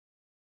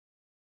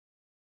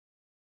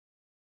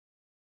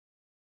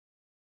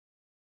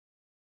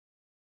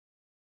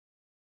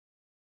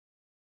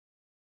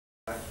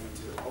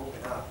to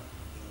open up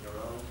in your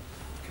own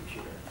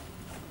computer.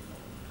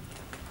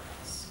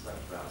 Web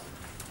browser.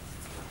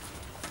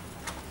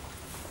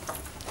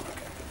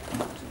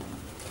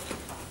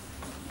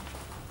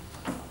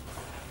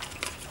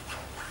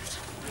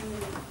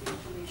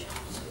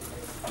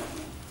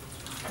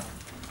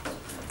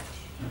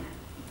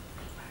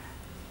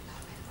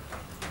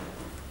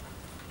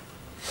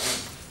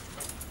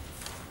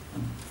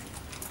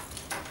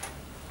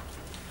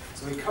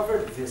 So we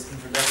covered this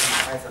introduction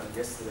to Python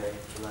yesterday,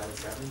 July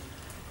 7th,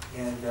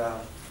 and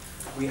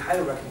we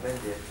highly recommend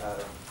it.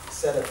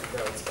 Set of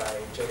notes by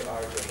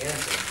J.R.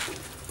 Johansson.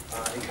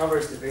 It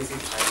covers the basic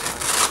Python,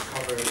 it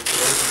covers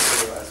relational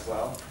material as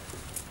well,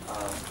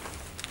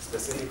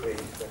 specifically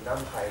the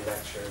numpy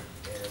lecture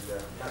and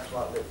the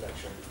matplotlib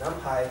lecture.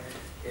 Numpy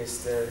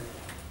is the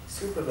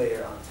super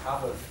layer on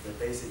top of the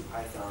basic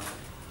Python,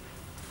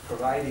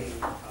 providing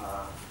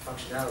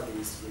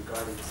functionalities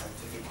regarding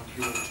scientific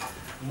computing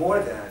more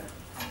than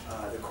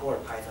the core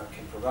Python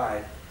can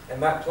provide.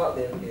 And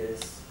matplotlib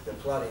is the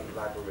plotting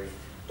library.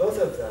 Both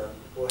of them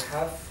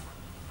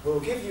will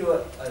give you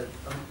a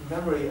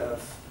memory of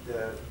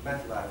the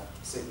MATLAB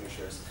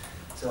signatures.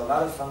 So a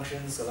lot of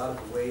functions, a lot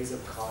of ways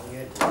of calling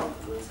it, a lot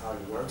of ways how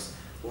it works,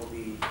 will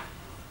be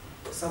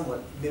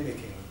somewhat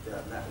mimicking the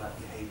MATLAB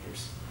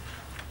behaviors.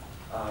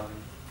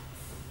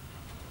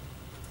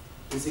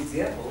 These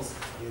examples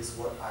is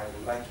what I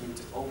would like you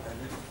to open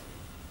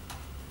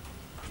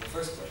in the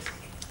first place.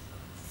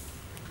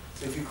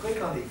 So if you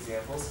click on the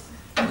examples,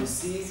 you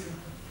see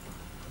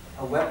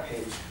a web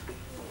page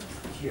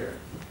here.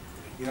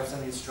 You have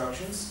some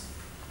instructions,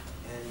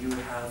 and you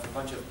have a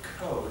bunch of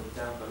code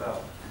down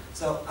below.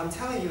 So I'm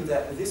telling you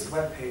that this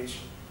web page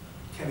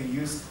can be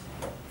used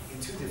in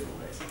two different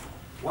ways.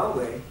 One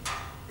way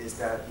is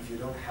that if you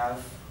don't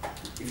have,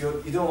 if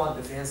you don't want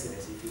the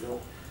fanciness, if you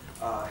don't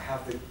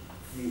have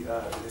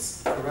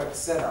this correct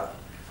setup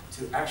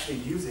to actually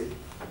use it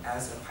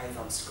as a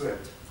Python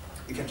script,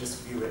 you can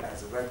just view it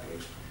as a web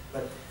page.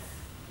 But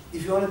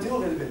if you want to do a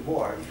little bit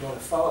more, if you want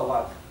to follow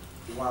up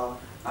while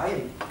I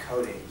am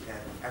coding and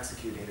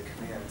executing the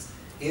commands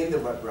in the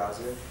web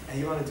browser, and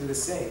you want to do the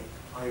same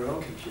on your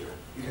own computer,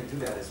 you can do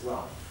that as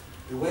well.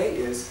 The way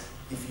is,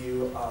 if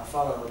you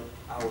follow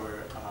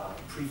our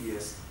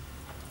previous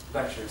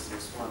lectures,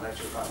 there's one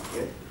lecture about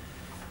Git.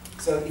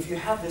 So if you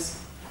have this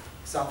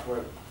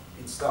software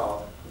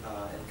installed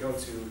and go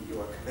to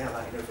your command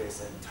line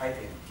interface and type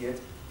in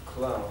git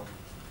clone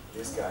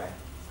this guy,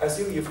 I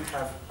assume you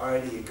have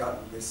already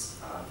gotten this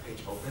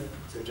page open,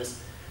 so just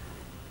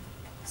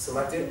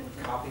select it,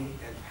 copy,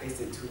 and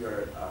paste it to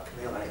your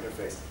command line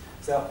interface.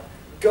 So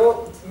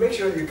make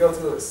sure you go to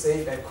the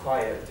safe and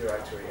quiet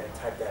directory and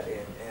type that in.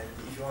 And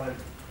if you want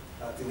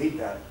to delete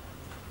that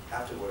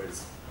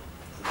afterwards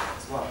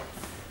as well.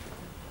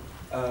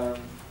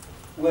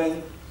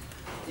 When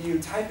you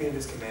type in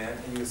this command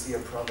and you see a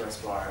progress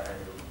bar and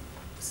you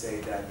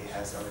say that it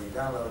has already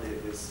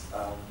downloaded this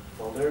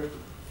folder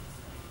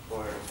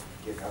or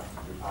GitHub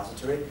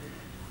repository,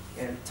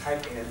 and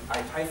type in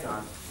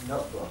IPython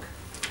notebook.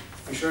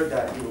 Be sure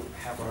that you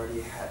have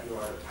already had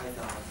your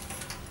Python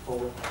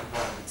whole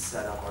environment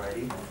set up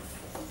already.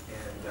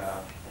 And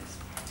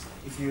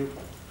if you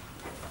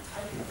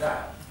type in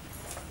that,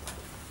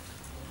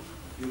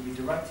 you'll be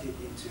directed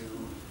into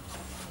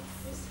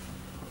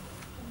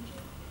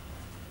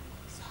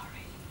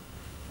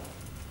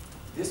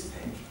this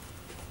page.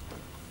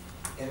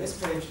 In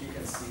this page, you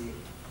can see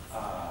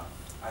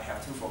I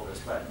have two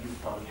folders, but you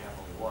probably have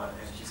only one.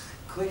 And just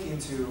click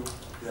into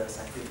the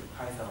scientific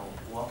Python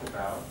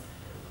walkabout,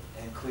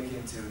 and click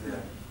into the,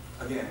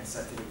 again,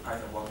 scientific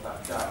Python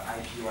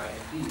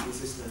walkabout.ipynb.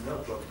 This is the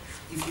notebook.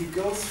 If you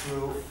go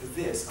through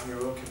this on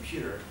your own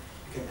computer,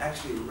 you can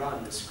actually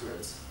run the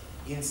scripts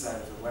inside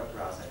of the web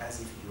browser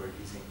as if you were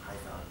using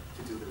Python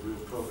to do the real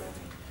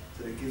programming.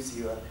 So it gives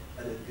you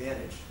an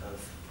advantage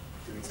of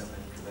doing some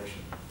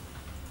manipulation.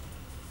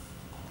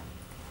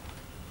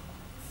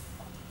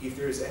 If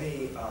there is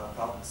any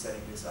problem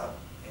setting this up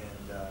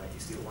and you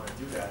still want to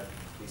do that,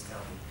 please tell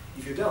me.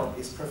 If you don't,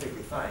 it's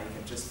perfectly fine. You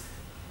can just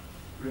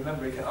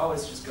remember, you can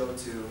always just go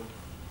to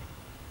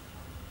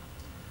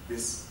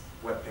this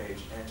web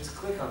page and just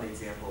click on the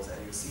examples, and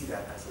you'll see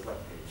that as a web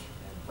page.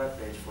 And web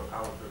page, for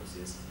our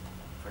purposes,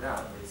 for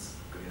now, is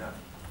good enough.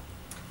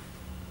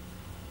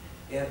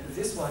 And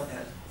this one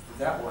and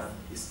that one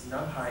is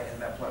numpy and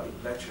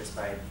matplotlib lectures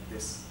by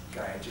this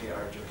guy,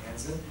 J.R.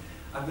 Johansson.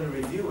 I'm going to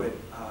review it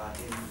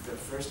in the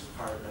first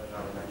part of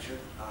our lecture.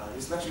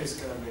 This lecture is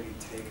going to maybe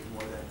take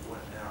more than 1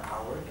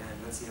 hour,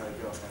 and let's see how it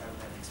goes. I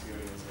haven't had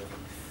experience of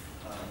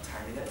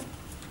timing it.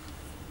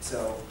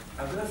 So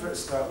I'm going to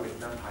first start with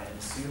numpy and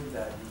assume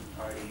that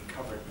you already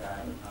covered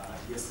that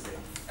yesterday.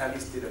 At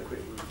least did a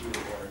quick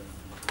review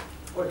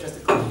or just a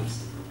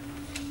glimpse.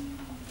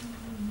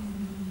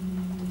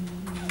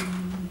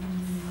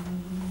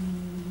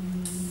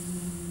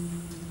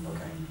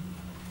 Okay.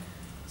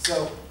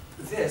 So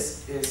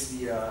this is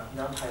the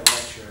numpy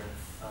lecture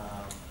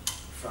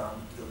from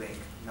the link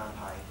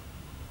numpy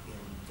in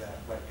that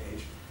web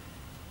page.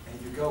 And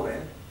if you go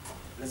in,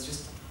 let's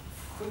just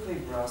quickly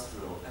browse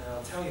through, and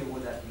I'll tell you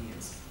what that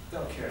means.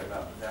 Don't care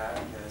about that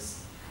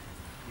because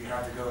you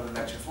have to go to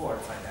lecture 4 to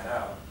find that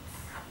out.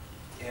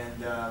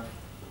 And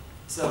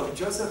so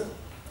Joseph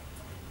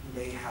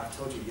may have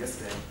told you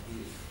yesterday,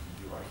 if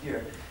you are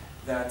here,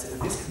 that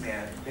this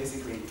command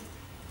basically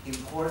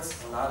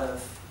imports a lot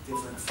of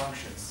different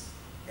functions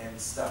and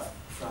stuff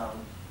from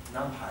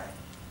numpy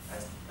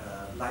as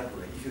a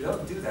library. If you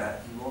don't do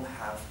that, you won't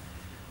have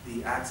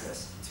the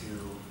access to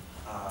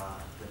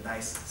the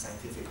nice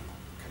scientific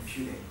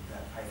computing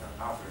that Python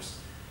offers.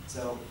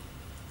 So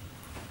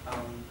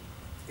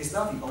it's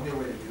not the only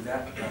way to do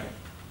that,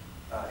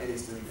 but it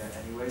is doing that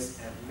anyways.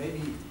 And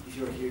maybe if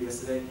you were here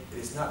yesterday, it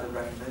is not the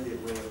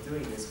recommended way of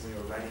doing this when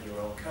you're writing your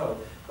own code,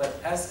 but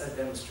as a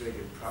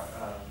demonstrated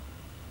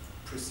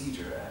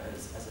procedure,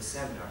 as a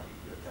seminar,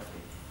 you're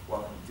definitely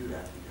welcome to do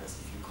that, because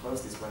if you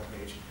close this web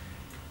page,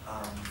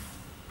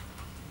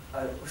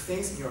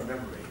 things in your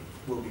memory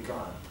will be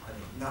gone. I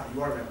mean, not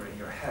your memory in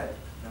your head,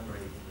 memory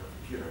in your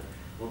computer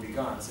will be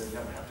gone, so you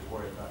never have to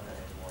worry about that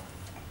anymore.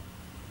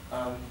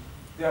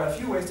 There are a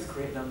few ways to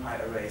create numpy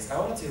arrays. I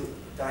want to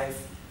dive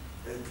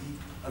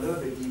a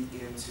little bit deep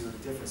into the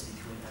difference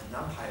between a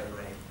numpy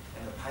array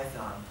and a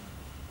Python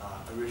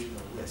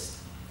original list.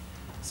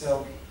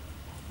 So,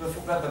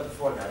 before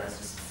that, let's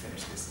just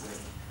finish this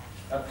list.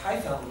 A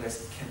Python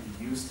list can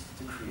be used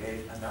to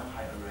create a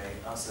numpy array.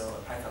 Also,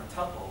 a Python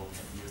tuple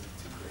can be used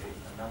to create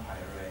a numpy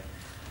array.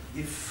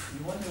 If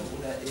you wonder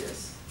what that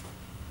is,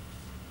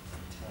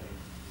 I'll tell you.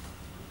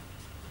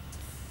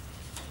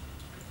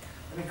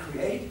 Let me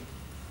create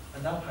a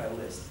numpy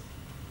list.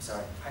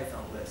 Sorry,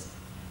 Python list.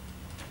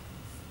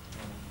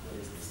 What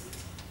is this?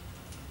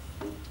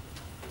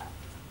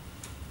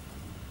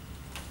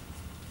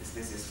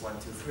 This is 1, 2,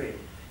 3.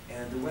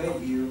 And the way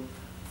you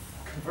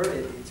convert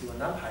it into a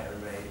numpy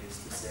array is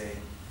to say,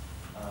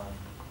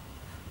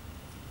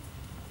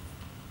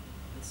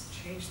 let's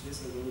change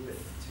this a little bit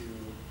to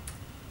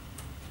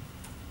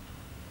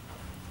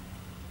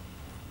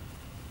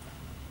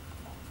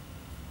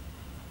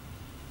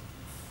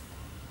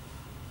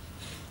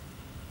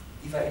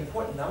if I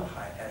import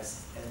numpy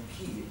as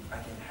np, I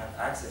can have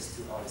access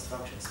to all these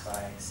functions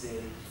by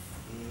saying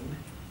in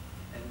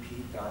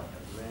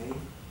np.array,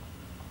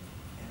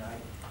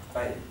 and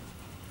by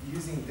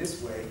using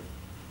this way,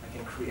 I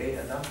can create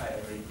a numpy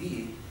array b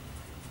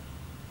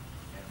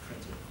and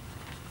print it.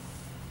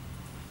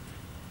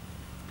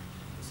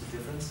 What's the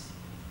difference?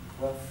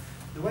 Well,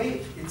 the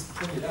way it's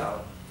printed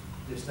out,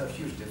 there's no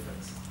huge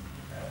difference.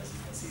 As you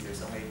can see,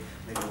 there's only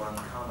maybe 1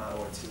 comma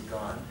or 2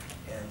 gone,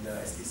 and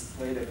it's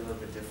displayed a little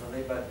bit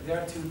differently, but there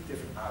are 2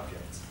 different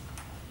objects.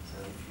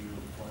 So if you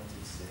want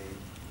to say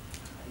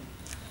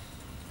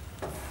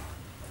type,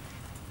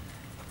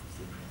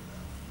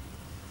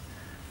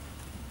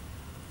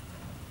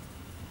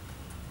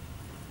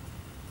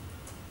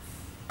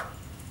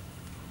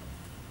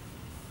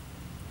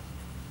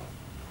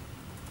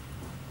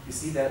 you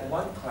see that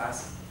one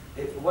class,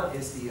 what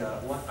is the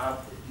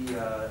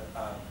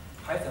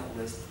Python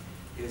list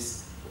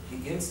is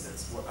the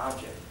instance or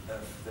object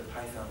of the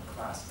Python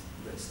class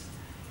list.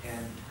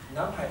 And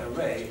numpy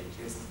array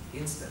is an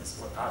instance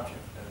or object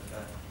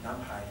of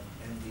numpy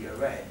ND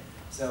array.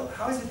 So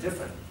how is it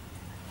different?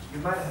 You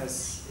might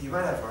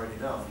have already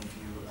known if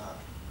you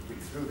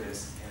read through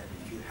this, and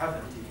if you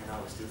haven't, you can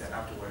always do that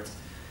afterwards.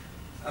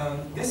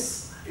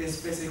 This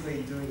is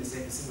basically doing the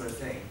similar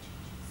thing.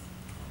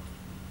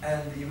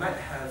 And you might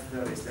have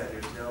noticed that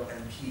there's no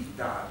np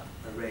dot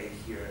array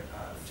here,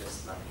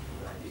 just like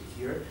I did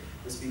here.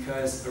 It's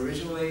because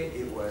originally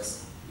it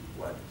was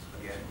what?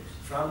 Again,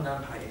 from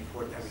numpy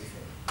import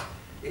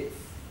everything.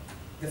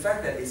 The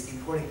fact that it's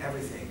importing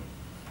everything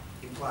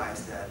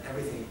implies that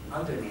everything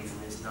underneath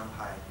this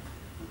numpy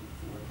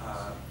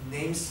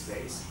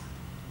namespace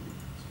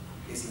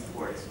is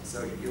imported.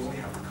 So you only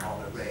have to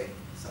call array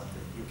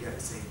something, you get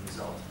the same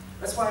result.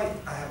 That's why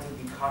I have to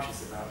be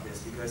cautious about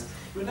this, because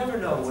you never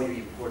know what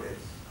you imported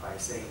by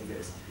saying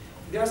this.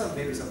 There are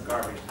maybe some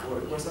garbage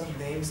or some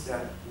names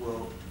that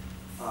will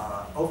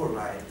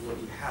override what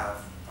you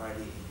have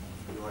already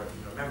in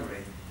your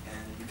memory,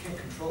 and you can't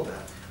control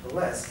that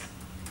unless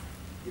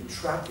you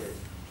trap it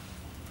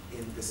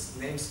in this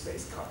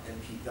namespace called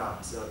np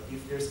dot. So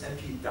if there's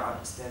np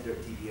dot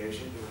standard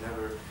deviation, it will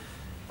never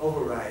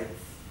override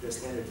the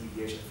standard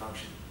deviation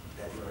function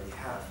that you already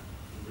have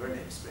in your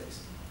namespace.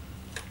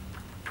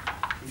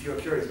 If you're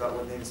curious about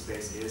what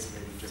namespace is,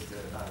 maybe just do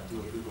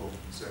a Google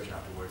search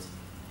afterwards.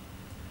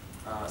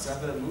 So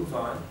I'm going to move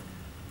on.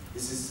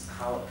 This is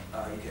how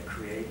you can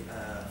create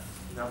a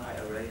numpy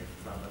array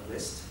from a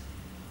list,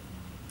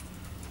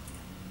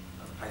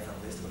 a Python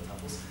list with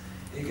tuples.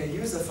 And you can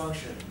use a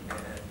function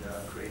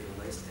and create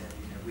a list, and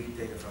you can read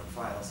data from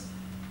files.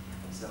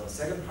 So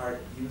second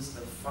part, use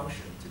a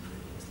function to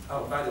create a list.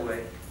 Oh, by the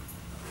way,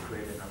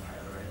 create a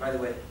numpy array. By the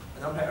way,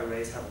 numpy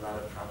arrays have a lot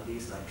of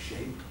properties like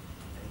shape,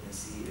 and you can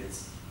see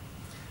it's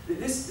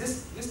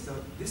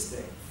this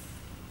thing,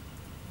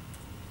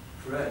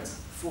 parens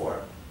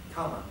 4,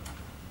 comma,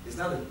 is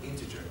not an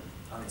integer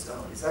on its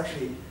own. It's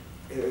actually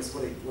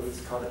what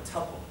is called a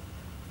tuple.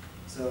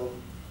 So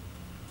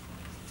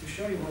to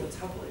show you what a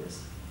tuple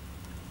is,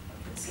 I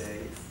can say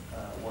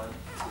 1, 2,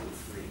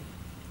 3.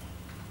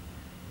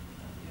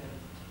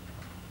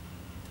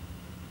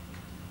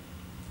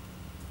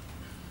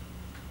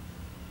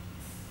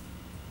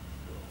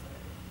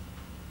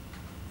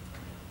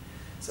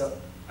 So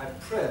I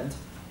print,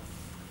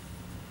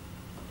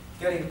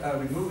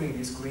 removing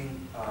these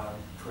green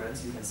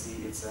prints, you can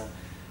see it's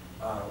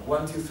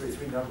 1, 2, 3,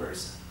 3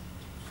 numbers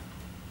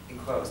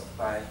enclosed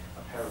by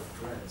a pair of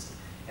prints.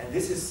 And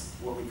this is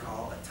what we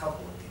call a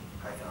tuple in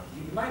Python.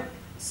 You might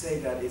say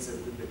that it's a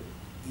little bit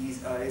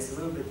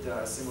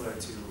similar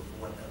to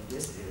what a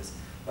list is,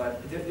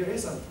 but there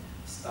is some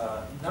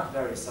not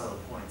very subtle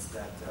points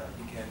that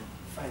you can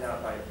find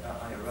out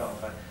on your own.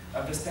 But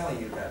I'm just telling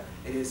you that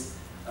it is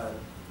a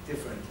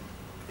different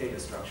data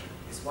structure.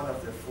 It's one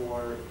of the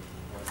four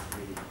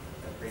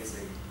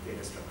basic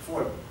data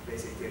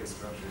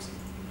structures in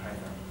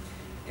Python.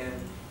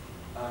 And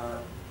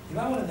you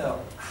might want to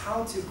know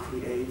how to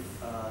create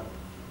a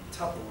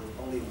tuple with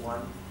only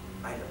one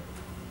item.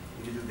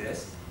 Would you do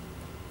this?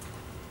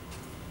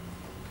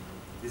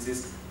 This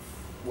is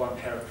one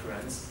pair of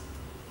parents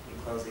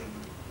enclosing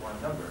one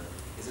number.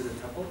 Is it a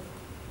tuple?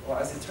 Well,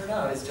 as it turned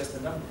out, it's just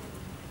a number.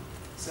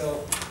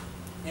 So,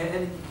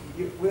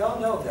 we all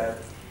know that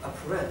a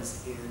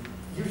parens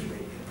usually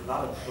in a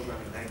lot of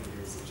programming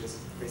languages, it just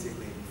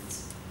basically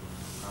means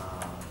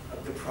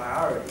the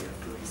priority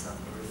of doing some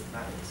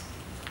arithmetics.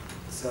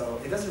 So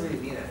it doesn't really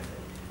mean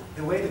anything.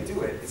 The way to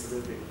do it is a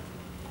little bit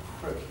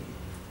quirky.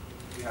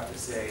 You have to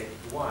say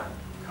 1,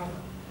 comma.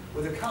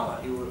 With a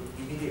comma, you will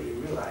immediately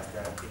realize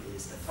that it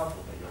is a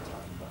tuple that you're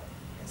talking about.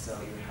 And so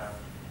you have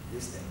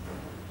this thing.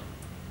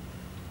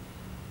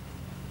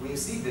 When you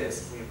see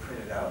this, when you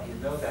print it out, you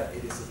know that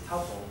it is a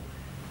tuple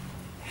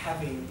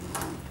having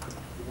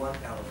one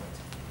element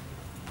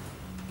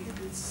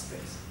in its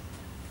space.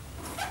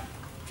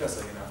 Just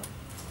so you know.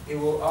 It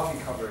will all be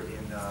covered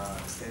in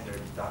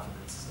standard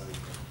documents, so you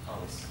can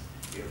always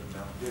be able to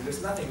know.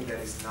 There's nothing that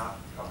is not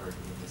covered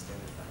in the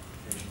standard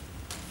documentation.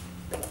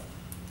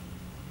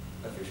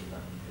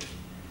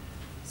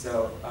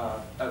 So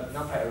a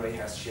numpy array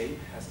has shape,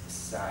 has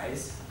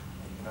size,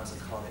 and you can also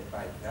call it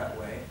by that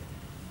way.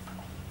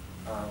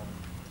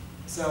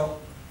 So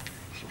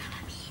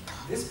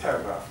this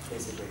paragraph,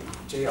 basically,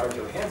 J.R.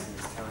 Johansson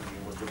is telling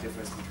you what the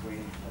difference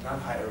between a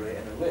numpy array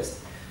and a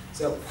list.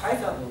 So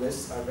Python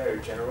lists are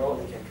very general.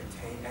 They can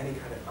contain any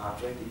kind of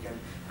object. You can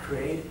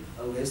create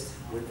a list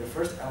with the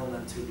first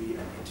element to be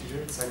an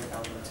integer, the second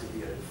element to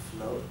be a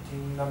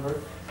floating number,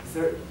 the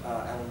third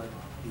element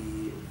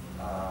be,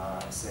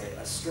 say,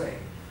 a string.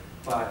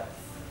 But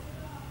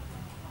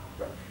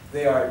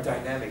they are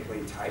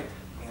dynamically typed,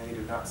 and they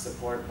do not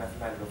support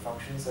mathematical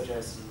functions such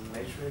as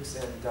matrix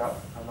and dot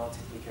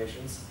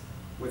multiplications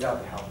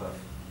without the help of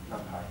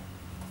numpy,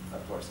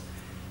 of course.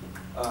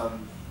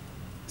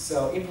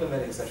 So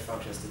implementing such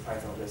functions to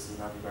Python lists will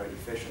not be very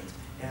efficient.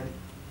 And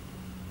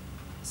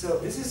so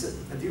this is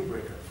a deal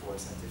breaker for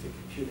scientific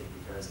computing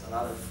because a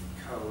lot of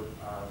code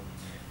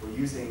we're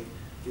using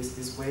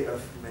this way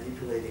of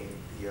manipulating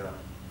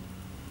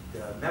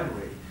the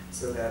memory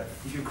so that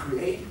if you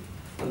create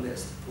a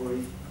list or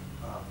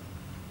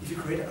if you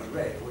create an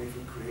array or if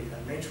you create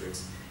a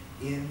matrix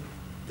in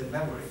the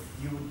memory,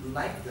 you would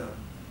like them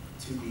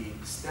to be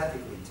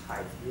statically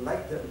typed. You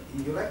like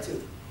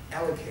to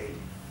allocate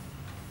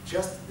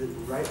just the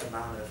right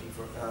amount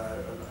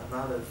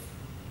of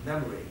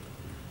memory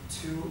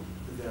to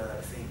the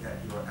thing that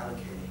you are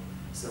allocating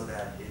so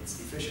that it's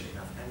efficient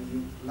enough. And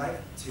you like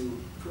to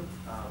put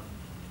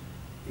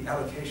the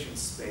allocation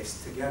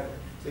space together.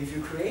 So if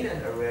you create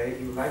an array,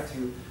 you like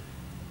to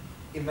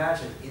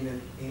imagine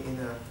in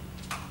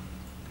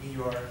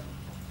your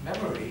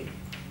memory,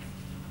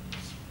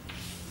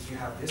 if you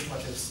have this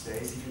much of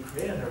space, if you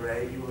create an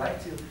array, you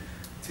like to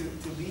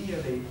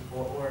linearly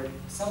or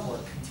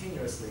somewhat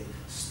continuously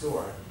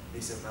store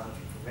this amount of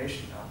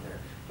information out there.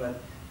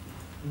 But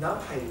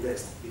numpy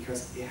list,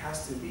 because it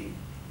has to be,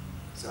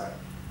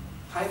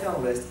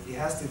 Python list, it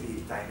has to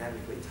be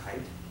dynamically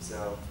typed.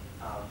 So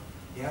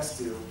it has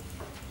to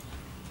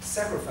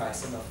sacrifice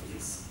some of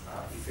its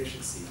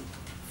efficiency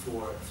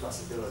for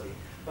flexibility.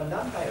 But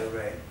numpy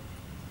array,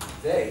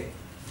 they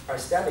are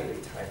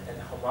statically typed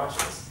and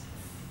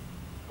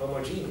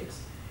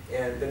homogeneous.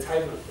 And the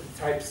type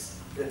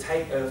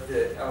of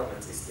the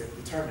elements is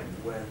determined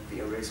when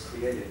the array is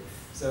created.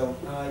 So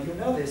you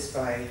know this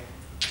by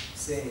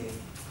saying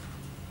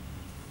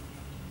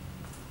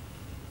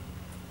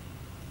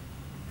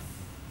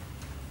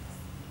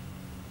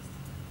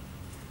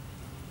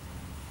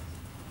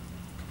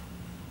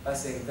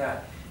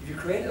that if you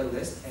create a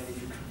list and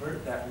if you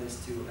convert that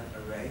list to an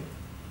array,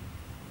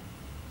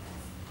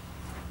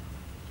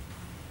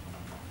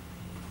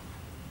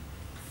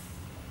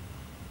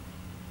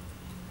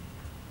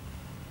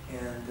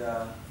 and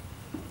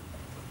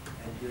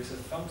there's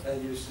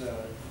an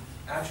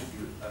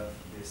attribute of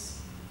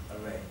this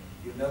array.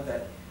 You know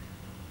that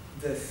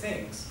the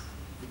things,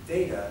 the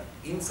data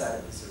inside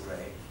of this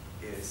array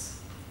is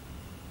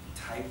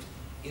typed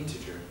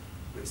integer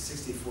with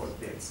 64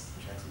 bits,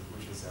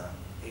 which is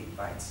 8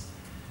 bytes.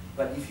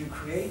 But if you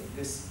create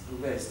this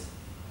list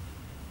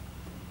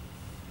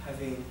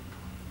having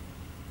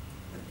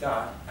a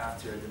dot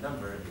after the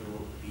number, it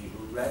will be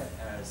read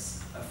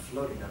as a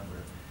floating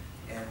number.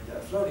 And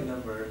a floating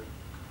number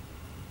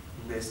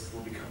list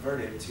will be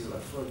converted to a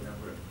floating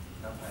number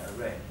numpy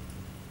array.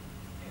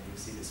 And you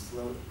see this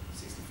float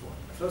 64.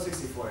 A float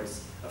 64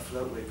 is a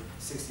float with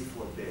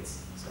 64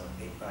 bits, so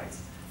 8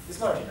 bytes. It's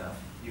large enough,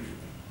 usually.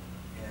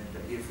 And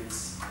if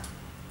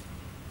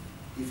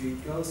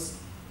it goes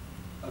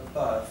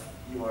above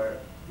your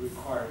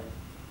required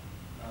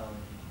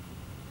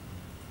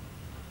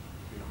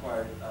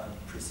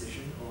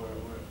precision or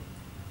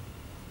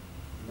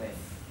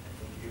length, I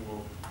think it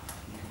will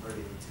be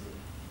converted into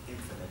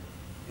infinite.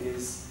 It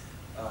is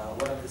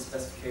one of the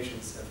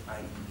specifications of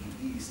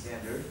IEEE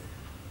standard,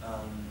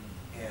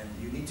 and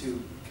you need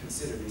to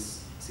consider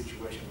this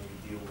situation when you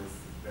deal with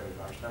very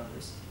large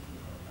numbers.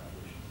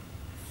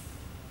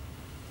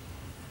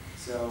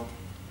 So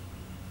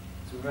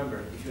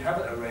remember, if you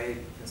have an array,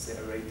 you can say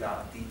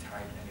array.dtype, and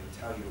it will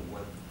tell you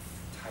what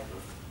type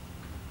of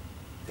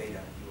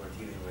data you are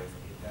dealing with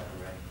in that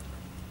array.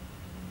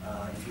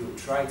 If you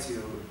try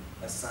to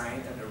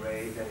assign an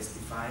array that is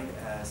defined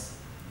as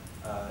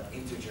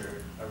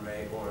integer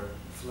array or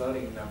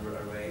floating number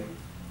array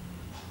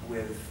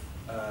with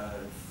a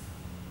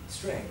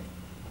string,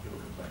 it will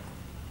complain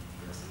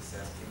because it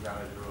says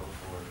invalid row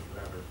for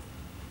whatever,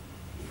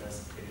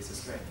 because it is a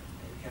string.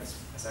 And you can't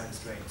assign a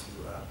string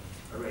to an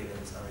array that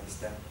is already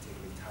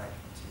statically typed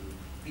to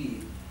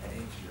be an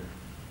integer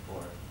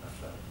or a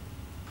float.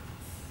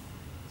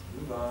 So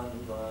move on.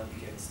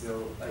 You can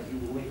still,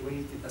 when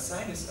you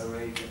assign this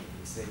array, you can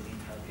say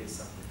dtype is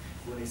something.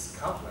 When it's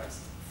complex,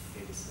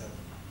 it is a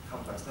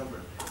complex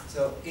number.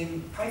 So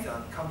in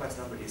Python, complex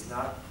number is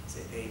not,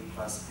 say, a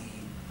plus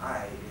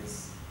bi, it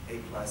is a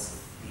plus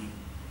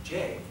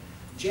bj.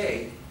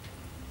 J,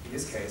 in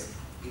this case,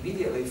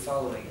 immediately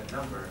following a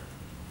number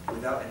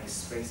without any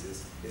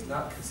spaces is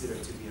not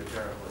considered to be a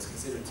variable. It's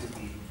considered to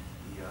be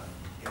the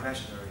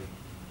imaginary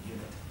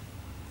unit,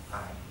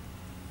 I,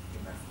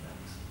 in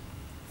mathematics.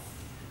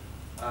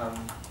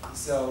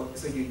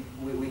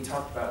 We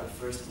talked about the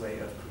first way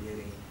of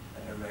creating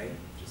an array,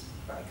 just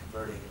by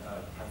converting a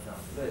Python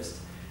list.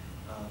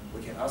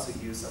 We can also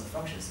use some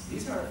functions.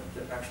 These are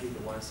actually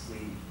the ones we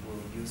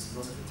will use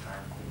most of the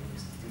time when we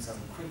do some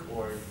quick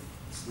or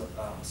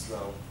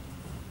slow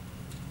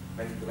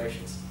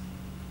manipulations.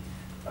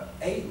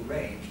 A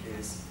range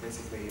is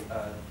basically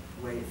a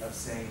way of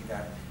saying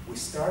that we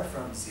start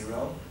from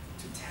 0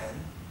 to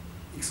 10,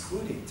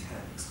 excluding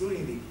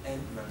the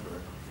n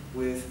number,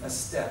 with a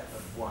step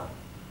of 1.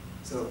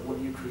 So what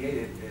you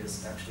created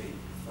is actually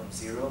from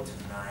 0 to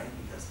 9,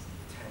 because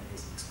 10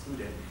 is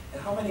excluded.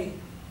 And how many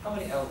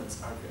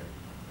elements are there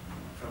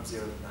from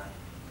 0 to 9?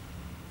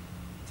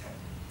 10.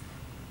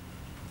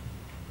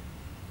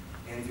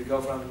 And if you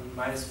go from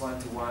 -1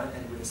 to 1,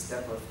 and with a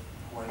step of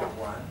 0.1, and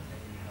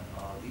you have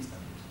all these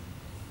numbers.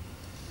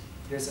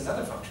 There's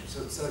another function.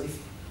 So if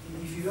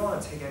you don't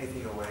want to take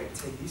anything away,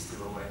 take these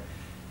two away.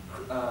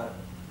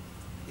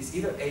 It's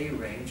either a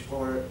range,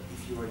 or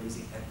if you are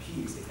using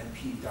np, say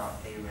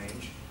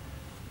np.arange,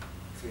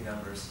 3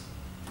 numbers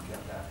to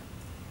get that.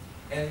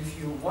 And if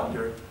you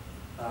wonder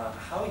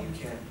how you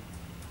can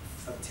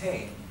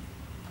obtain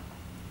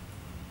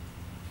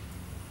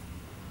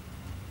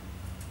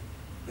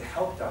the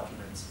help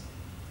documents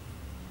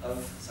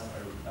of some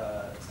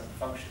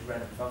function,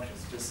 random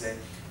functions, just say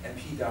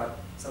np dot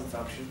some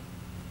function,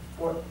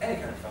 or any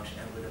kind of function,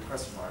 and with a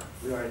question mark.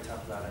 We already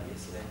talked about that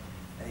yesterday,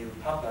 and it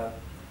will pop up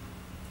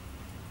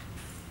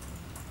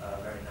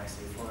very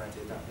nicely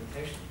formatted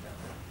documentation down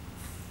there.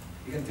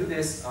 You can do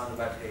this on the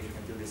web page. You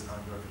can do this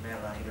on your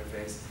command line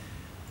interface,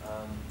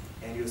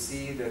 and you'll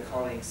see the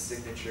calling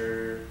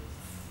signature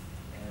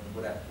and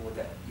what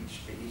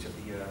each of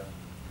the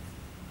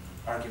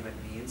argument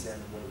means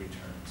and what it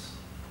returns.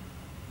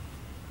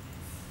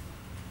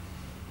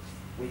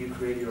 When you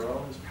create your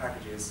own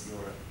packages,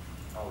 you're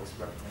always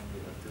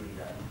recommended of doing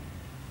that.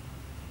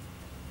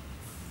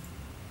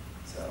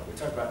 So we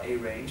talked about a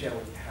range, and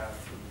we have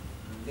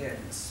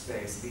linear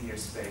space.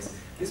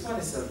 This one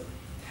is a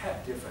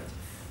tad different.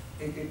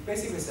 It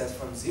basically says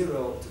from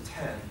 0 to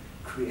 10,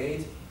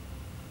 create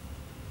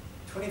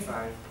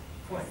 25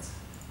 points.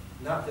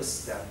 Not the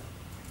step,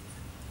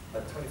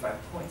 but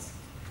 25 points.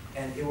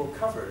 And it will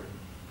cover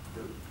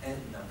the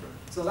n number.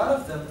 So a lot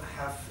of them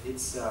have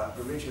its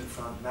origin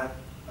from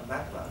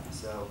MATLAB.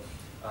 So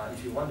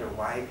if you wonder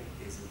why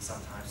is it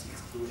sometimes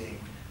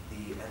excluding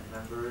the n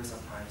number,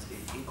 sometimes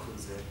it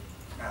includes it,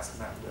 ask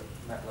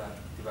MATLAB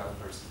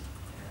developers.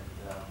 And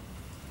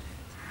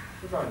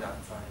you're probably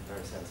not finding a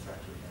very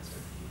satisfactory answer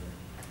either.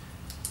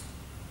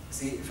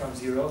 See, from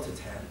 0 to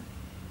 10,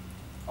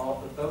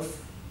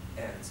 both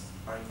ends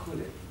are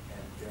included,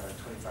 and there are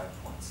 25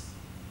 points.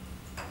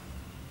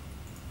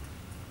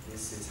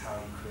 This is how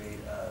you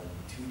create a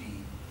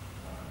 2D.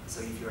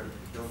 So if you're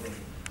building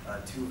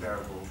a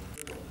 2-variable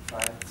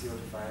 0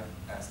 to 5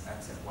 as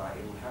x and y,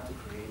 it will have to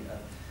create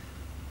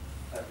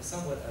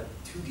somewhat a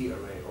 2D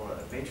array or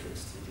a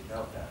matrix to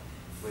denote that.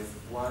 with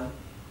one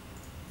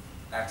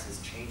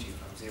axis changing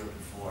from 0 to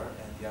 4,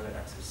 and the other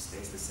axis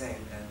stays the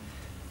same, and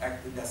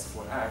that's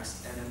for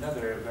x, and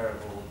another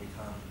variable will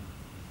become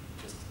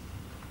just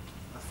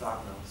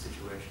orthogonal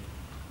situation.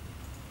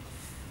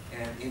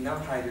 And in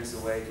NumPy, there's a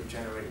way to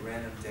generate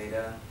random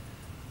data.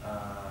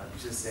 You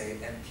just say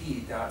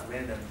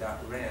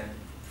np.random.ran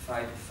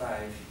 5 to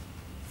 5.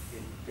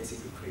 It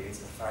basically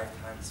creates a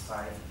 5 times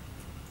 5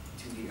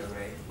 2D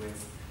array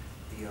with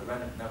the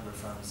random number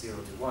from 0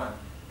 to 1.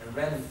 And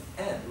random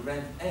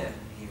n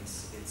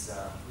means it's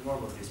a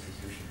normal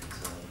distribution.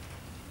 So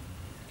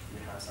we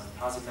have some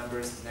positive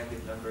numbers,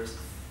 negative numbers.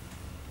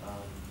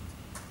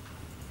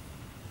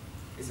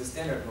 It's a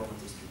standard normal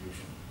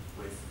distribution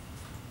with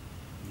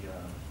the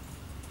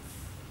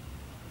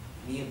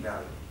mean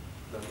value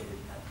located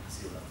at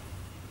 0.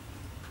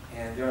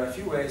 And there are a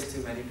few ways to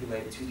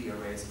manipulate 2D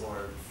arrays, or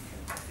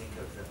you can think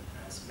of them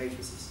as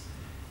matrices.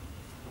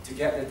 To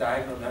get the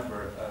diagonal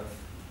number of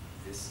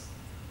this,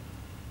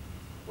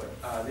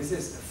 this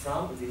is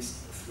from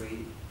these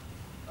three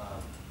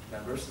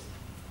numbers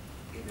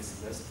in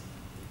this list,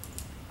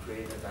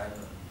 create a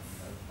diagonal,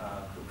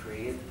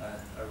 create an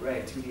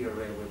array, 2D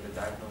array with the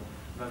diagonal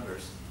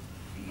numbers,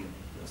 be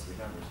those three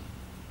numbers.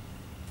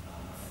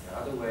 There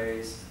are other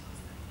ways.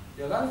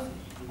 There are a lot of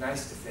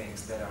nice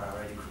things that are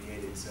already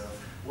created. So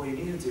what you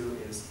need to do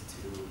is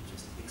to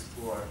just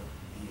explore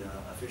the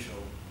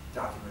official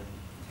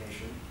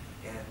documentation.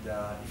 And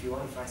if you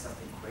want to find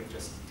something quick,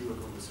 just do a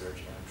Google search.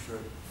 And I'm sure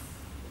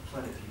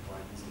plenty of people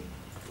are using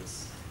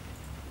this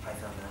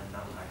Python and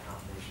NumPy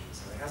combination.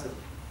 So it has a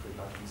pretty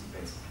large user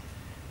base.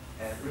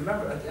 And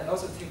remember, and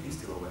also take these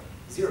two away.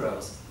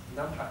 Zeros,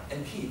 NumPy,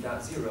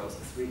 np.zeros,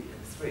 3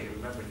 and 3.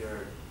 Remember,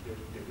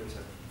 there's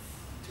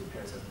two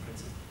pairs of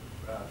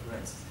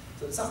parents.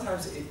 So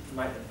sometimes it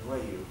might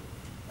annoy you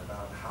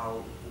about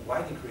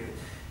why they created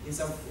it.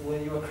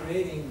 When you are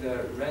creating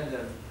the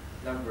random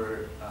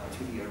number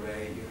 2D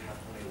array, you have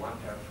only one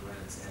pair of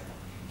parents, and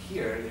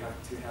here you have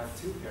to have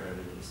two pairs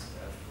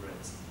of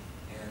parents.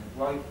 And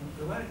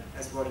you might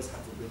as well just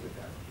have to live with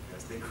that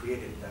because they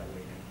created it that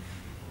way.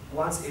 And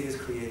once it is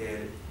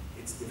created,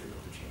 it's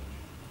difficult to change,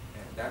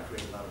 and that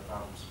creates a lot of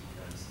problems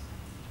because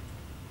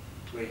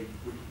we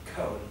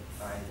code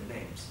by the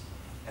names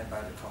and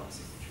by the column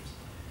signatures.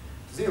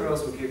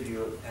 Zeros will give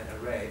you an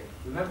array.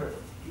 Remember,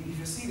 if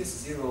you see this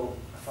 0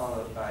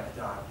 followed by a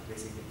dot, it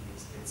basically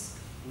means it's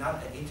not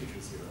an integer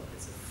 0,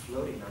 it's a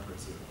floating number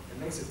 0. It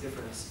makes a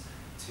difference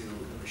to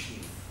the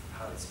machine,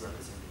 how it's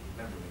represented in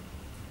memory.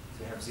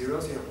 So you have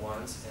zeros, you have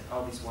ones, and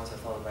all these ones are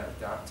followed by a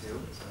dot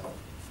too, so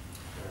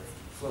they're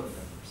floating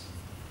numbers.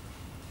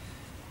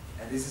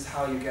 And this is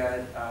how you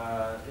get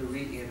a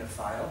read in a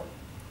file.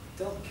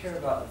 Don't care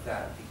about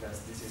that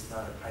because this is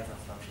not a Python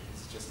function.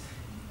 It's just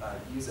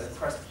use a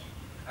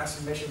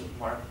exclamation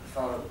mark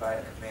followed by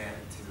a command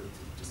to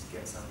just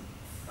get some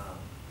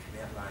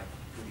command line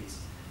goodies.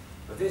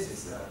 But this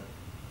is a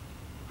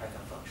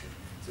Python function.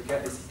 So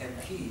get this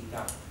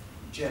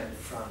np.gen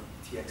from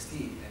txt,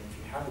 and if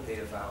you have a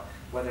data file,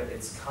 whether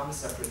it's comma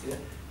separated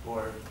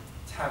or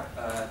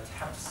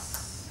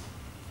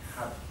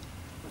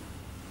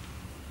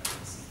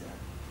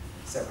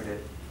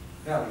separated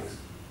values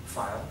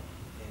file,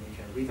 and you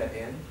can read that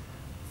in,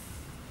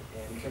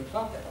 and you can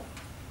plot that.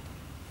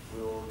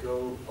 We'll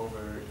go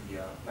over the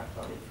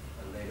matplotlib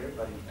later,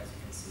 but as you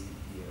can see,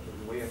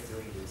 the way of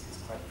doing this is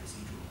quite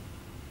procedural.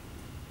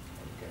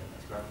 And you get a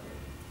nice graph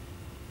there.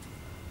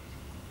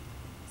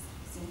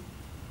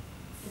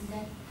 In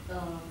that,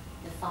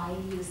 the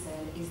file you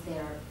said,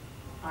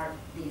 are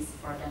these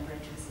for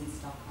temperatures in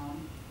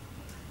Stockholm?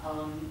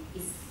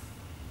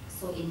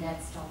 So in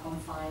that Stockholm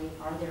file,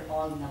 are there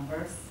all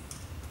numbers?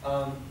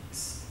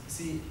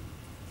 See,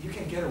 you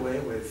can get away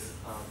with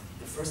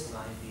the first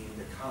line being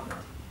the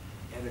comment.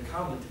 And the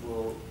comment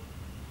will,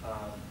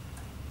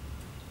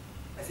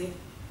 I think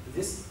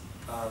this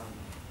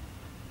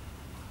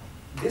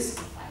this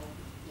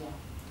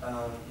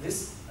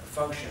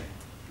function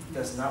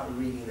does not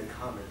read in the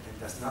comment and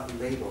does not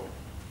label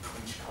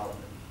each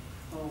column.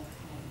 Okay.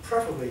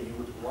 Preferably, you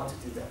would want to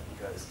do that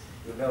because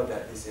you know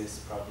that this is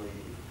probably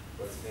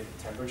maybe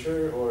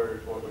temperature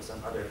or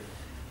some other.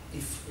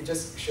 If it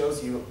just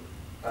shows you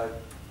a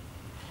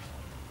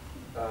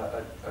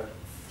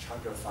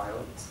chunk of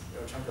files,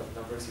 a chunk of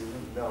numbers, you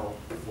wouldn't know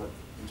what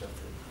each of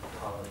the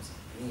columns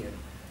mean.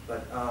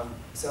 But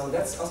so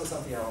that's also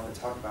something I want to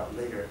talk about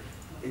later.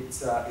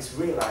 It's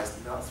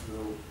realized not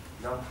through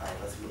NumPy,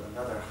 but through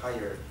another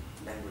higher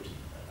language,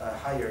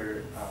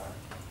 higher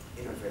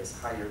interface,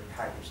 higher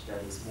package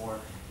that is more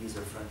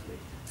user-friendly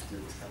to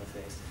do these kind of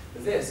things.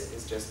 But this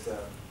is just,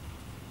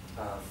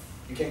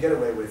 you can get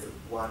away with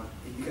one,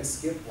 you can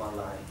skip one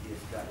line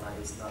if that line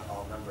is not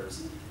all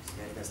numbers, and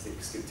you can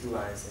skip two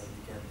lines, and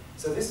you can.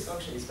 So this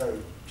function is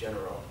very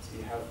general. So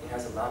it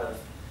has a lot of,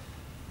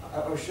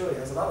 I'll show you, it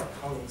has a lot of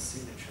column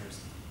signatures.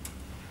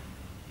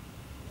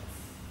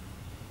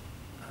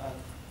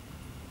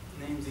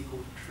 Names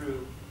equal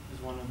true is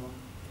one of them.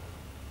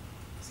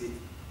 See,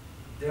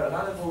 there are a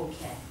lot of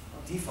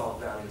default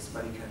values,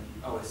 but you can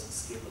always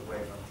skip away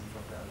from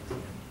default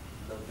values.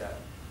 note that.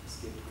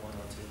 Skip one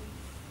or two.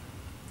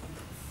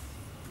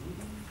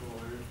 Moving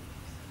forward.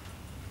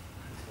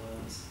 This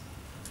one's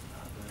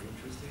not very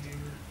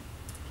interesting.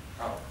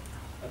 Oh,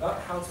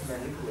 about how to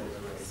manipulate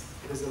arrays.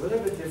 It is a little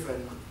bit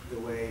different the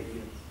way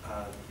you,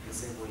 the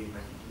same way you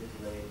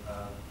manipulate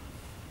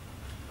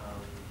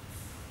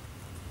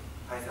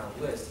Python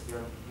list. There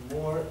are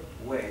more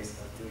ways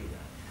of doing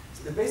that.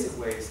 So the basic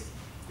ways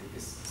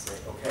is to say,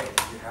 okay,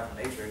 if you have a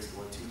matrix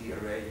or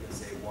 2D array, you can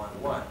say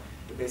 1, 1.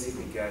 It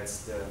basically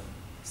gets the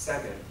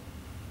second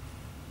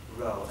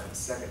row and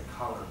second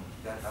column,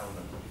 that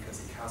element,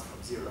 because it counts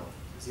from 0.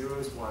 0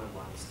 is 1,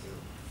 1 is 2.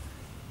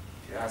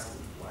 If you ask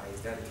why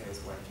is that the case,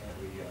 why can't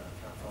we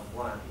count from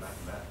 1 like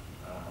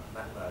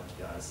MATLAB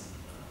does?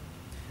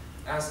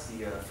 Ask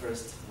the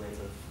first wave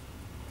of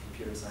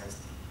computer science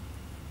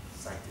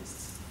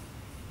scientists.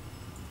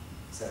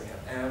 So you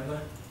have M.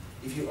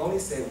 If you only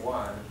say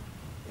 1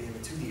 in a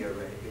 2D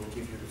array, it will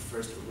give you the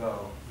first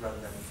row rather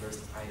than the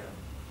first item.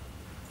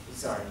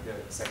 Sorry,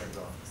 the second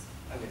row.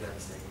 I made that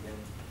mistake again.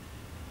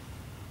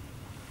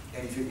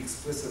 And if you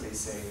explicitly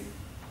say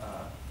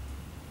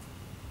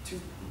 2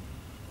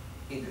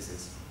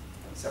 indices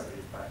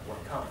separated by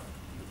 1 comma,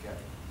 you get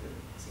the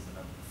single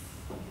number.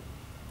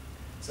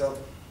 So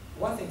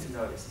one thing to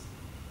notice,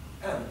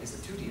 M is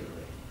a 2D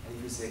array. And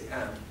if you say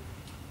M,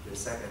 the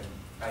second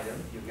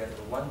item, you get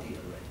a 1D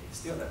array. It's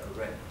still an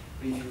array.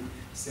 But if you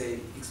say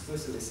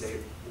explicitly say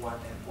 1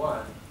 and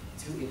 1,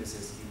 2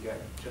 indices, you get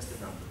just a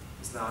number.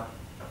 It's not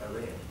an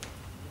array anymore.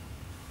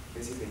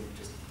 Basically,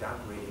 just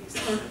downgrading its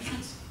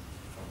dimensions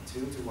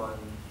from 2 to 1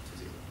 to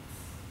 0.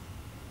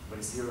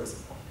 When 0 is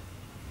a point,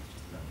 it's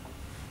just a number.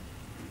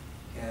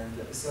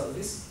 And so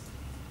this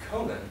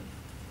colon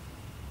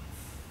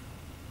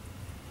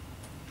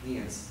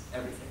means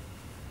everything.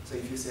 So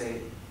if you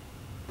say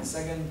the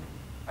second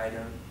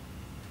item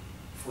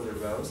for the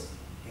rows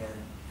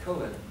and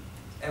colon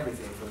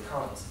everything for the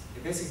columns,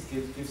 it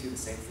basically gives you the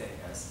same thing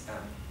as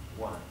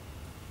M1.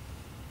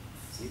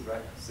 See,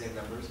 right? Same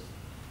numbers.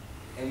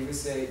 And you can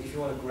say, if you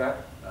want to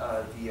grab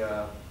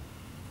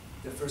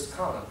the first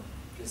column,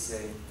 just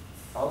say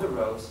all the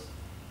rows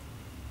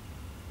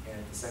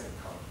and the second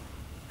column.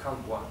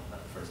 Column 1,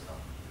 not the first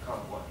column.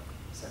 Column 1,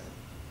 second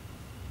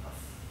column.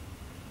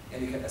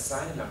 And you can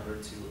assign a number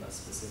to a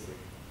specific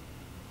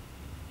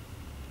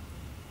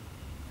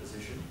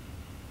position.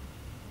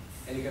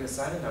 And you can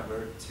assign a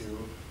number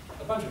to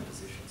a bunch of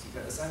positions. You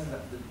can assign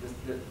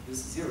this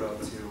 0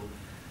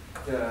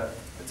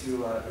 to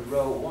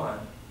row 1,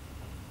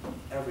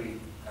 every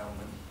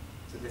element.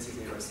 So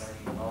basically you're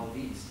assigning all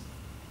these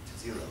to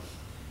 0.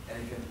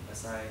 And you can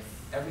assign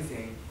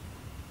everything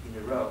in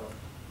the row,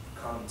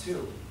 column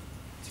 2,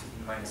 to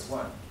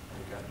 -1. And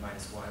you got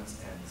 -1s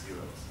and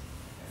 0s.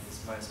 And this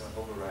 -1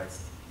 overrides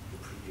the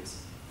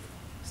previous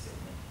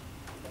statement.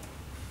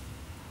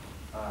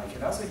 You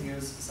can also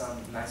use some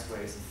nice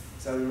ways.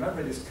 So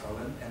remember this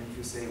colon, and if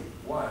you say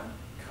 1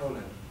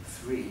 colon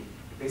 3,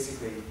 it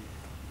basically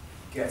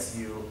gets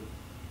you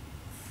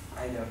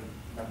item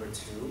number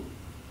 2.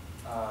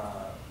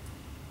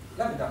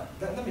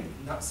 Let me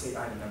not say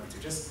item number 2,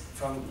 just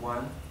from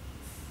 1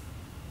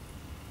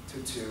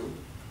 to 2,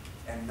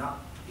 and not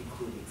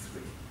including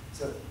 3.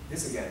 So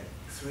this again,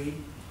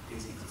 3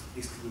 is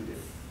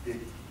excluded. The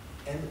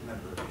end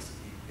number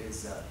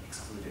is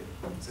excluded.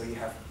 So you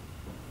have,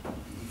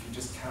 if you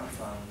just count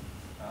from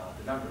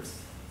the numbers,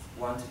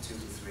 1 to 2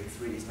 to 3,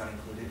 3 is not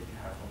included. You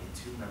have only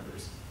 2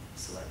 numbers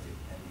selected,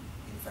 and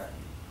in fact,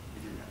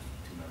 you do have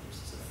 2 numbers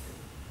selected.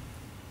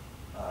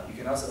 You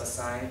can also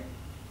assign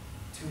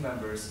 2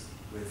 numbers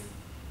with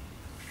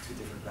 2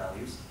 different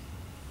values.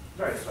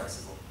 Very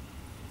flexible.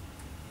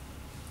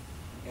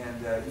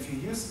 And if you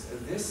use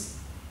this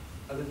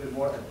a little bit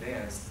more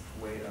advanced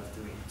way of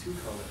doing 2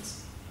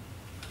 colons,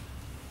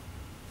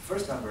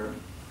 first number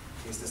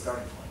is the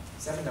starting point.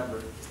 Second number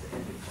is the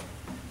ending point.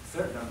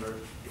 Third number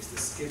is the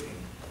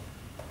skipping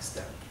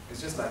step.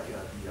 It's just like the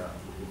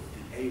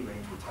A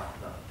range we talked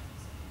about.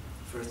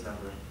 First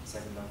number,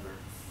 second number,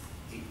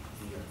 the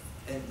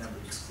end number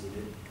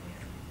excluded,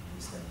 and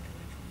the step.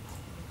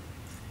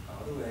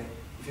 All the way.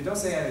 If you don't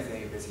say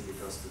anything, it basically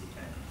goes to the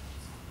end.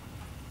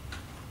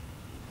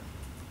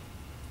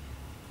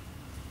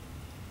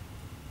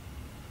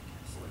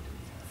 What do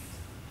we have?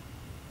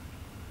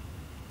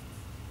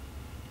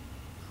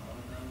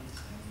 Columns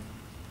and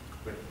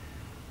great.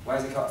 Why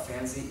is it called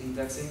fancy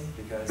indexing?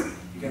 Because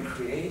you can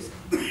create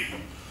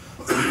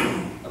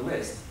a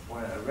list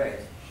or an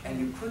array, and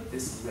you put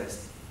this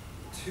list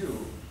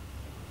to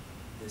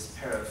this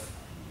pair of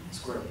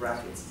square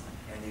brackets,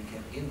 and you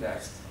can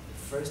index the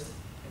first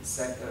and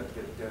second,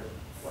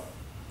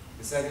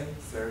 the second,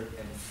 third,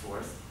 and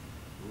fourth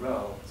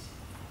row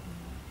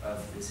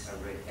of this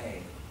array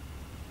A.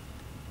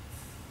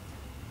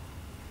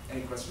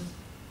 Any questions?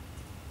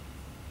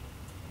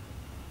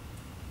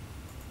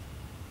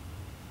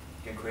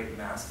 You can create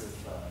masks of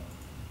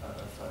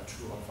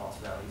true or false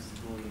values, the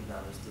Boolean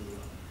values to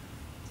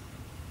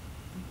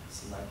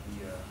select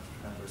the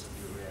members of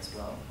the array as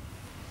well.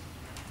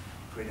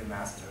 Create a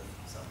mask of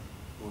some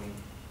Boolean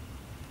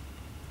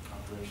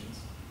operation. operations.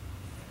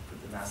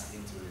 Put the mask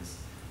into this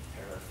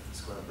pair of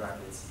square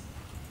brackets.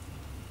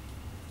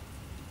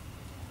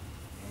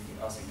 And you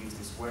can also use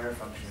this where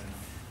function.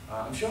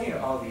 I'm showing you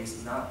all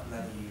these, not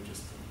letting you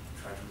just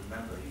try to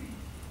remember.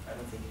 I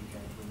don't think you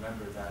can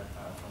remember that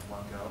from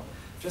one go.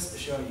 Just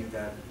showing you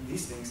that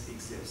these things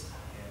exist,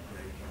 and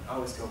you can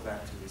always go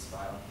back to this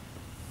file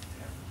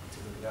to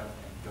look it up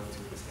and go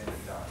to the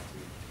standard doc to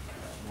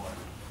find out more.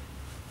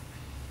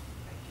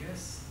 I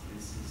guess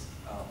this is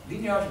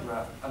linear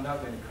algebra. I'm not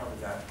going to cover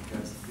that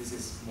because this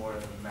is more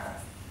of a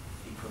math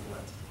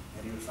equivalent,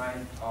 and you'll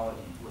find all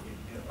you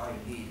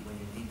need when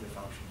you need the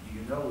function.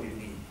 You know what you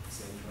need.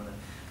 Say if you want to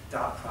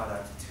dot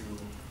product two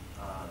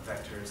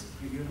vectors,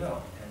 you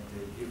know, and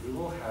it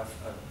will have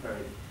a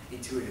very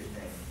intuitive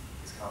name.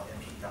 It's called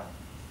np dot.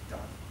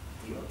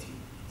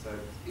 So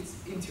it's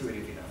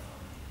intuitive enough.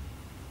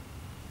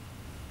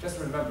 Just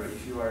remember,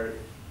 if you are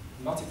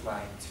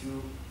multiplying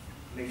two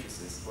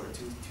matrices or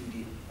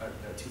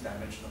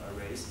two-dimensional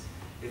arrays,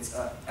 it's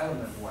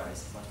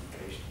element-wise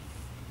multiplication.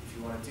 If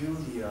you want to do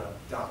the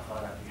dot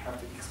product, you have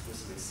to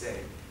explicitly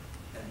say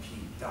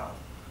np dot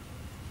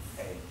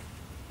a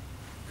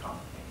comma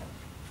a.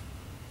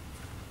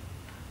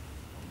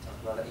 Talk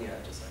about that, yeah,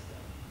 just like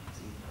that.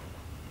 See?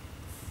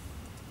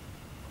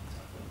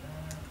 Talk about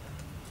that.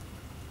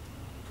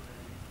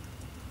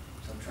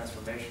 Some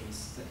transformations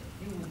that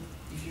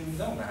if you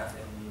know math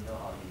and you know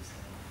all these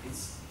things,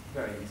 it's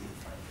very easy to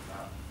find them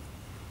out.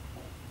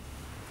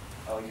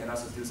 Oh, you can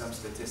also do some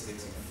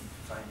statistics. You can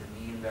find the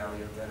mean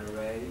value of that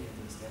array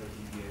and the standard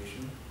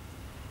deviation.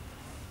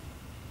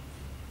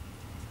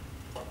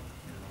 The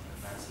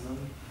maximum,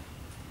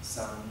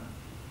 sum,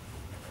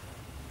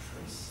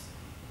 trace,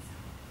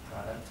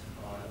 product,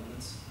 all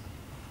elements.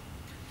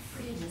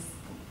 Could you just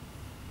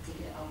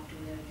take it out to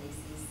where they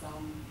say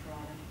some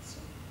product, so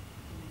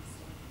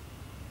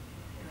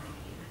right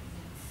here,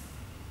 yeah.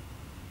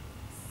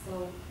 So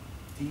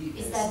D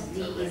is that D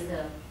array. is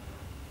the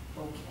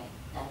okay?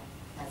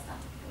 That's not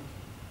okay.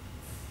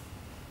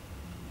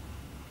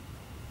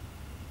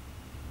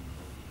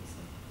 So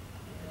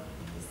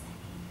in the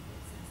second,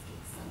 it's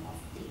asking some of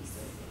D, so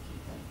they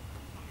keep them.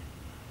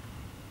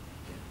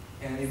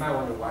 And you might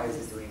wonder why is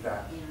it doing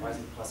that? Yeah. Why is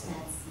it plus and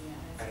That's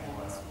adding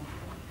one that's up?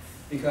 one.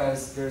 Because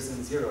there's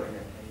a zero in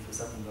it, and if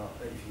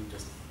you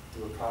just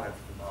do a product,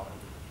 the model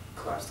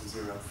will collapse to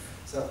zero.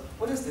 So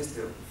what does this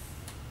do?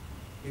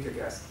 You could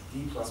guess.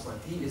 D plus 1.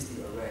 D is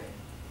the array,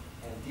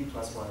 and D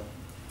plus 1,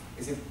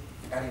 is it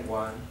adding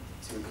 1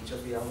 to each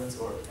of the elements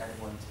or adding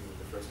 1 to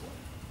the first one?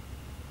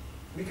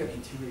 We can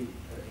intuitively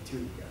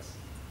guess.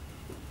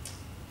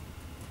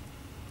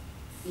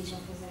 Each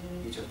of those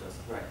elements? Each of those,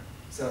 right.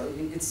 So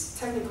it's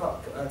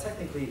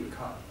technically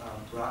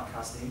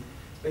broadcasting.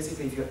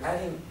 Basically, if you're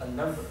adding a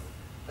number,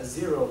 a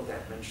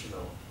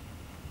zero-dimensional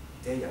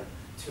data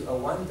to a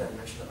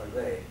one-dimensional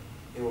array,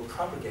 it will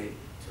propagate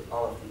to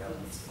all of the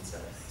elements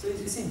inside. So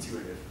it's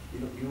intuitive. You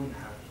don't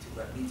have to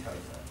let me tell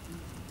you that.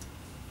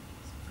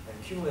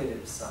 And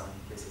cumulative sum,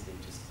 basically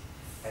just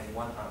adding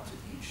 1 up to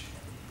each.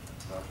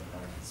 So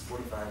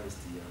 45 is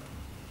the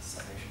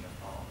summation of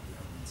all the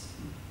elements,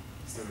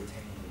 still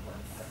retaining the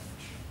one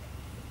dimension.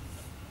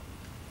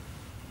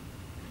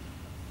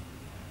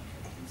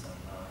 Do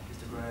some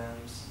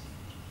histograms,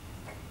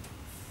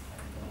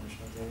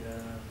 dimensional data,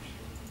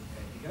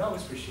 and you can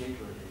always reshape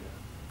your data.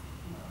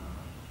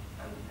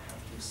 I would have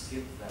to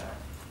skip that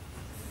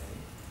today.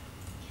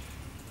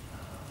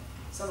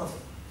 Some of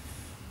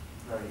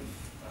very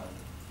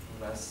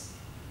less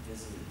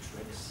visited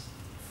tricks.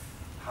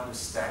 How to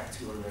stack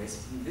two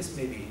arrays. This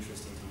may be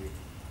interesting to you,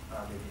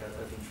 maybe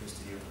of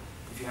interest to you.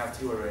 If you have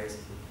two arrays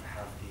that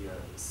have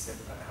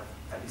have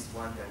at least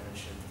one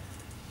dimension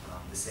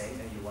the same,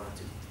 and you want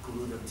to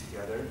glue them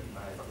together, you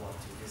might want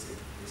to visit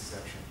this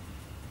section.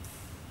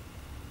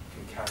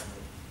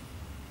 Concatenate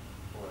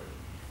or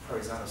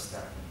horizontal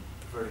stack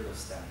and vertical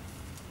stack.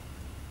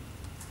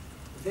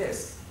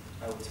 This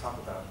I will talk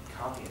about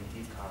copy and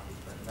deep copy,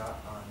 but not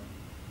on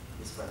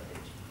this web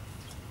page.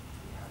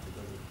 You have to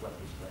go to the web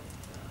page that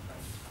I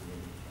just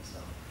created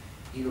myself.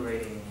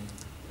 Iterating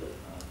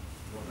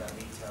won't let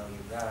me tell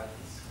you that.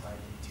 It's quite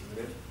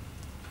intuitive.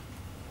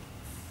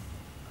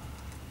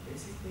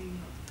 Basically,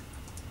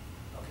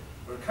 okay,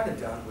 we're kind of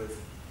done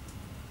with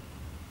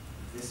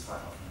this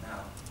file for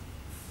now.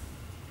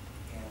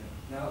 And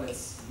now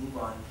let's move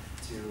on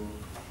to,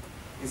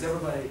 is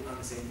everybody on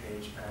the same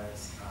page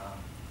as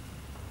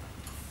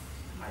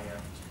I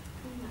am?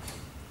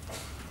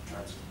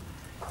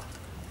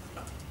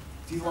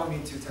 Do you want me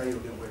to tell you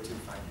again where to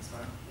find this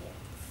file?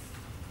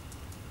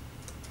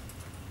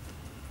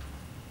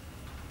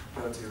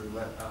 Go to the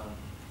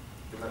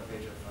web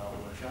page of our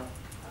workshop.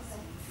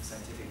 To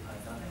scientific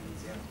Python and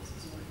examples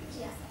is what it is.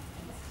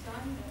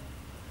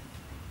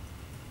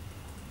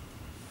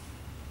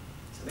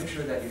 So make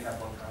sure that you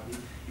have one copy.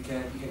 You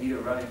can either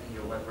run it in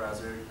your web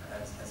browser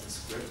as a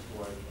script,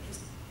 or you can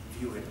just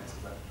view it as a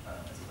web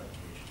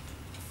page.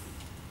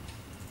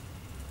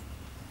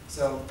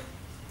 So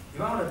you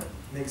want to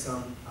make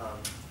some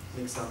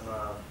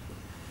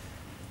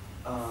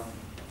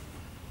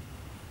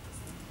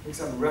make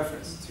some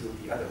reference to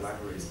the other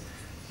libraries.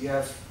 You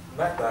have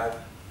MATLAB,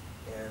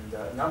 and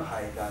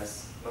numpy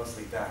does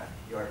mostly that,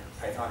 your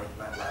Pythonic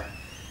MATLAB.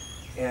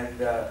 And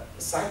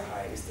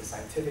SciPy is the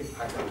scientific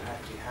Python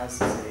package. It has,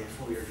 say,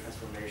 Fourier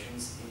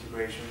transformations,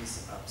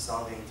 integrations,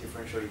 solving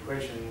differential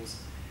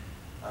equations,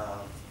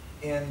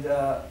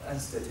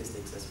 and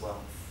statistics as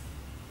well.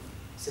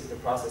 Signal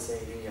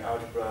processing, linear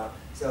algebra.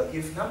 So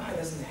if NumPy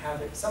doesn't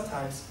have it,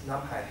 sometimes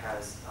NumPy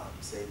has,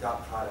 say,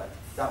 dot product.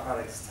 Dot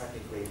product is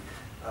technically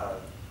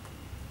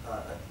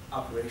an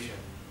operation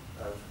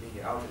of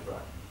linear algebra,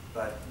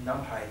 but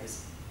NumPy,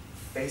 this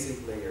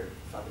basic layer,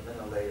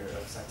 fundamental layer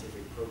of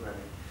scientific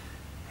programming,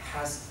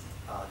 has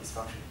this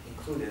function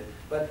included,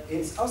 but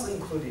it's also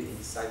included in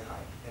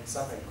SciPy, and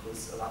SciPy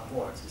includes a lot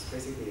more. So it's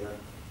basically a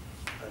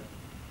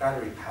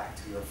battery pack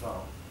to your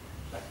phone,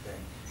 like thing.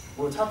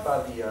 We'll talk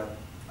about the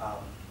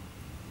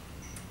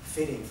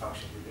fitting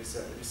function.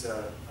 There's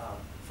a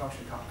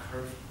function called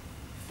curve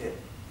fit.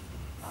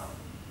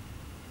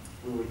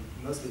 We would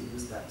mostly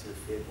use that to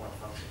fit one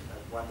function,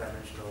 a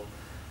one-dimensional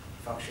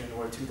function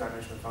or a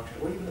two-dimensional function,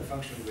 or even a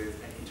function with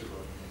an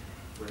integral in it,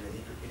 when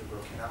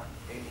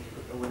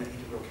an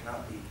integral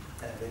cannot be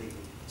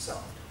analytically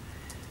solved.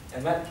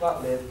 And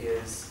matplotlib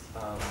is,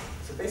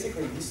 so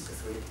basically these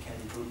three can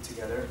be grouped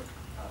together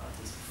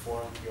to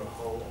form your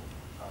whole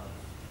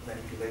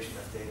manipulation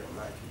of data,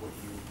 like what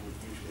you would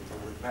usually do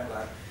with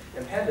MATLAB.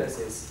 And pandas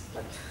is,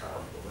 like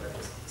what I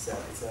just said,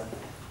 it's a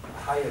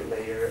higher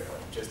layer,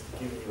 just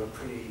giving you a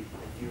pretty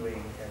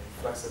viewing and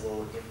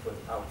flexible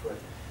input-output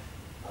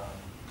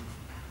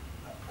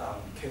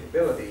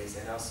capabilities,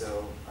 and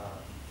also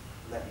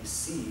let you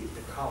see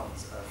the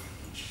columns of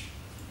each,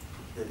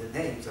 the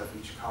names of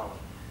each column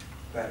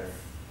better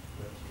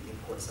when you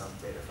import some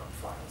data from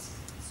files.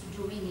 So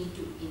do we need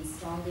to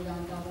install it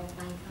on top of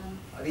Python?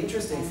 The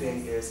interesting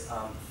thing is,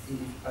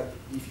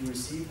 if you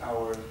receive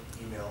our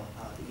email,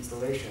 the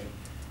installation,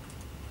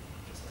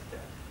 just like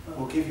that,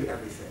 will give you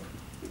everything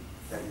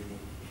that you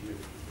need.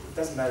 It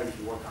doesn't matter if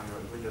you work on your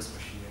Windows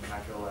machine in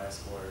Mac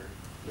OS or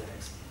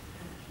Linux.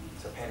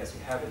 So pandas,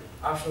 we have it.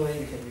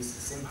 Optionally, you can use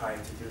SymPy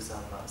to do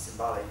some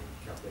symbolic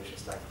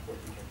calculations, like what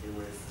you can do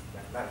with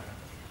Mathematica.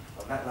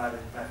 Well, MATLAB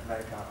and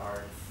Mathematica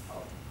are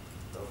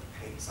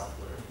paid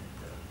software,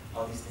 and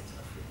all these things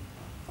are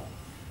free.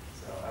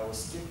 So I will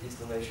skip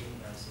installation,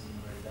 assuming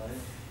you've already done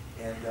it.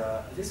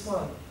 And this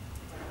one,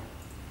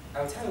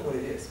 I will tell you what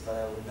it is, but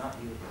I will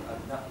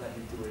not let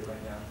you do it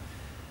right now.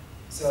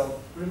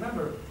 So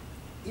remember,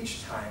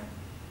 each time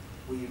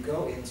when you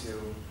go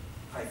into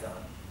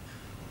Python,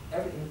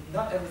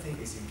 not everything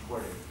is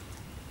imported.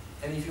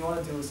 And if you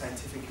want to do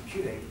scientific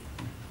computing,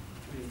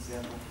 for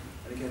example,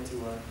 when you get to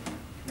a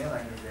command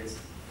line interface,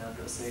 now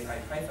go say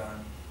IPython.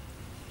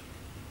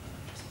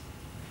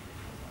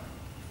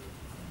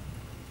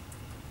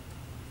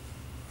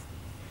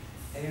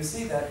 And you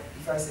see that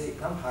if I say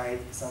numpy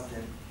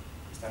something,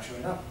 it's not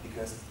showing up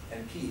because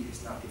NP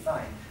is not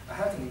defined. I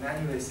have to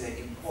manually say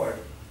import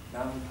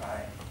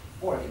numpy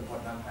or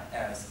import numpy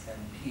as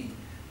NP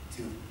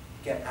to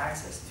get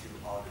access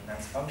to all the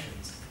nice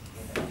functions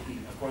in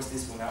NP. Of course,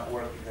 this will not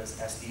work because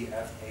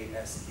SDF,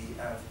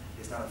 ASDF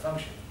is not a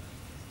function.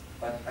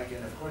 But I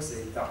can, of course,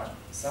 say dot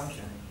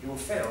assumption. It will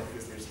fail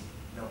because there's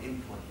no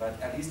import,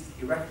 but at least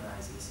it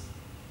recognizes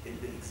the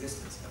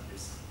existence of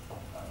this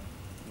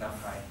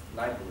numpy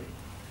library.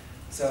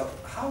 So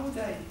how would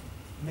I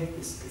make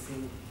these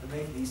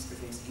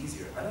things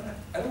easier?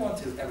 I don't want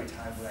to every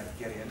time when I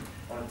get in,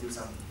 I want to do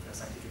some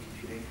scientific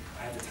computing,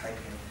 I have to type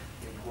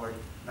in import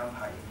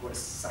numpy, import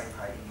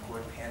SciPy,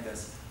 import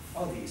pandas,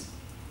 all these.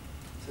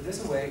 So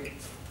there's a way,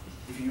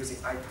 if you're using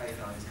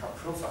IPython, it's called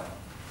profile.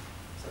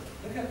 So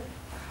look at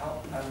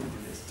how I would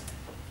do this.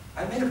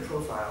 I made a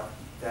profile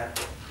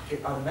that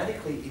it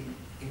automatically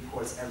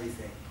imports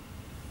everything,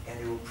 and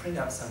it will print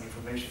out some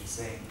information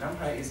saying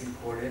numpy is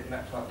imported,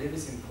 matplotlib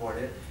is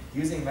imported,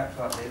 using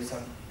matplotlib,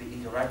 the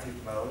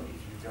interactive mode,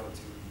 if you go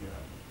to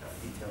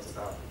the details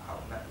about how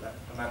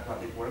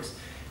matplotlib works,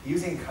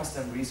 using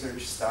custom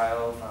research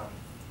style from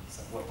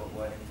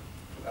what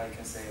I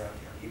can say,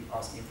 you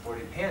also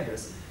imported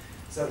pandas.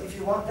 So if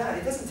you want that,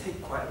 it doesn't take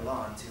quite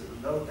long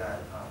to load that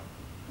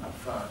up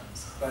front,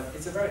 but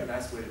it's a very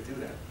nice way to do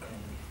that,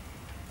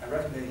 and I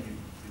recommend you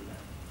do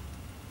that.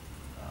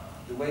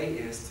 The way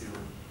is to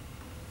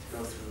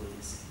go through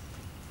this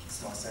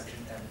small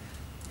section and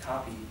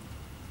copy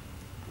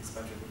this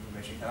bunch of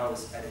information. You can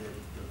always edit it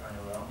on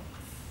your own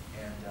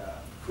and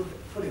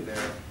put it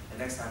there, and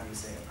next time you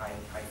say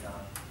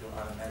IPython, you'll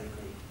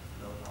automatically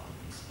load all of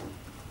these.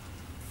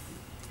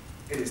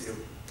 It is still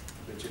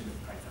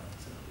legitimate Python,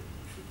 so there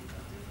should be no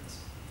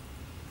difference,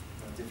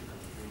 no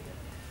difficulty reading it.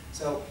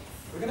 So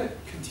we're going to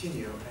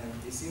continue, and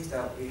it seems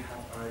that we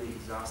have already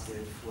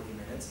exhausted 40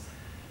 minutes.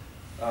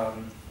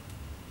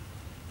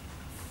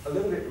 A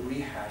little bit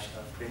rehash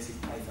of basic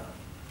Python.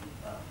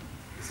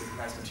 It's a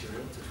nice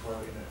material,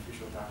 tutorial in the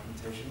official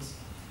documentations.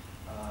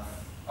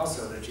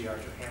 Also, the J.R.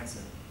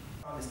 Johansson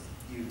promised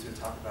you to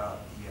talk about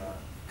the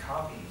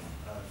copying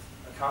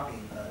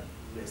a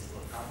list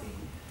or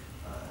copying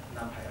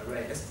numpy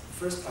array, let's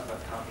first talk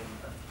about copying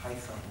a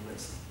Python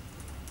list.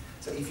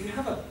 So if you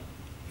have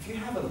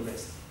a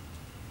list,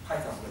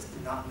 Python list,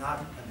 not an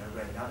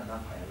array, not a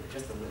numpy array,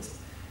 just a list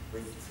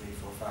with 3,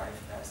 4, 5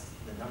 as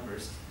the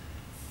numbers.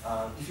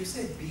 If you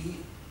say b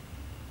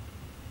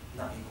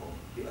not equal,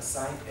 you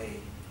assign a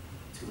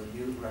to a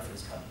new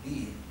reference called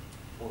b,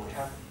 what will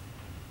happen?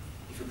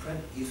 If you print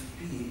if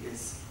b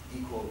is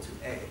equal to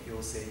a, it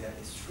will say that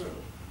it's true.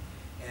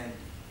 And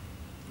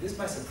this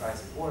might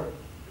surprise you, or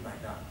it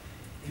might not.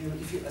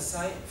 If you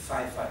assign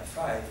 5, 5,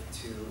 5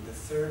 to the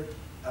third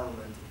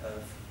element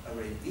of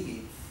array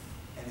b,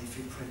 and if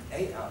you print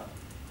a out,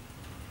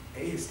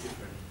 a is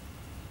different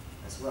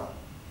as well.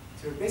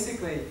 So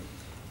basically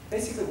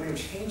when you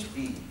change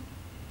b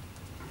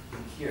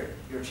in here,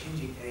 you're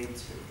changing a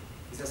too.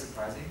 Is that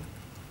surprising?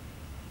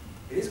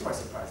 It is quite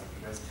surprising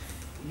because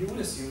you would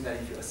assume that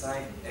if you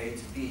assign a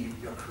to b,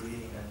 you're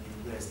creating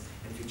a new list,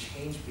 and if you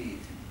change b,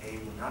 a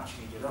will not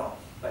change at all.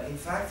 But in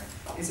fact,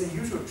 it's a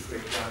usual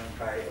trick done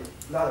by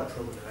a lot of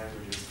programming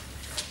languages.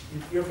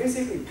 You're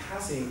basically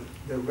passing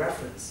the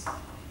reference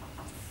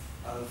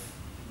of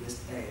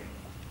list A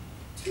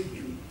to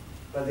B,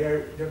 but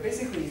they're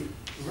basically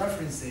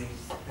referencing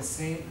the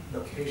same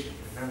location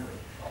in memory.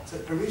 So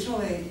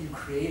originally you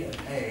create an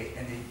A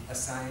and it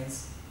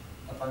assigns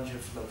a bunch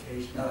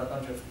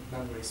of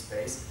memory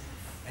space,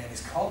 and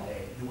it's called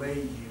A. The way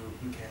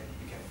you can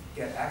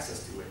get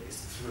access to it is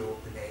through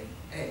the name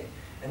A.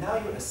 And now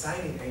you're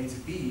assigning A to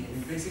B, and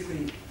you're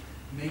basically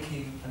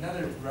making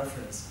another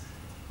reference,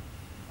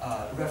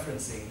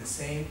 referencing the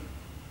same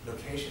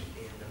location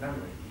in the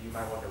memory. You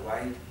might wonder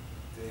why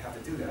do they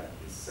have to do that?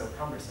 It's so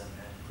cumbersome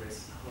and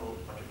creates a whole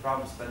bunch of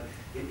problems, but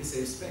it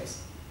saves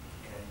space.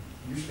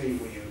 And usually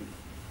when you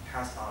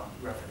pass on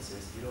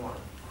references, you don't want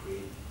to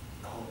create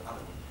a whole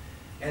other one.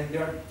 And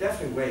there are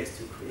definitely ways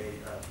to create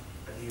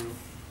a new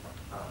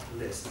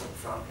list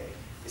from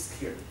A. It's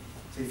clear.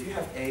 So if you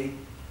have A,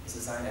 it's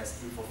assigned as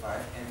 3, 4,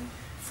 5, and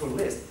for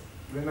list,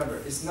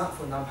 remember, it's not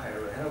for numpy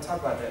array, and I'll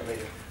talk about that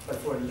later, but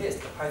for a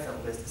list, a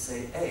Python list,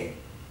 say A,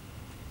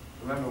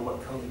 remember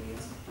what coding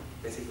means?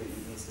 Basically,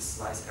 it means to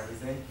slice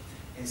everything.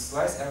 And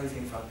slice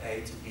everything from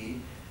A to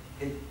B,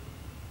 it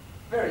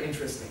very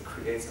interesting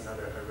creates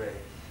another array,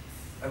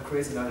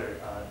 creates another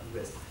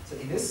list. So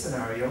in this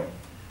scenario,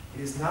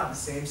 it is not the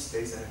same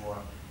space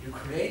anymore. You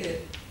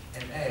created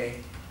an A,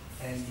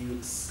 and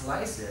you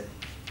slice it,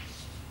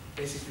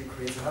 basically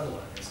creates another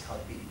one, and it's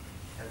called B.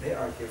 And they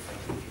are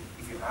different.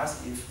 If you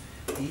ask if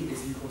B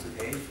is equal to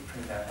A, if you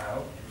print that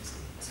out, and you see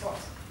it's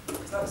false.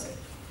 It's not the same.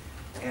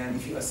 And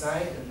if you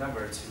assign a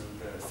number to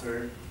the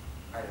third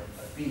item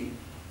of B,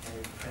 and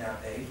you print out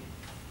A,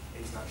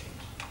 A is not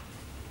changed.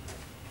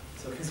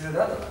 So consider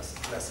another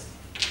lesson.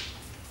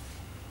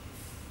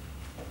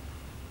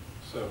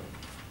 So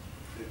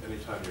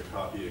anytime you're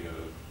copying an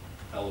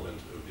element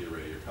of the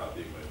array, you're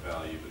copying by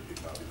value, but if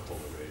you copy the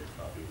whole array, you're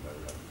copying by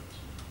reference.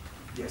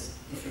 Yes,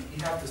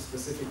 you have to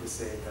specifically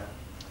say that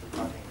you're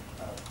copying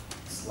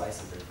a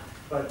slice of it.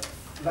 But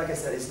like I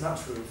said, it's not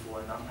true for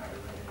a numpy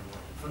array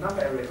anymore. For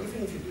numpy array,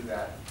 even if you do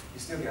that, you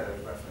still get a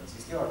reference.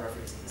 You still are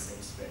referencing the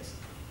same space.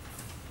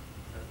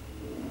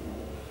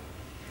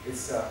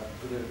 It's a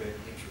little bit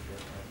intricate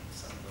and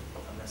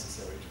somewhat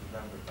unnecessary to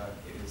remember, but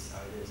it is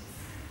how it is.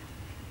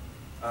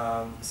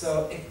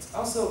 So it's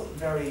also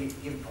very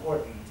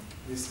important,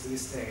 this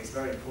thing is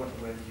very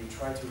important when you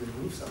try to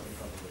remove something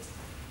from the list.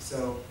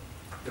 So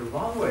the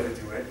wrong way to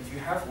do it, if you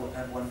have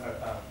one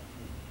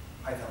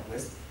Python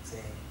list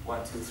saying 1,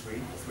 2, 3,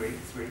 3,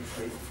 3,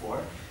 3,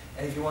 4,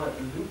 and if you want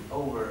to loop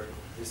over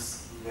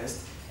this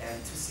list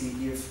and to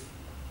see if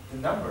the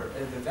number,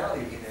 the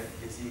value in it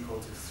is equal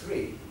to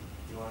 3,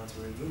 you want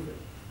to remove it.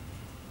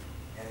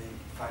 And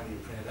finally you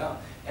print it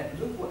out. And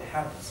look what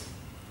happens.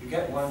 You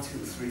get 1, 2,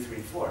 3, 3,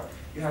 4.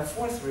 You have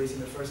 4 3s in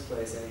the first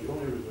place, and you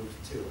only remove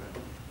 2.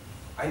 And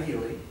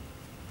ideally,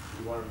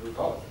 you want to remove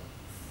all of them.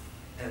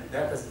 And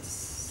that doesn't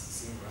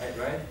seem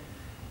right?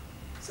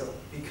 So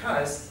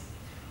because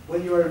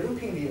when you are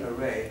looping the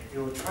array, it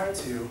will try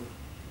to,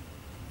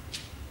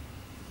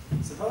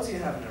 suppose you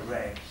have an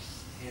array.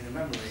 In the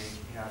memory,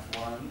 you have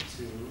 1,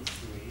 2, 3,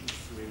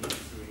 3, 3,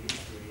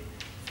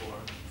 3, 4,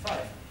 5.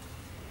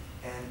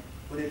 And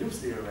when it loops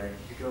the array,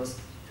 it goes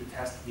to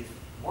test if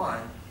 1,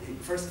 it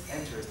first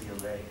enters the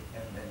array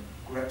and then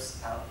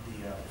grabs out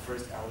the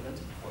first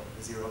element, or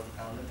the 0th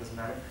element, doesn't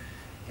matter.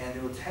 And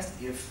it will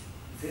test if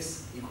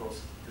this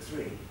equals to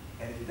 3.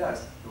 And if it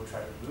does, it will try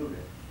to remove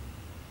it.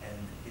 And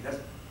it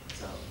doesn't.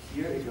 So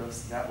here it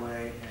goes that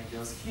way, and it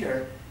goes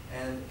here,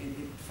 and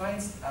it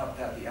finds out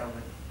that the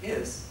element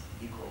is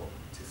equal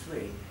to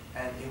 3,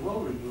 and it will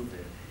remove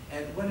it.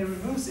 And when it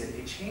removes it,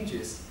 it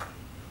changes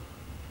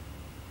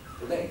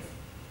the length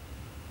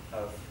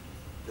of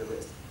the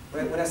list.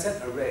 When I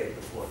said array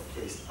before,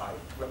 please, I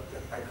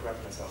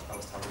correct myself, I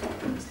was talking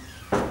about list.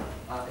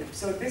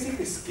 So it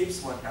basically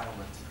skips one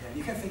element, and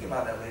you can think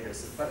about that later,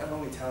 so, but I'm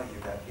only telling you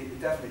that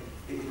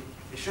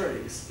it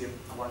surely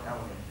skipped one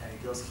element, and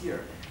it goes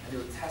here, and it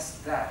will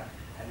test that,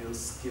 and it will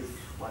skip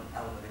one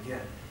element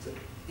again. So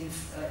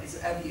if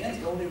it's at the end,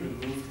 you only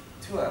removed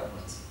 2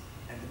 elements,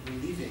 and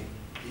leaving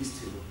these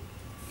 2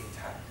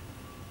 intact.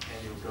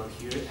 And you'll go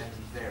here and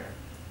there.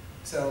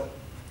 So,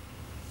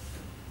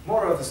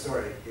 moral of the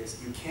story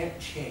is you can't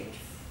change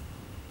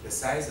the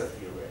size of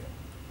the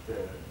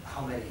array,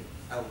 how many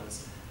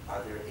elements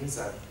are there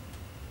inside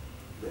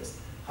the list,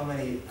 how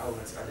many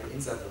elements are there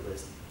inside the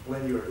list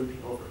when you're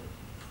looping over.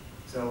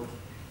 So,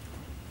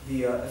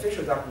 the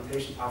official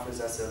documentation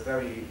offers us a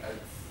very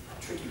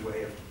tricky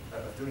way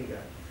of doing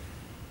that,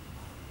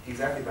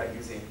 exactly by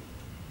using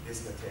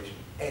this notation,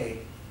 a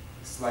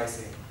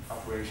slicing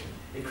operation.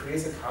 It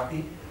creates a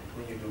copy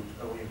when you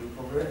loop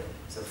over it.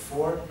 So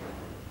for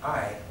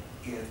I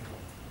in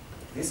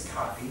this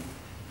copy,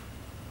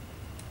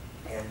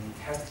 and you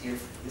test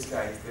if this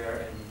guy is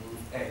there, and you move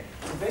A.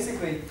 So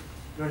basically,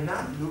 you're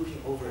not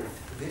looping over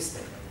this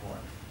thing anymore.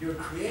 You're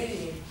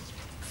creating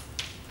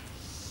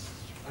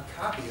a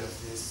copy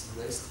of this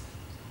list,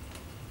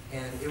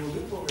 and it will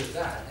loop over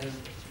that, and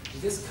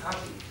this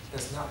copy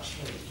does not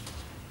change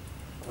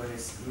when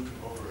it's looping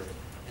over it.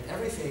 And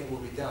everything will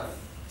be done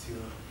to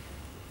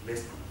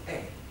list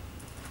A.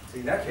 So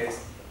in that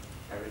case,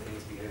 everything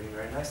is behaving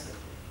very nicely.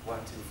 1,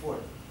 2, 4.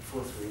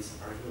 4 threes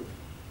are looped.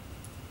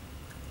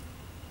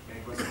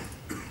 Any questions?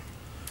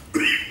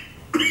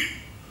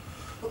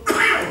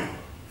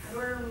 How do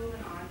I remove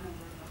an odd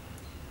number?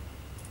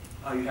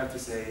 Oh, you have to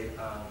say,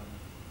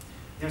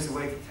 there's a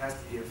way to test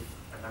if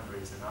a number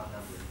is an odd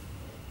number.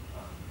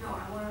 No,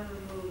 I want to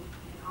remove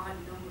an odd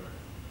number of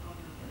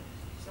numbers.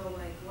 So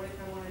like, what if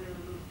I wanted to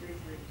remove 3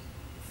 threes?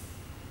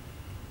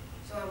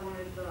 So I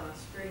wanted the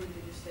string to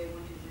just say 1, 2,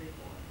 3,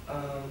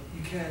 4.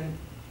 You can,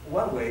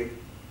 one way,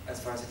 as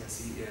far as I can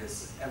see,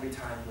 is every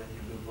time when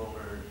you loop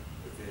over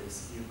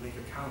this, you make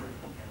a counter,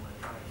 and when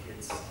the counter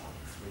hits 3,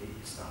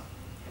 you stop.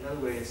 Another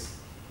way is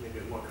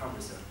maybe more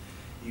cumbersome.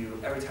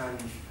 Every time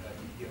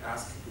you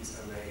ask this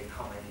array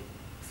how many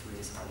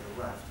 3s are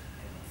there left,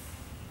 and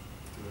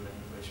do a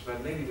manipulation.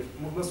 But maybe the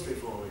most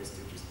straightforward way is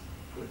to just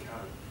put a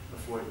counter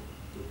before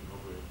looping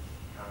over it.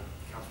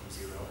 Count from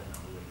 0 and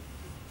all the way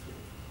to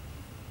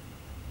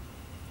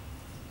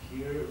 3.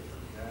 Here, we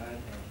have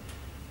that,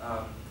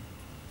 and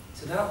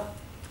so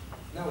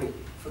now we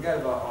forget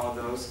about all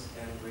those,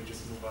 and we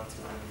just move on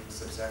to a new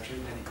subsection,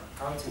 and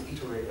how to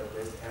iterate a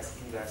list as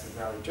index and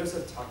value.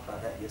 Joseph talked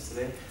about that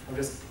yesterday. I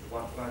just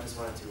wanted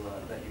to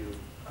let you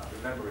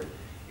remember it.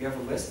 You have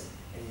a list,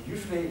 and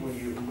usually when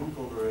you loop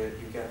over it,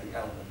 you get the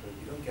element, but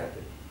you don't get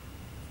the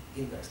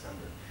index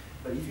number.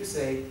 But if you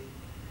say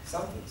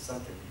something,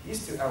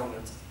 these 2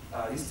 elements,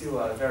 these 2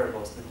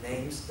 variables, the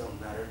names don't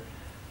matter.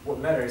 What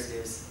matters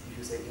is if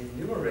you say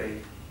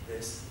enumerate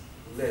this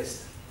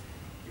list,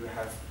 you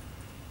have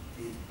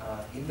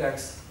the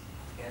index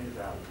and the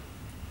value.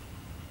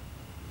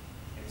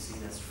 And you see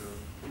that's true.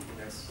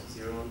 Index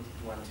 0,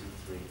 1, 2,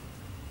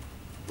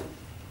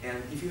 3.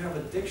 And if you have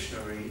a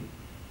dictionary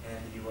and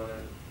you want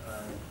to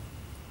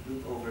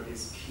loop over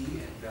its key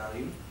and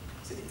value,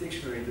 so the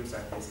dictionary looks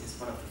like this. It's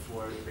one of the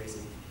 4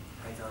 basic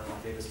Python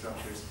data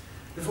structures.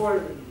 The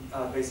 4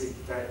 basic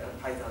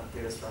Python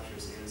data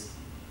structures is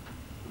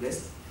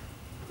list,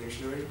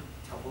 dictionary,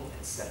 tuple,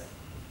 and set.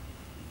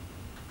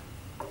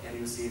 And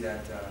you'll see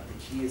that the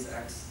key is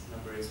x,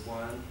 number is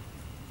 1,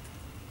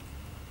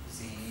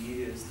 z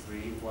is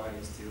 3, y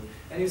is 2.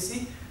 And you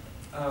see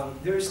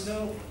there's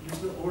no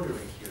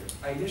ordering here.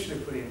 I initially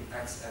put in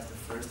x as the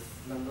first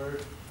number,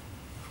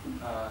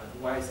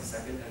 y is the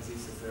second, and z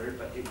is the third,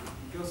 but it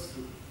goes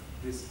through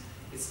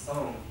its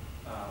own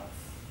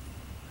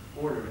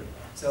ordering.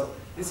 So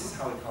this is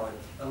how we call it.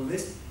 A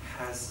list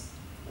has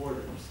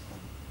orders,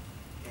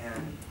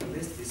 and a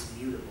list is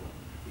mutable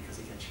because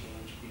it can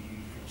change. You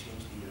can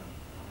change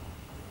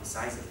the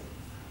size of it,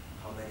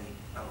 how many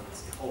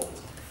elements it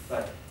holds.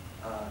 But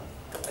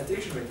a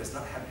dictionary does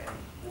not have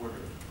any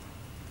order.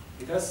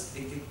 It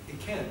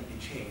can be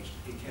changed.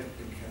 It can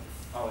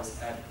always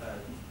add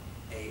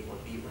A or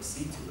B or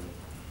C to it,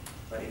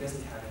 but it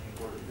doesn't have any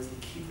order. It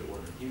doesn't keep the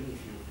order, even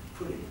if you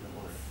put it in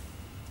the order.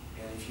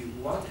 And if you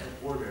want an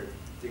ordered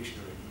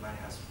dictionary, you might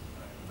have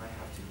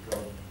to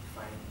go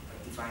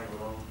define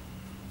your own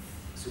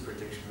super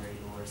dictionary,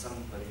 or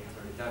somebody has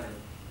already done it.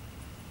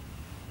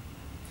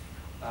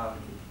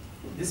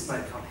 This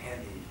might come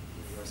handy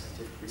in your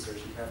scientific research.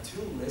 You have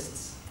 2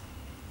 lists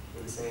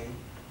with the same,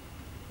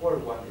 or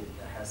one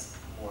that has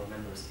more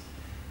members.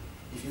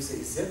 If you say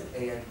zip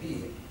A and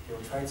B, it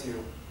will try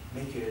to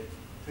make it,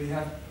 so you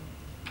have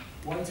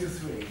 1, 2,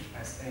 3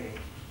 as A,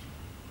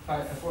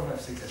 4, 5,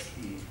 6 as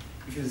B.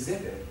 If you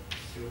zip it,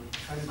 it will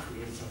try to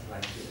create something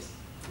like this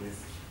with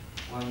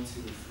 1, 2,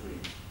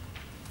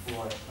 3,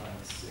 4, 5,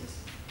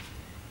 6.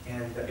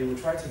 And it will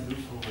try to loop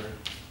over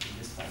in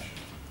this fashion.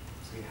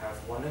 So you have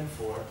 1 and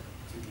 4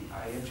 to be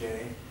I and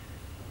J,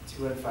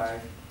 2 and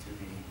 5 to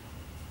be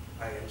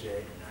I and J,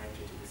 and I and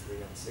J to be 3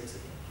 and 6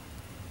 again.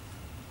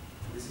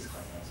 And this is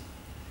quite nice.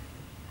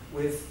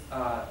 With,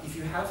 if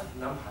you have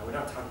numpy, we're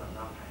not talking about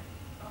numpy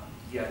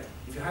yet.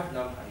 If you have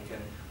numpy, you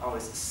can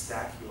always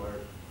stack your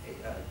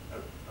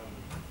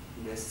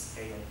lists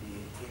A and B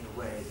in a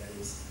way that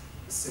is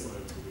similar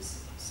to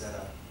this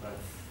setup, but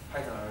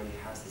Python already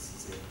has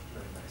this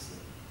very nicely.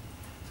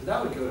 So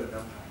now we go to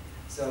NumPy.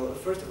 So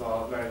first of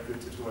all, very good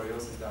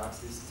tutorials in docs.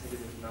 This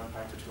tentative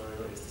NumPy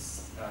tutorial is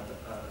this, the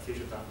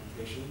official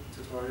documentation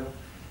tutorial,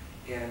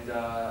 and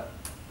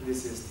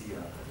this is the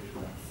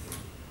official documentation.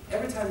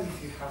 Every time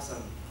if you have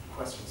some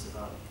questions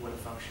about what a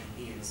function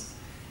is,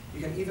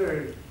 you can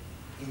either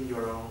in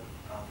your own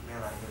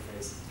command line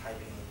interface type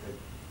in the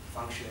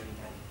function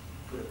and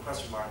put a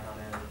question mark on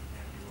it,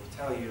 and it will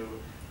tell you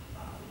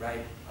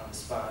right on the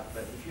spot.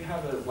 But if you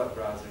have a web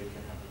browser, you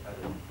can have a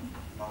better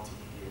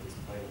multimedia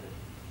display of it.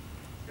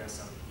 There's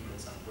even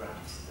some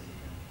graphs that you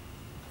can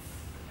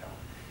help.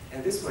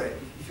 And this way,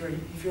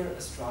 if you're an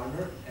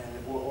astronomer and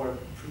or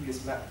previous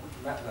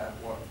MATLAB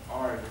or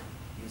R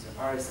user,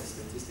 R is a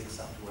statistics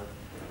software,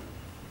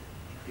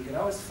 you can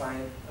always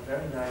find a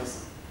very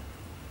nice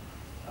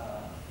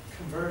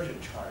conversion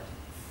chart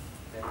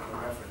that you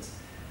can reference.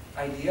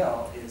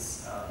 IDL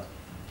is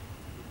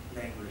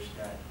language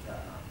that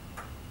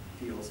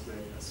deals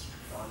with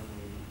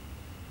astronomy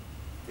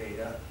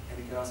data, and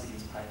you can also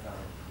use Python.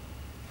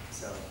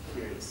 So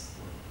here it is,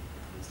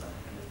 in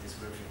the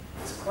description.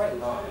 It's quite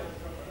long,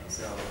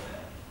 so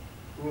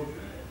we'll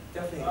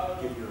definitely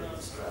give you a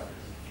description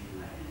if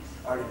you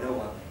already know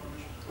one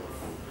language.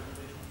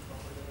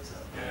 So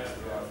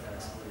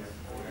that's clear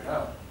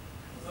out.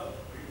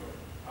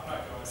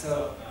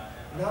 So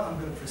now I'm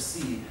going to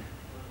proceed.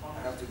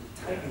 I have to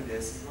type in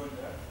this. You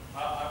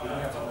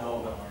don't have to know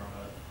what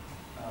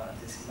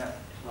this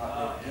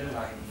matplotlib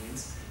inline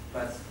means,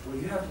 but what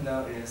you have to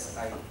know is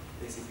I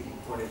basically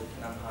imported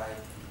NumPy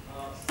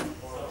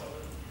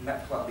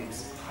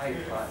matplotlib's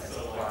pyplot as a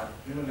plot.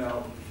 You don't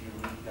know if you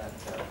read that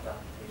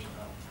documentation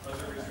of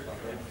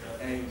matplotlib,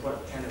 and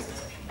import pandas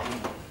as PD.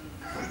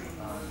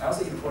 I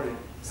also imported.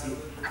 See,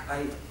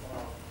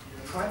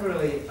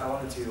 primarily I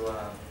wanted to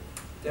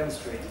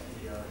demonstrate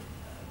the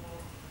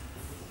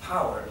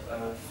power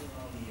of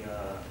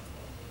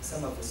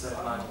some of the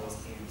submodules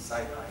in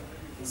SciPy.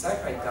 In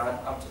SciPy,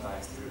 dot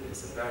optimized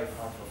is a very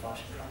powerful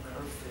function called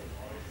curve fit.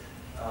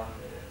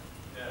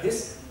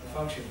 This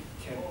function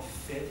can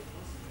fit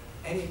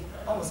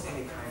almost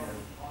any kind of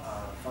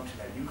function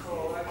that you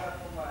create.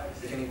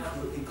 You can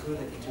include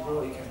an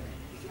integral. You can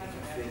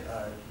fit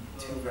a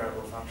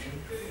two-variable function.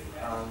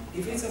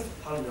 If it's a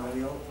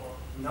polynomial,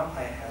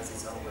 NumPy has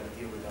its own way to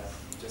deal with that.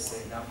 You just say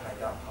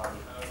numpy.poly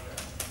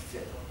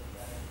fit.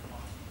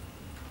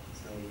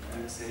 So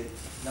you say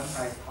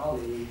numpy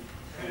poly,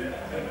 and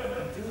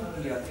do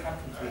the tab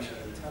completion.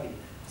 It will tell you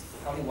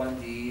poly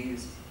 1D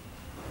is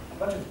a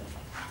bunch of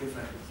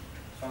different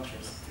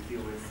functions to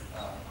deal with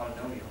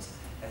polynomials.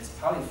 And it's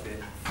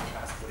polyfit.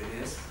 Ask what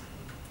it is.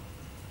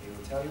 It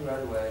will tell you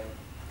right away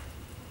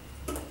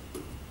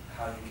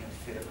how you can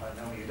fit a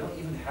polynomial. You don't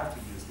even have to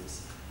use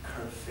this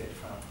curve fit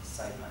from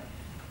SciPy.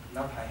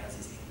 NumPy has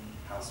its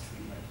in-house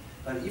treatment.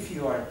 But if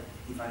you are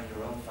defining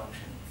your own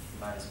function, you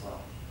might as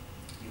well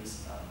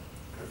use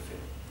curve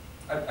fit.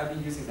 I've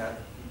been using that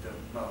the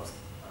most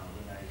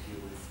when I deal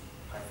with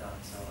Python,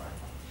 so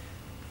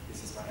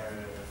this is my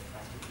area of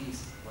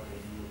expertise. Whether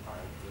you are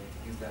going to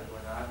use that or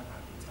not, I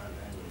will tell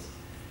you anyways.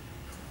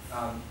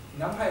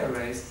 NumPy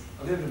arrays,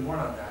 a little bit more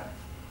on that.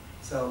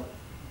 So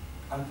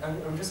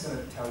I'm just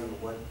going to tell you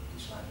what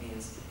each line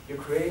means. You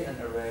create an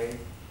array,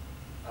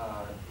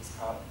 it's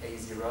called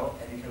A0,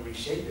 and you can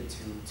reshape it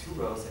to 2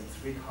 rows and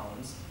 3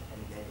 columns, and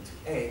name it to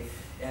A.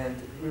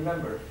 And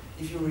remember,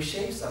 if you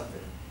reshape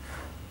something,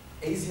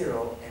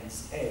 A0 and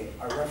A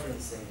are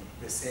referencing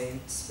the same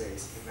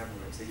space in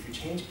memory. So if you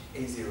change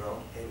A0,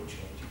 A will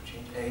change. If you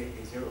change A,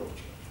 A0 will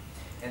change.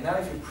 And now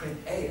if you print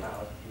A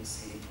out, you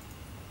see,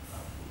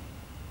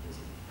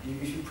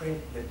 if you print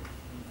the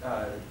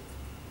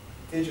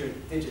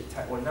digit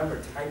type or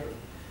number type of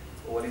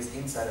what is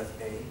inside of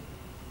A,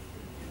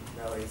 you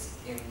know it's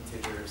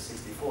integer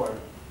 64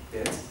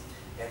 bits,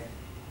 and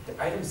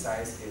the item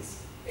size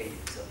is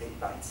 8, so 8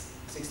 bytes,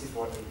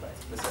 64, 8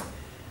 bytes. Listen,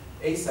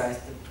 A size,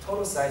 the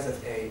total size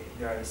of A,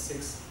 there are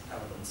 6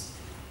 elements,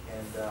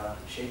 and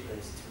shape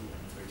is 2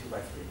 and 3, 2 by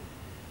 3.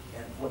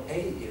 And what A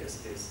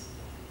is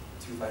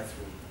 2 by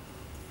 3,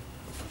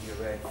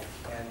 the array.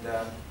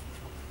 And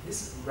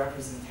this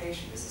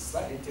representation is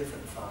slightly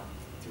different from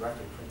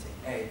directly printing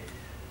A.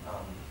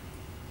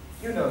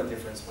 You know the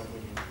difference when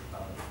you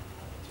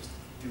just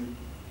do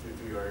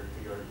your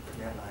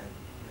command line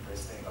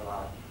interface thing a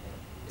lot.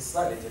 It's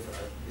slightly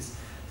different. This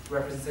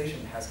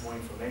representation has more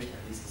information,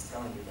 at least it's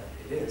telling you that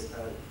it is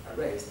an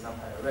array, it's a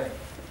NumPy array.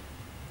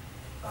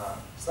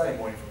 Slightly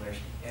more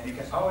information. And you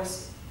can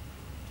always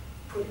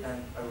put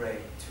an array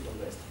to a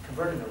list,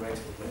 convert an array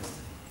to a list.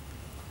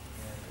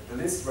 And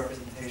the list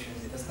representation,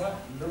 it does not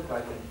look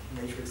like a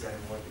matrix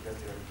anymore because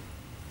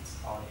it's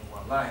all in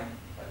one line,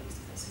 but at least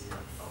you can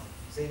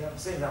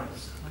see same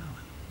numbers.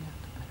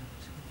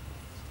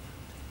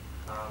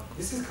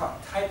 This is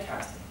called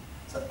typecasting.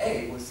 So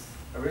A was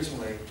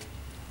originally,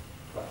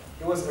 well,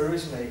 it was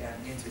originally an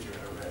integer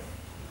array,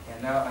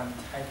 and now I'm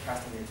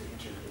typecasting it to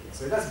integer.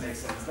 So it doesn't make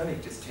sense. Let me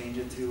just change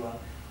it to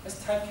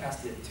let's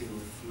typecast it to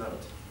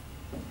float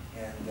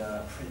and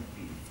print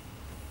B.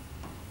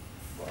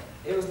 Well,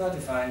 it was not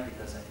defined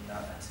because I did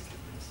not execute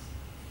this.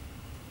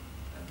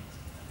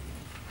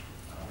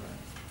 All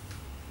right.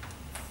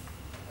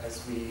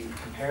 As we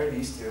compare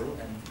these two,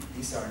 and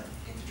these are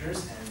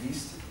integers, and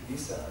these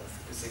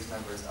 6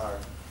 numbers are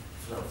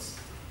floats.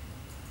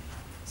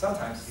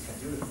 Sometimes you can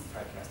do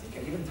typecasting. You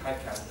can even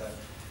typecast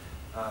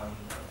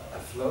a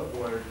float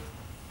or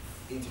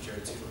integer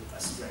to a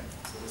string.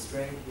 So the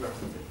string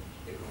represented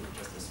it will be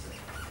just a string.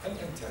 And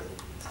tell you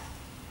please.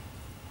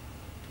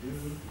 You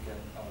get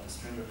all the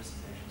string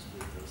representations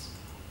with those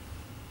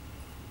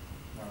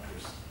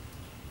markers.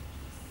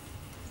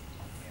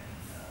 And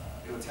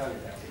it will tell you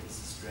that it is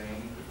a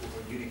string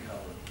or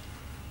Unicode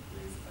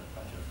with a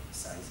bunch of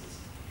sizes.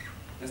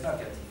 Let's not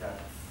get to that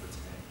for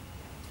today.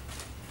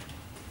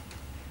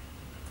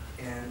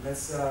 And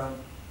let's,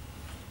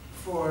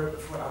 for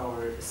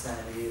our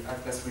sanity,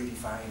 let's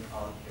redefine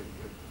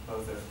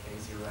both of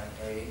A0 and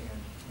A, and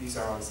these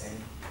are all the same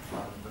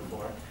from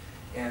before.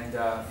 And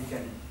you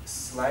can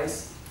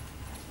slice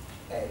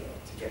A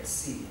to get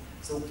C.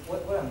 So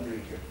what I'm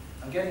doing here,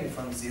 I'm getting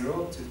from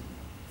 0 to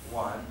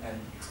 1 and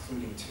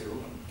excluding 2.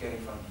 I'm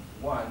getting from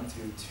 1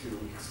 to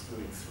 2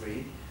 excluding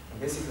 3. I'm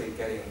basically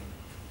getting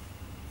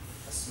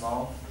a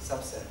small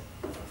subset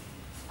of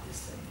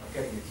this thing. I'm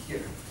getting it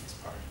here, this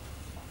part,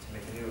 to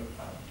make a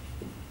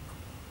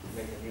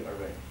new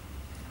array,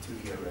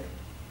 2D array.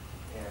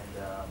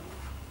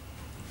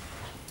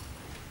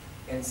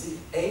 And see,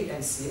 A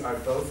and C are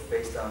both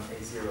based on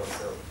A0,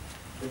 so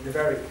the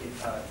very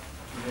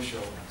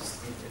initial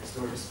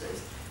storage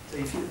space. So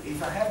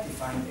if I have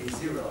defined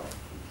A0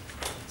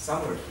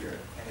 somewhere here,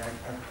 and I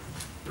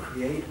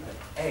create an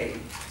A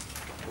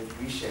with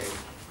reshape,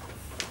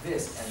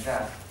 this and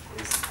that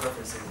is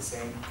referencing the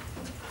same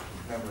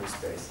memory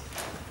space.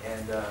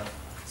 And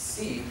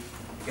C, you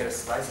get a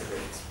slice of it,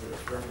 it's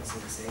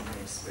referencing the same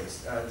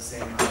namespace, the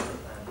same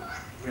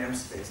RAM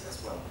space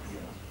as well,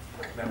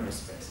 memory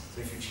space.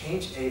 So if you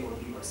change A or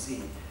B or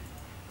C,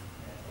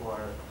 or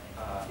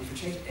if you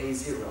change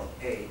A0,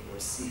 A, or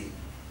C,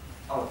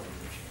 all of them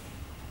will change.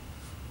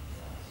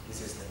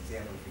 This is an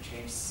example. If you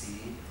change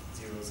C,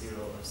 0,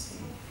 0 of C,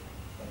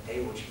 then A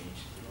will change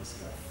to this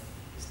guy.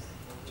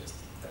 Just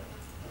that.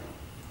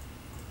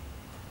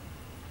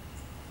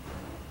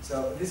 So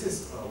this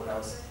is what I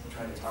was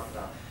trying to talk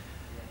about.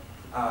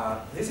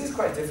 This is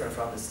quite different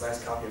from the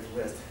slice copy of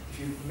list. If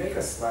you make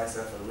a slice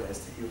of a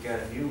list, you get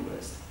a new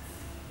list.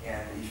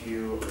 And if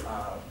you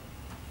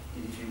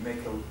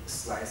make a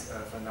slice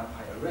of a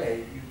numpy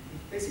array, you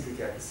basically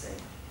get the same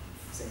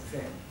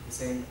thing, the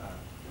same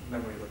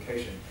memory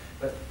location.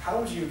 But how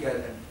would you get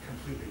a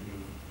completely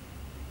new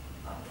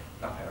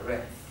numpy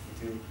array?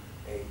 You do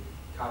a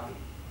copy.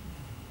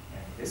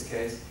 And in this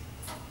case,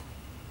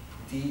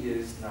 D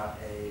is not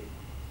A,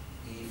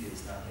 E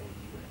is not A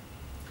either.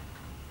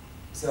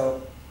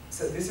 So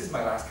this is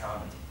my last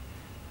comment.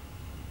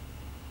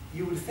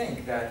 You would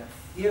think that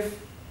if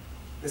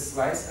the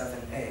slice of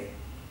an A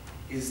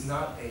is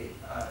not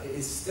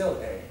is still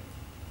A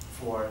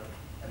for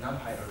a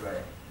numpy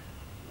array,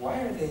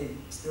 why are they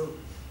still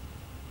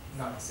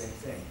not the same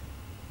thing?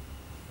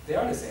 They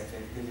are the same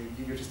thing because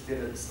you just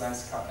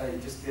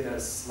did a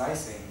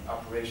slicing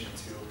operation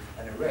to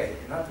an array.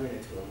 You're not doing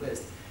it to a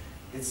list.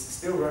 It's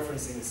still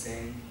referencing the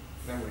same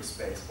memory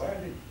space. Why are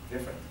they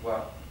different?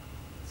 Well,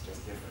 it's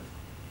just different.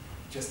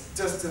 Just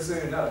so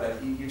you know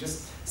that you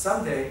just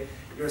someday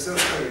you're so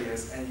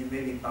curious and you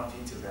maybe bumped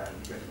into that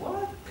and you go,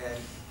 what? And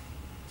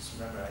just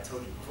remember I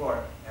told you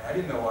before, and I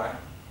didn't know why.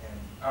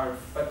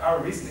 But our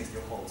reasoning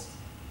still holds.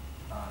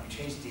 You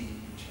change D,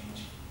 you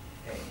change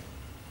A,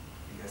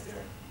 because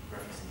they're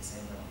referencing the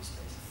same memory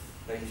space.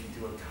 But if you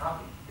do a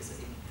copy, it's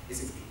an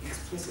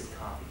explicit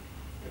copy.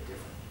 They're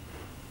different.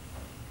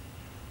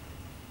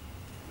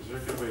 Is there a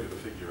good way to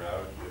figure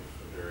out if a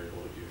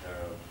variable that you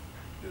have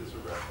is a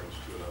reference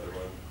to another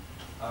one?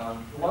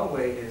 One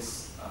way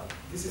is,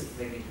 this is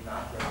maybe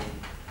not very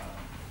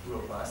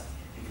robust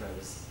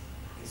because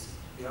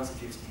it also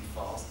gives me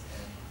false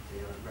and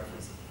they are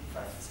referencing in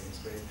fact the same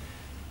space.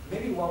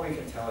 Maybe one way you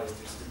can tell is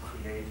just to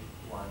create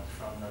one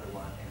from another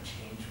one and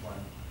change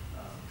one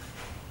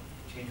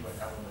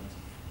element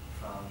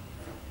from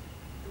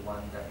the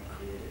one that you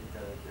created,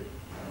 the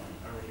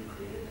array you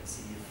created, and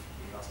see if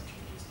it also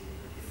changes the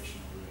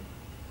additional array.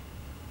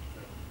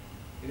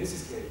 In this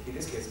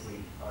case,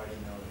 we already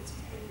know its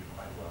behavior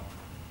quite well.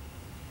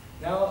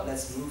 Now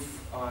let's move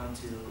on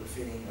to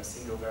fitting a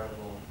single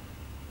variable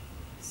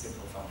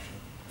simple function.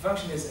 The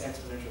function is an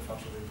exponential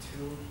function with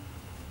two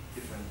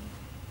different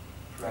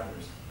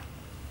parameters.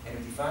 And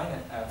we define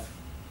an f.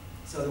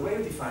 So the way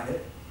we define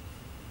it,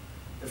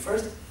 the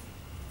first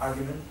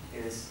argument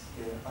is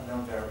the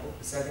unknown variable.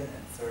 The second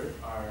and third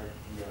are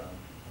the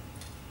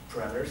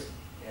parameters.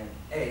 And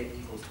a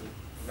equals to,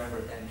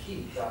 remember,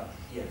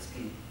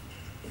 np.exp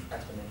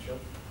exponential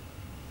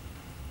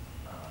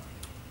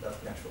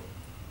of natural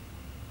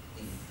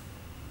e.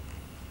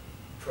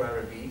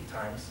 Parameter b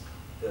times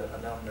the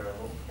unknown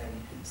variable. And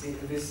see,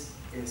 this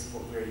is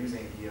what we're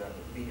using, the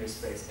linear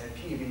space. And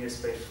P linear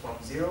space from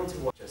 0 to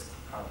 1,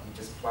 you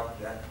just plug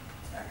that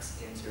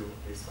x into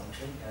this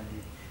function, and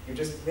you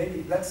just,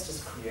 maybe, let's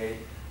just create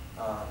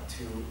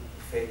two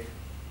fake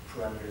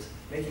parameters,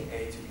 making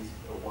A to be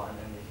 1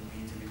 and making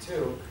B to be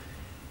 2.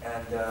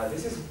 And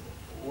this is,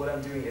 what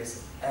I'm doing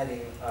is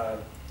adding a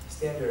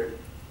standard,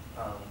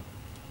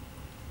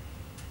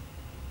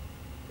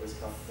 what's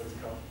it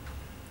called?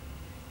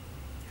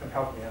 Come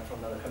help me, I'm from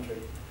another country.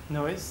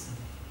 Noise?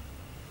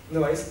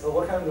 Noise,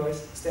 what kind of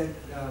noise?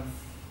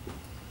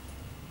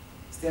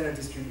 Standard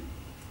distribution,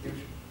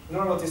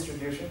 normal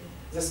distribution.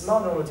 It's a small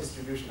normal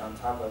distribution on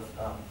top of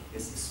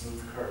this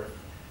smooth curve.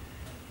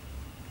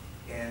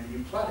 And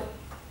you plot it.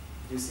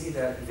 You see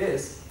that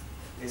this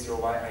is your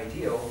y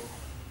ideal,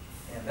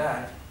 and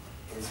that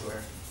is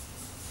your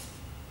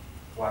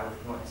y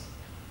with noise.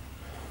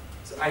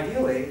 So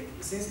ideally,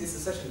 since it's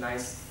such a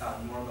nice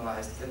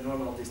normalized,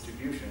 normal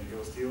distribution, it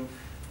will still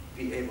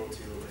be able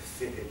to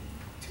fit it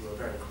to a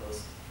very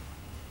close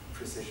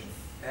precision.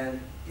 And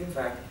in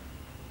fact,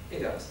 it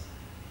does.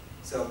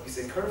 So you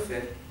say curve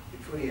fit, you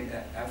put in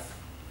f.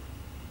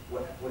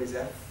 What is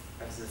f?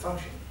 F is a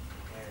function.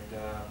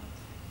 And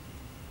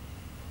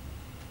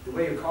the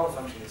way you call a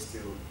function is to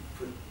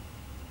put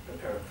a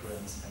pair of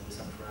params and with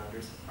some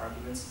parameters,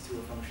 arguments to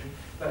a function.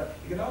 But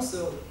you can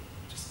also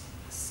just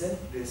send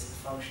this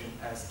function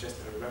as just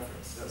a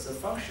reference. So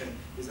function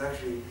is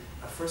actually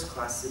a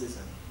first-class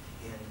citizen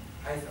in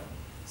Python.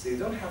 So you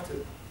don't have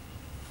to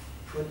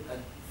put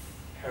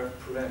a pair of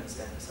params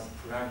and some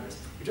parameters.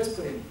 You just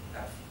put in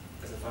f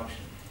as a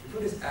function. You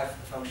put this f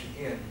function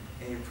in,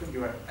 and you put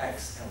your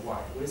x and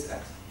y. What is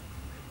x?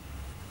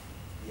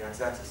 The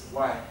x-axis.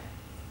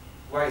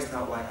 Y is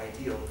not y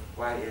ideal.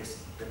 Y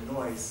is the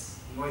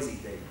noisy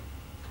data.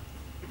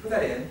 You put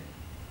that in,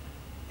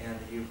 and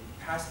you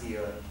pass the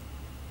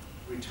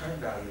return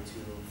value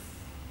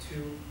to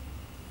two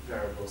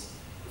variables.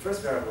 The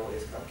first variable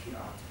is called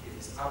p-opt. It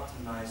is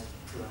optimized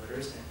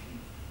parameters, and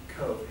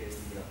p-cov is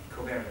the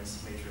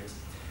covariance matrix.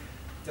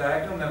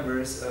 Diagonal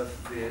members of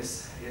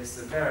this is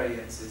the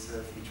variances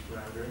of each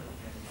parameter,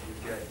 and if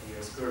you get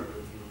the square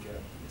root, you will get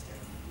the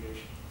standard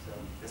deviation. So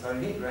that's all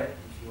you need, right?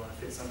 If you want to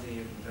fit something,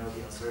 you know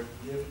the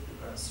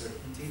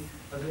uncertainty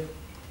of it.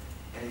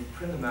 And you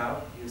print them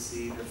out, you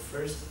see the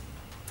first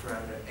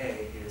parameter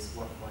A is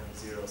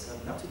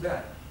 1.07, not too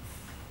bad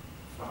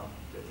from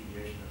the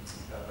deviation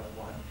of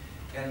 1,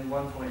 and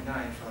 1.9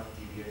 from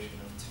the deviation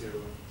of 2, so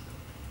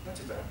not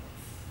too bad.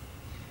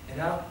 And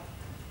now,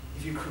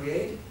 if you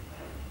create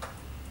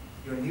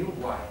your new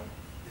y,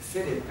 the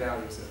fitted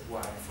values of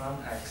y from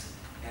x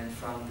and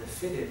from the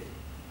fitted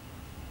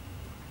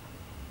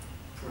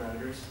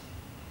parameters,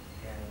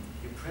 and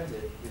you print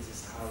it, this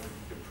is how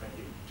you print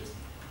it. Just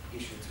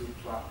issue two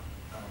plot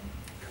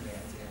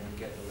commands and you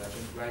get the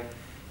legend, right?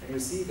 And you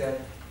see that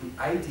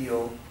the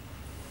ideal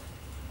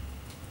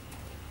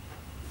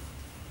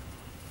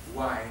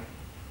y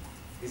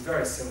is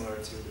very similar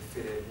to the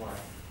fitted y.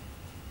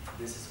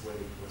 This is what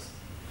it was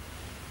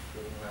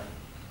looking like.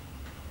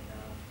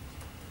 And,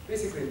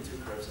 basically, the two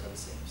curves are the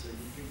same, so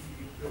you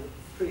feel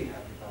pretty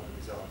happy about the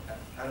result.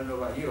 I don't know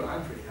about you,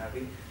 I'm pretty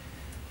happy.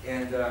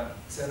 And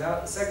so now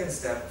the second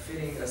step,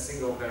 fitting a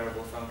single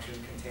variable function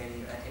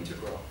containing an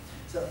integral.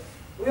 So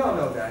we all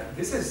know that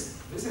this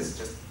is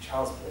just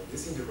child's play.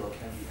 This integral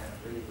can be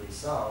analytically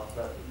solved,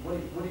 but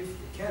what if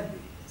it can be?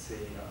 Say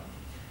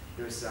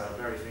there's a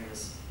very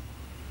famous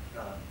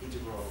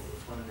integral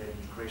from the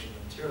equation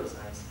of material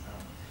science.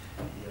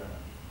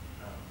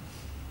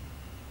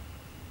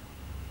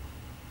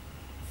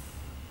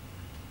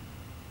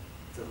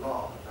 The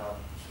law about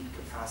heat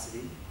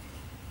capacity.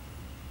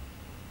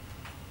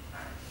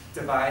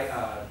 Divide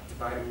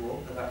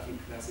rule about heat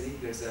capacity.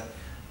 There's a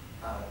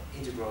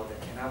integral that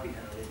cannot be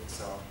analytically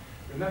solved.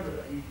 Remember,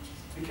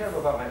 be careful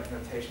about my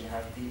notation. You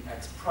have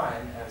dx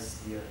prime as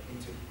the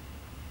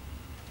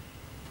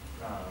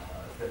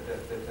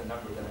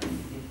number that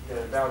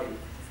the value,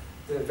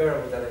 the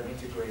variable that I'm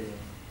integrating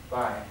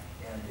by,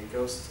 and it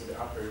goes to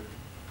the upper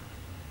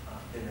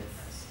limit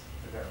as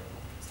the variable.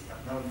 It's the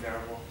unknown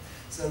variable.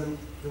 So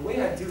the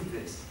way I do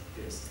this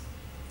is,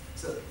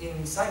 so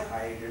in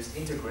SciPy there's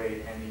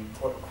integrate and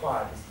import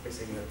quad is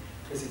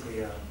basically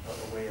a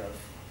way of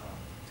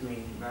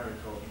doing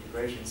numerical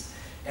integrations.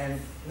 And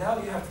now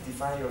you have to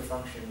define your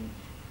function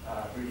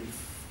really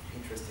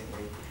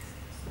interestingly.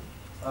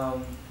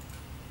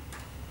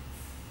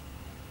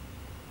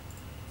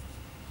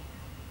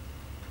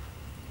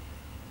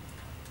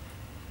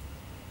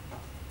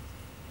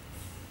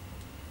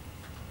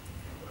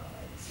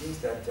 It seems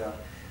that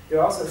there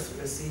are also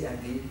C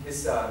and D.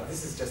 This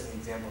is just an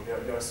example.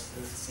 There are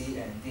C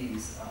and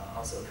D's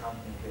also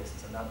accompanying this,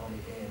 so not only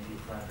A and D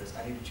parameters.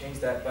 I need to change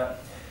that,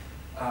 but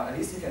at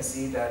least you can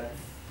see that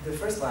the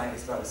first line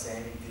is about the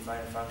same. You define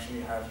a function,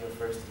 you have your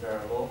first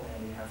variable,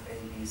 and you have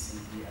A, B, C,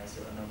 D as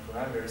your unknown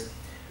parameters.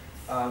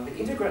 The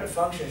integrand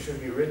function should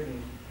be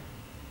written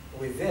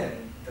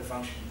within the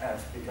function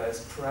f,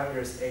 because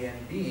parameters A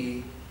and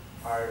B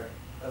are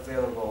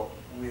available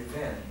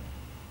within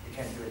You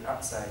can't do it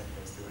outside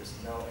because there is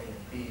no A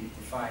and B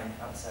defined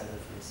outside of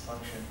this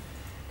function.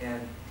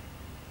 And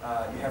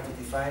you have to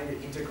define the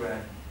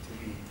integrand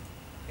to be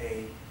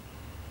A.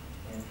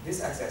 And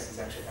this x-axis is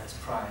actually x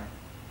prime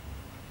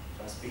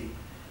plus B.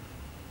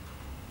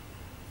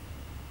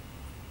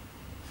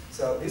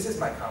 So this is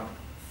my comment.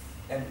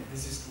 And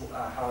this is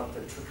how the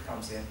trick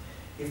comes in.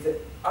 If the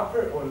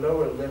upper or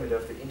lower limit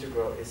of the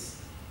integral is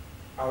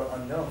our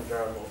unknown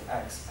variable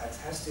x, x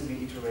has to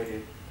be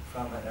iterated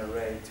from an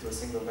array to a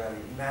single value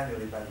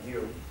manually by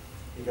you,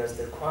 because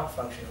the quad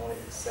function only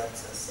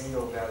accepts a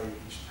single value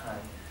each time.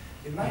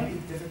 It might be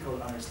difficult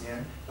to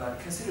understand,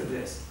 but consider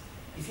this.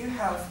 If you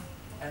have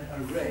an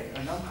array, a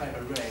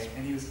numpy array,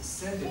 and you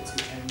send it to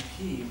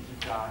np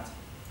dot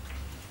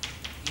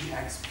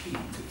exp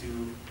to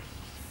do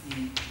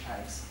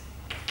ex,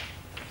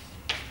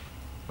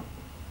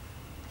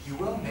 you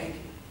will make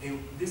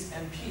this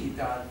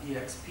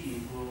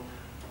np.exp will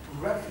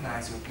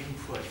recognize your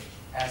input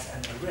as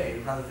an array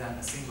rather than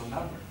a single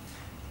number.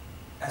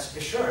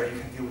 Sure, you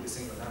can deal with a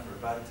single number,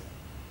 but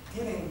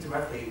dealing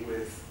directly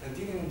with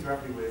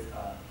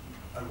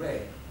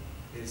array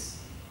is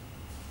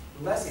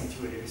less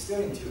intuitive. It's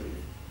still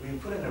intuitive. When you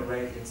put an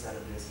array inside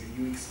of this,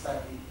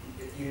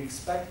 you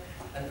expect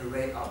an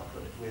array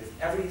output with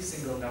every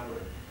single number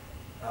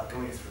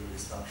going through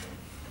this function.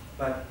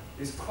 But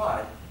this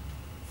quad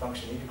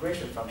function,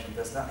 integration function,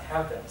 does not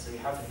have that. So you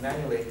have to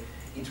manually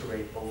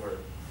iterate over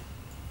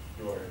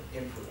your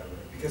input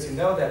array. Because you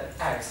know that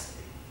x,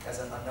 as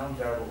an unknown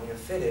variable, when you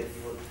fit it,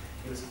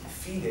 you will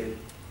feed it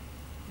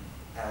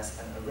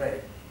as an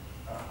array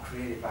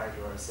created by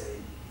your, say,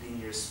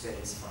 linear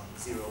space from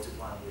 0 to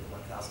 1 with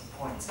 1,000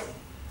 points.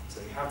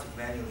 So you have to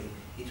manually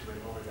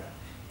iterate over that.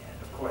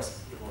 And of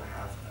course, it will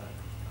have an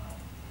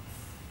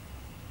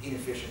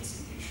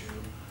inefficiency issue,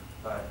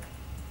 but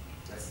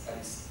that's at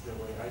least the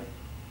way I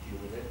deal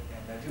with it.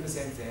 And I do the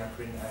same thing. I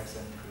create an x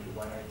and create a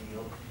y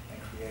ideal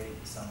and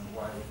create some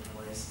y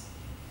noise.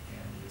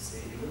 And you see,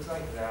 it looks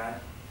like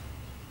that.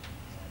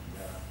 And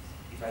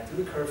if I do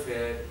the curve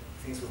fit,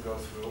 things will go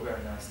through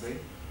very nicely.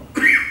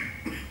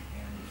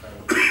 And if I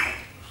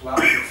plot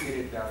the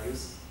fitted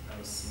values, I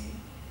will see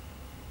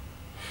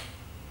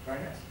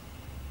very nice.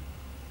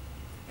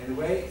 And the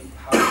way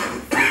how you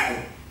fit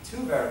a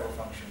two-variable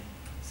function,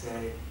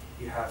 say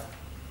you have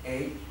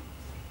A,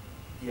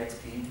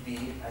 exp,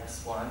 B,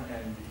 x1,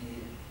 and E,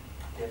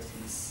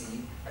 exp,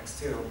 C,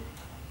 x2.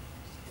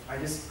 I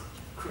just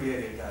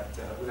created that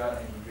without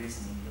any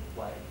reason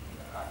why.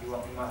 You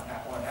might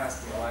want to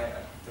ask me why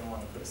I don't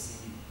want to put a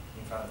C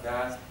in front of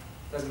that.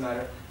 Doesn't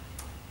matter.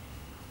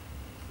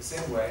 The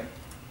same way,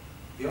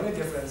 the only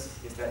difference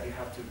is that you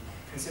have to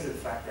consider the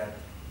fact that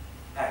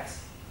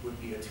x would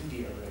be a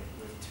 2D array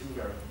with two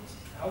variables.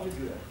 How would you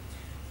do that?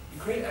 You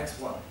create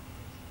x1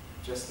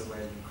 just the way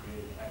you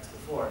created x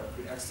before.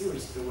 You create x2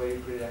 just the way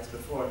you created x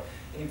before.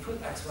 And you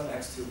put x1,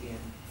 x2 in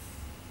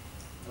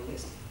the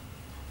list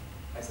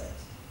as x.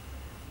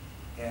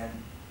 And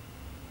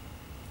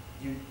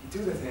you do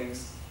the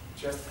things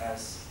just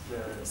as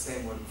the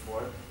same way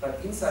before,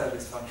 but inside of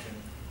this function,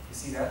 you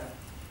see that?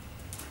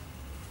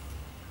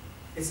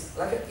 It's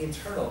like an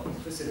internal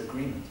implicit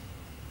agreement.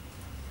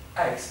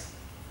 X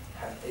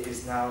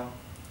is now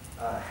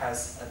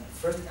has a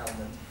first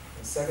element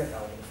and second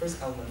element. The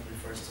first element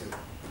refers to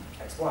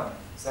x1,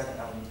 second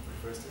element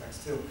refers to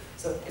x2.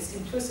 So it's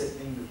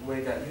implicit in the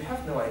way that you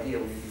have no idea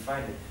when you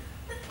define it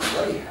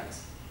what it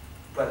has.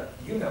 But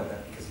you know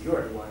that because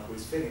you're the one who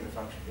is fitting the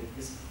function.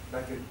 It's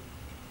like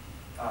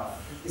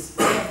it's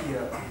like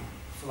the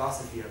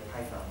philosophy of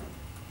Python,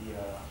 the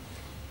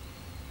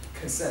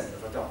consent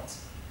of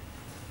adults.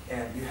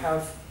 And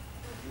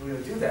when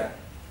you do that,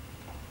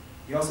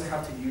 you also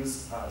have to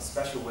use a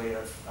special way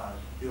of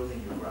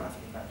building your graph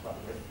in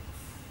matplotlib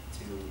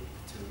to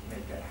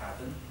make that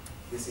happen.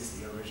 This is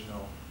the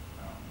original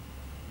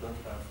look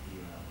of the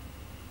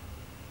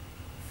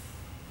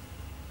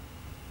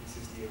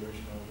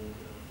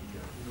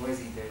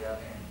noisy data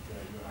and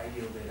your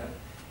ideal data.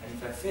 And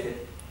if I fit it,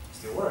 it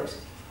still works.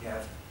 You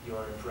have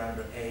your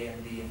parameter A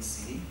and B and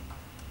C, and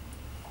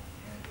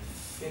the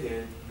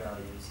fitted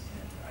values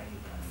and the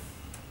ideal value.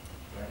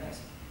 Very nice.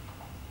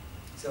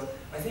 So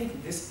I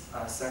think this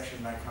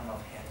section might come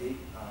up handy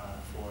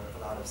for a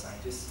lot of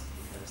scientists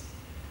because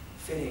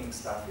fitting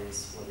stuff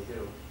is what they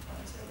do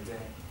almost every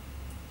day.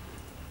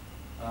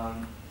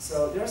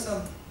 So there's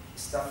some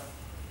stuff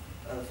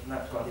of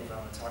matplotlib I'm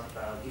going to talk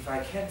about. If I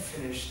can't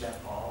finish them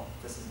all,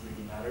 it doesn't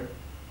really matter.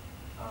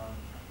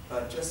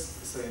 But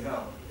just so you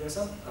know, there's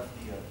some of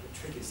the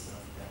tricky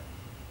stuff that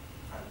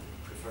I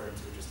would prefer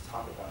to just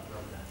talk about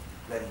rather than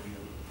letting you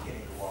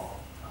hitting the wall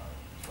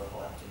for a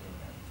whole afternoon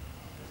and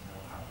doesn't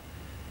know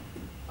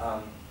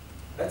how.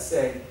 Let's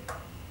say,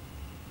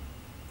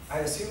 I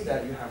assume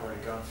that you have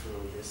already gone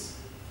through this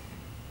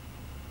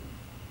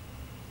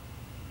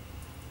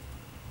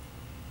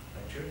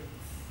lecture.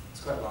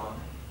 It's quite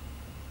long.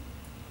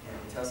 And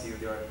it tells you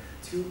there are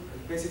two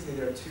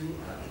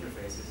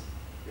interfaces.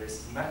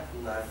 There's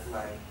matplotlib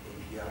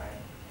API,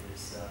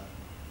 there's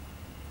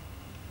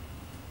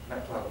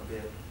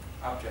matplotlib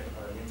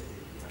object-oriented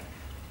API.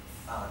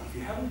 If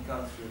you haven't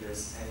gone through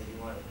this and you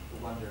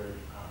wonder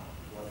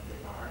what they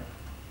are,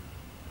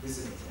 this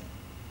is an example.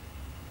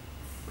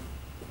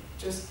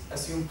 Just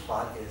assume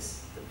plot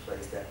is the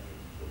place that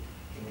you would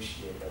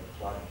initiate a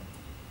plotting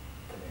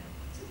command.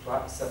 So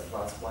plot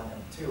subplots 1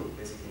 and 2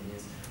 basically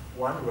means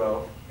one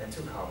row and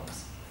 2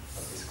 columns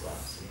of this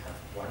graph. So you have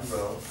 1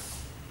 row,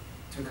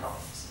 2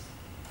 columns.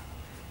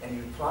 And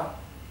you plot,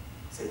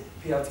 say,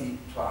 PLT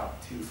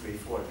plot 2, 3,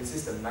 4. This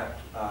is the map.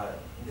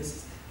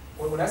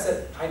 When I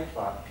said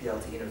pyplot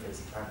PLT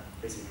interface, I'm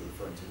basically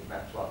referring to the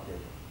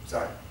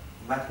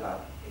MATLAB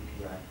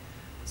API.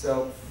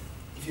 So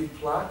if you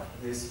plot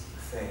this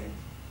thing,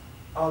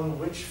 on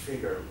which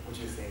figure would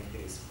you think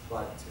it is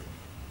plotted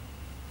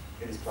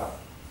to? It is plotted.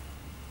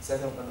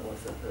 Second one or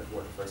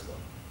the first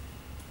one?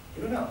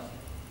 You don't know.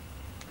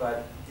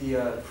 But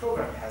the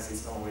program has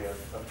its own way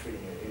of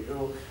treating it. It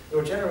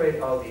will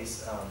generate all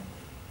these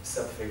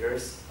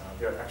subfigures.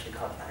 They're actually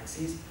called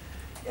axes.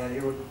 And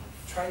it will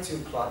try to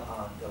plot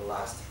on the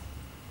last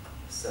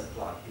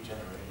subplot you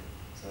generated.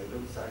 So it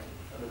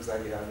looks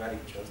like it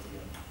automatically chose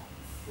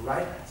the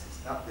right axis,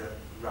 not the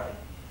right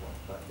one,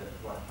 but the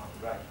one on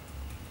the right.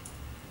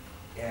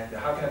 And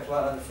how can I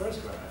plot on the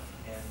first graph?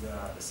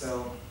 And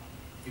so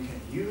you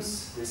can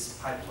use this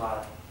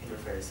pyplot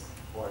interface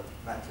or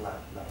MATLAB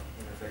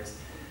interface.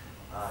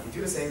 You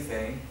do the same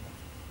thing,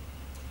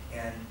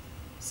 and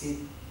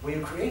see, when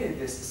you created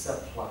this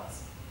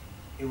subplots,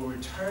 it will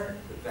return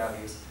the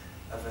values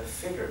of a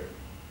figure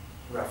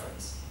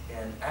reference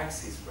and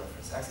axis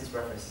reference. Axis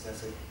reference is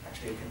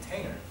actually a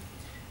container,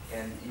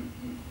 and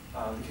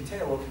the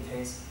container will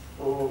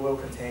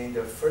contain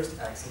the first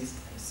axis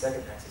and the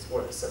second axis,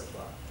 or the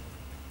subplot,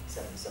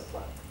 second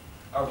subplot.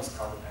 I'll just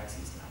call them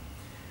axes now.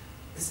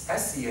 This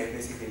SCA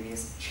basically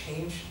means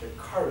change the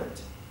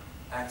current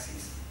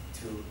axis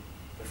to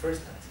the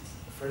first axis,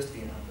 the first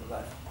being on the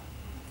left,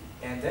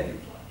 and then you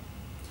plot.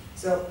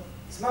 So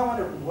you might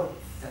wonder what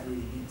that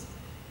really means.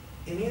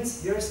 It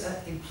means there's an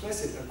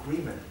implicit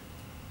agreement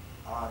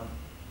on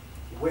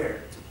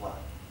where to plot.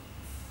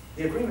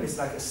 The agreement is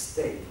like a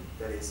state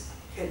that is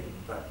hidden,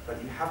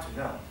 but you have to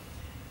know.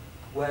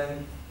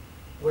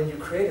 When you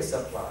create a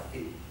subplot,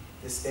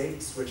 the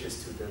state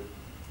switches to the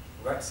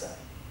right side,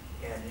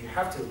 and you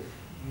have to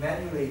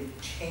manually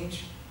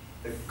change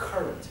the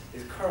current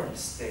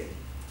state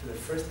to the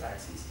first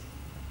axis,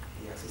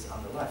 the axis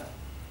on the left,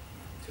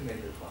 to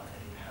make your plot,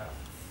 and you have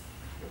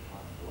your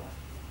plot on the left.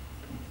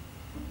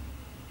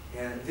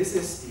 And this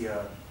is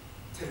the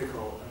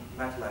typical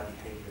MATLAB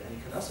behavior, and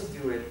you can also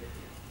do it,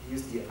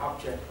 use the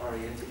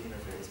object-oriented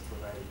interface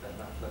provided by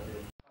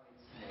matplotlib.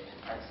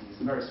 Axis is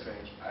very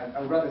strange.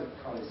 I'd rather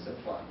call it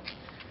subplot.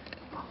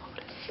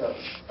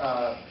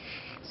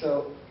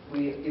 So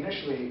we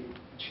initially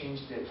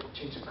changed the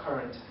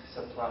current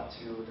subplot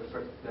to the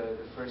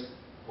first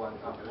one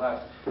on the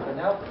left. But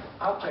now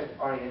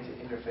object-oriented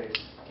interface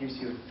gives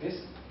you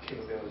this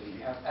capability.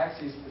 You have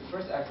axes. The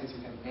first axis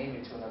you can name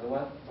it to another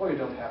one, or you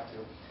don't have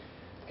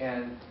to.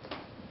 And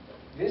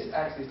this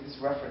axis, this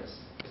reference,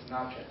 is an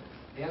object.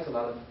 It has a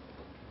lot of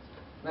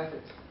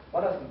methods.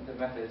 One of the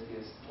methods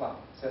is plot.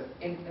 So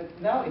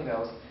now it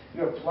knows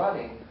you're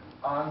plotting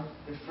on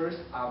the first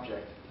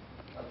object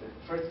of the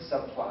first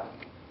subplot,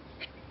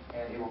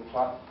 and it will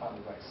plot on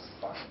the right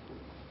spot.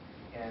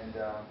 And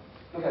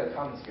look at the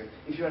comments here.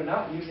 If you are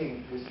not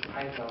using this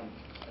Python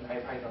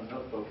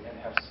notebook and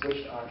have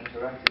switched on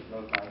interactive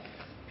mode by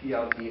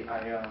PLT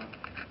ION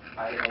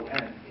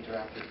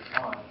interactive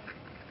on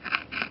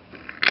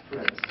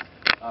friends,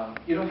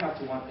 you don't have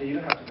to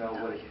know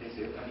what it is.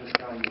 I'm just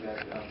telling you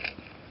that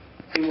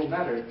it will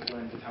matter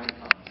when the time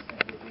comes,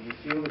 and when you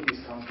feel the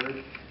discomfort,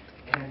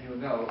 and you'll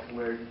know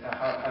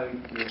how you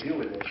deal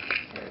with it.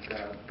 And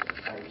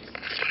I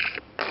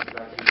just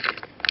like to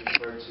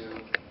refer to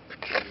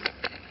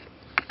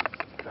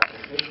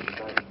documentation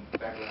regarding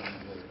background and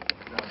the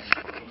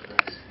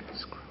non-interactive.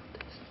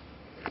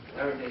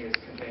 Everything is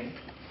contained.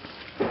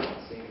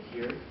 Same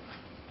here.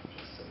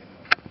 Just so you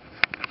know.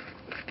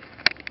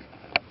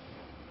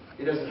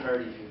 It doesn't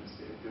hurt if you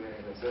do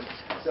anything.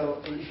 So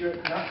if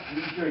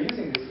you're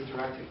using this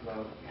interactive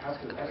mode, you have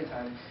to every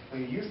time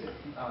when you use the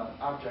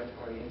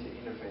object-oriented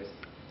interface,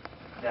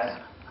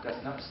 that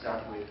does not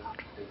start with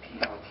the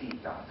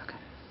PLT dot.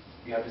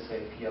 You have to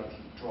say PLT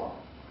draw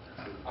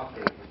to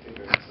update the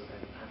figure so that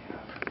you can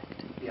have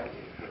the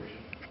updated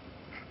version.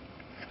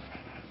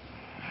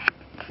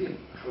 The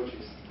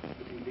approaches,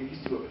 these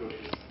two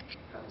approaches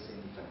have the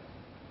same effect.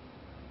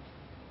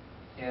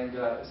 And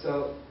so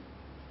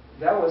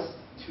that was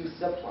 2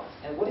 subplots.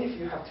 And what if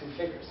you have 2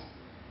 figures?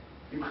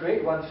 You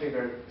create one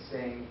figure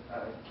saying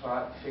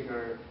plot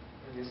figure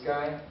this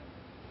guy,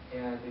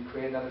 and you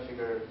create another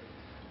figure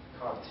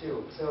called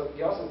 2. So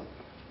you also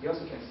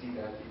can see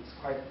that it's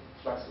quite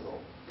flexible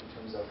in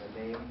terms of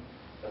the name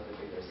of the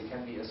figures. It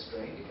can be a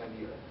string, it can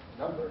be a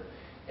number,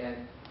 and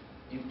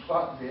you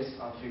plot this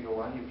on figure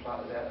 1, you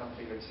plot that on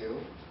figure 2,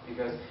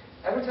 because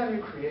every time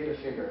you create a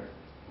figure,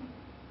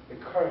 the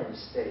current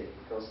state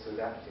goes to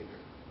that figure.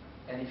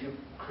 And if you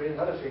create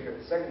another figure,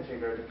 the second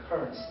figure, the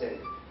current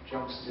state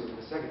jumps to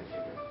the second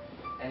figure.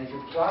 And if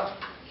you plot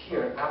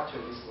here after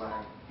this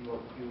line, you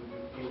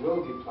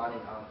will be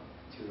plotting on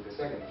to the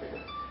second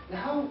figure.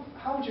 Now,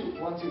 how would you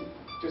want to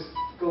just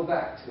go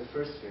back to the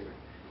first figure?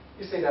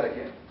 You say that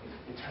again.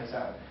 It turns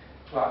out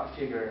plot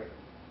figure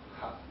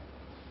hop.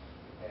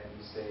 And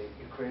you say,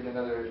 you create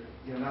another,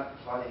 you're not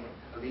plotting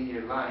a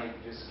linear line,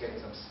 you're just getting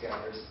some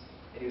scatters.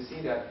 And you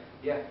see that,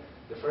 yeah,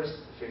 the first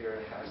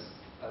figure has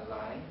a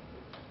line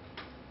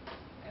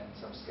and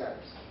some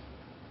scatters.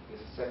 The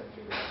second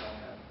figure does not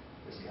have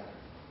the scatter.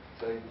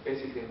 So it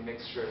basically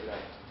makes sure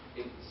that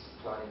it's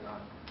plotting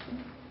on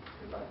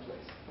the right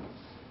place.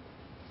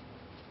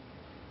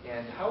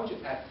 And how would you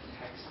add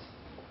text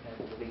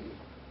and delete?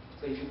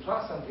 So if you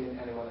plot something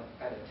and you want to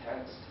add a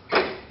text,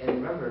 and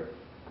remember,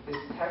 this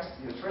text,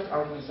 the first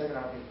argument, second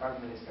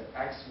argument is the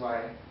x,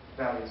 y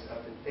values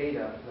of the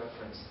data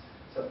reference.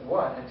 So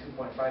 1 and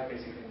 2.5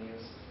 basically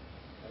means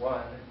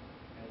 1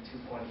 and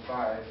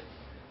 2.5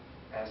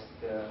 as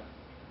the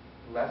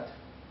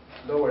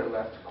lower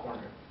left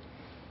corner.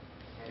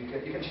 And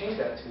you can change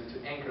that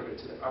to anchor it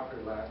to the upper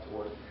left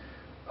or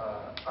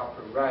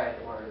upper right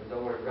or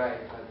lower right,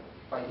 but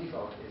by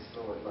default it's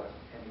lower left.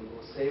 And you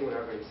will say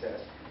whatever it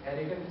says. And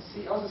you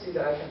can also see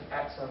that I can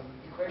add some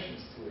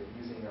equations to it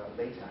using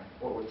LaTeX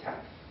or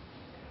TAC.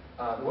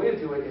 The way to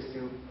do it is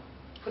to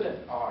put an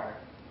R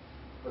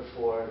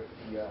before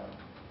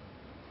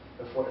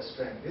a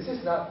string. This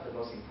is not the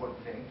most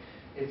important thing.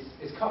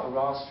 It's called a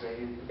raw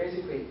string. It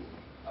basically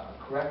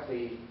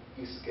correctly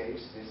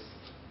escapes this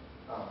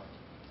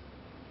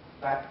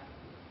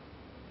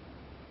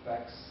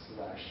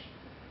backslash.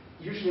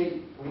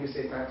 Usually, when you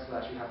say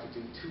backslash, you have to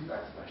do 2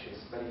 backslashes.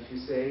 But if you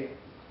say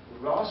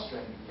raw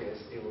string this,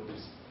 it will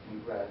just be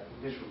read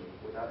visually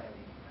without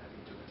any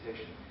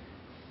interpretation.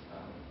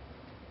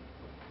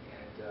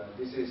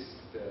 This is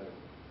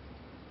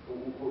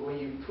when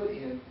you put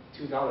in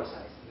 $2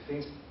 signs, the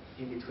things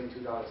in between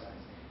 $2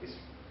 signs, it's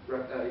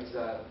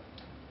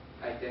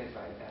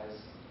identified as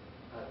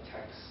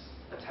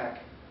a tag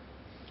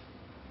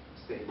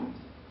statement,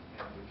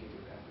 and we give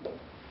you that.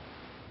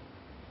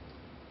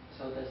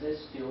 So does this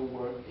still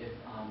work if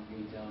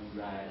we don't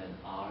write an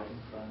R in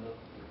front of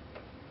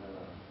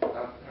I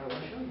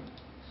will show you.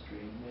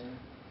 string there?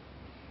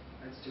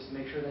 Let's just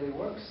make sure that it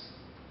works.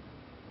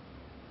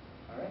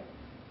 All right.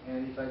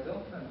 And if I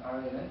don't put an R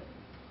in it,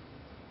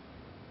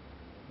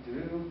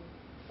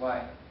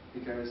 why?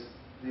 Because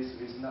this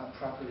is not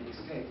properly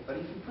escaped. But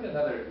if you put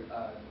another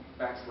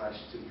backslash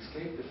to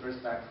escape the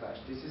first backslash,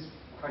 this is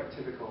quite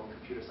typical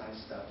computer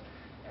science stuff,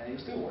 and it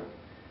will still work.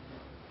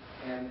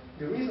 And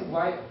the reason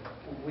why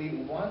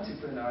we want to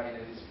put an R in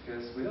it is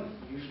because we don't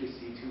usually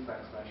see 2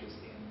 backslashes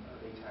in a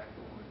LaTeX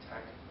or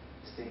TAC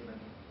statement,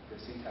 the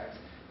syntax.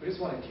 We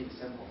just want to keep it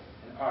simple.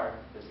 And R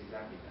does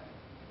exactly that.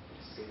 It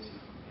just saves you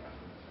from the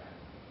after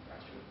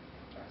extra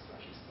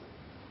backslashes.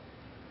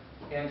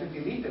 And to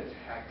delete the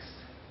text,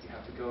 you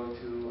have to go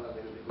to a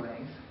little bit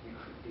length.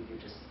 You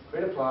just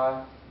create a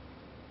plot,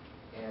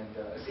 and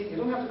see, you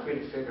don't have to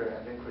create a figure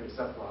and then create a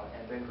subplot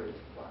and then create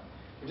a plot.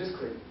 You just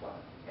create a plot,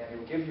 and it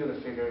will give you the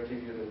figure,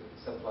 give you the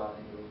subplot,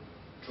 and it will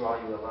draw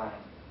you a line.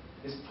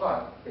 This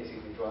plot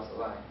basically draws a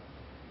line.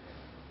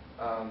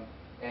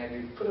 And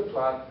you put a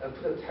plot,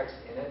 put a text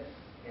in it,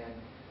 and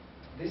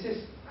this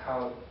is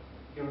how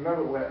you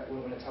remember when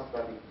I talked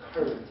about the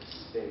current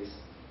space.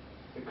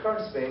 The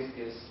current space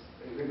is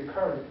the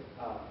current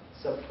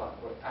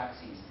subplot or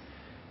axis.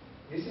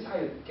 This is how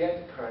you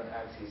get the current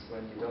axis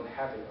when you don't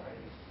have it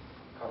already.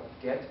 Called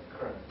get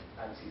current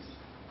axis.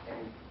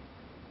 And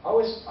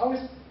always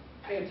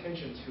pay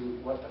attention to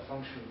what the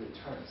function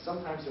returns.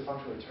 Sometimes the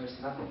function returns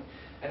nothing.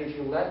 And if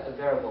you let a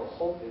variable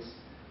hold this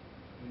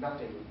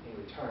nothing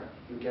in return,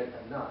 you get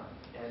a none.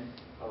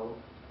 N-O-N-E.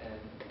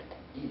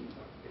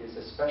 It is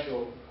a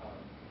special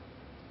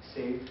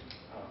saved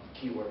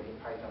keyword in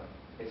Python.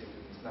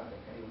 Basically, it's nothing.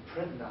 And you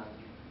print none,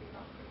 you're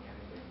not printing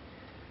anything.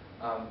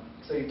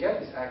 So you get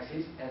this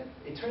axis, and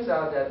it turns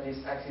out that this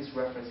axis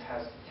reference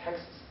has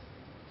texts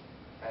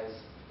as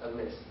a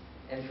list.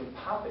 And if you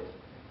pop it,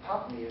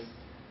 pop means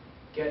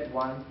get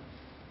one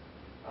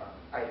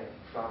item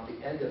from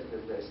the end of the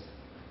list,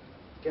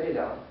 get it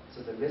out,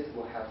 so the list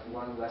will have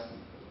one less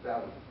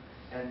value.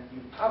 And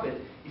you pop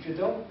it, if you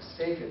don't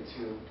save it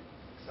to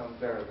some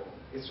variable,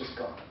 it's just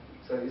gone.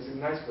 So it's a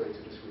nice way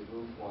to just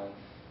remove one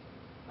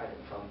item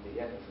from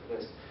the end of the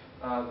list.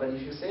 But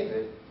if you save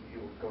it, you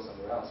will go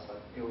somewhere else,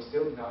 but it will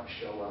still not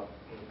show up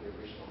in the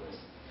original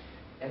list.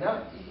 And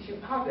now, if you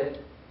pop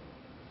it,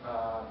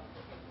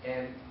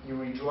 and you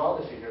redraw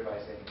the figure by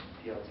saying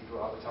PLT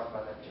draw, we talked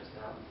about that just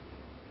now.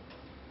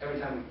 Every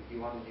time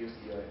you want to use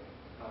the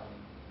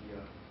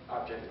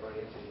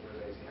object-oriented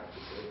interface, you have to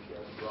say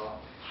PLT draw.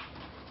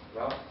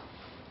 Well,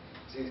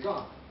 see, it's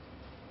gone.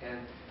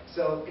 And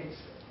so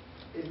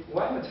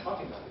why am I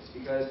talking about this?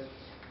 Because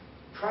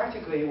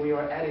practically, when you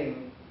are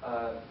adding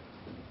a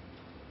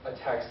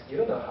text, you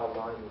don't know how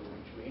long it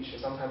will reach.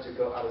 Sometimes you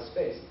go out of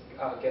space,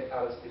 get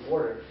out of the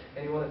border,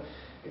 and you want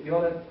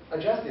to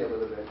adjust it a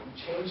little bit. You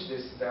change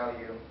this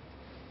value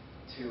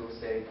to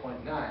say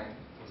 0.9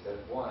 instead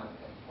of 1,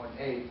 and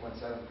 0.8,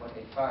 0.7,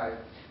 0.85.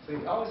 So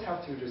you always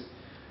have to just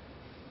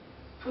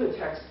put a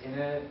text in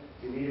it,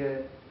 delete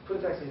it, put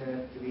a text in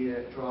it, delete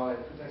it, draw it,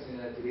 put text in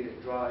it, delete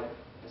it, draw it,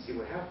 and see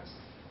what happens.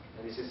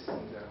 And this is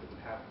exactly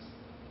what happens.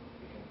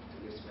 You can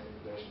do this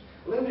manipulation.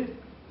 A little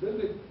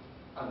bit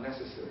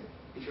unnecessary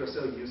if you're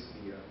so used to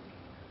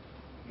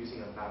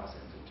using a mouse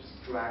and to just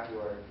drag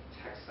your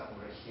text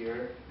somewhere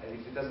here, and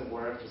if it doesn't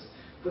work, just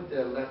put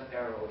the left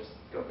arrow, just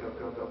go, and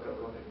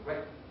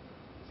right.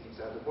 It's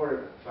inside the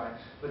border, fine.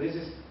 But this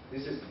is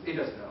it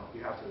doesn't know.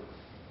 You have to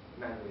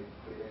manually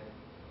put it in.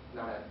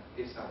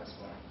 It's not as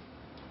smart.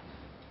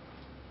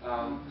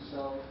 So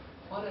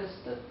what is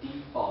the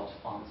default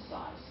font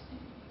size in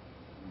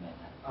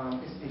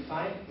MATLAB? It's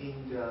defined in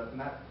the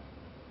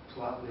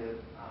matplotlib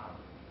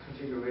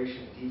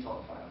configuration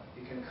default file.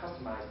 You can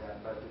customize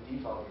that, but the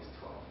default is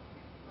 12.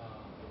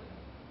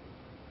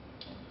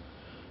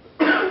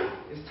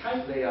 Its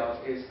type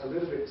layout is a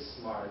little bit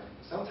smart.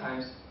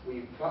 Sometimes when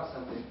you plot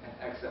something and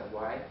x and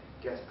y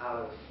gets out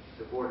of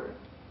the border,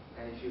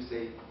 and if you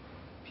say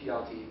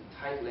PLT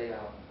type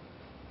layout,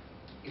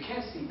 you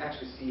can't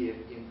actually see it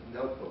in the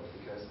notebook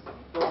because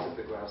both of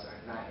the graphs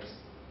are nice,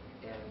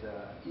 and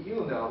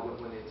you'll know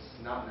when it's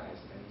not nice.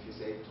 And if you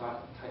say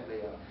plot type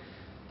layout,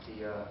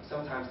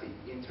 sometimes the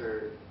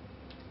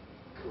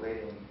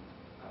intercalating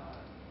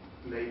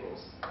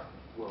labels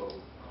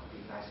will be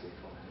nicely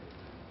formatted.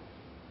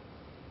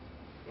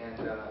 And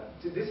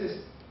this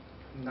is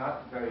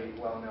not very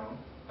well known.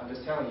 I'm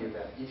just telling you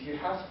that if you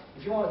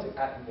want to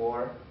add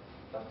more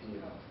of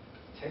the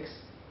text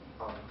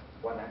on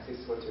one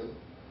axis or two,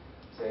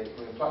 say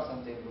when you plot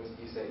something,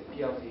 you say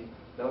PLT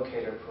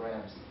locator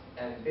params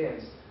and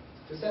bins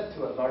to set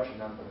to a larger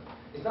number.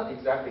 It's not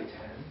exactly 10.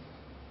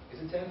 Is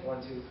it 10?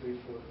 1, 2, 3,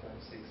 4, 5,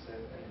 6,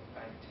 7, 8,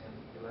 9,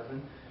 10,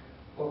 11,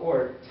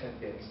 or 10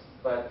 bins.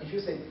 But if you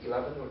say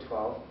 11 or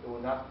 12, it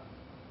will not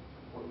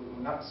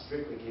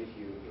strictly give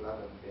you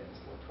 11 bins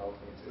or 12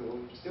 bins. It will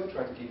still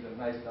try to give you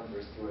nice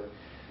numbers to it.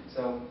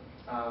 So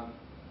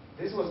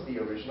this was the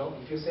original.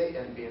 If you say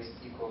n bins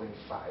equaling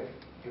 5,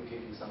 it will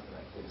give you something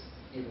like this,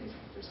 even if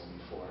there's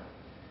only 4.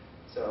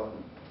 So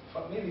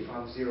maybe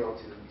from 0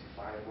 to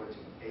 5 or to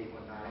 8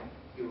 or 9,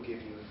 it will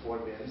give you 4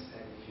 bins.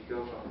 And if you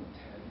go from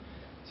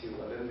 10 to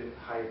a little bit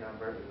higher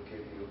number, it will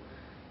give you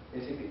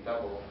basically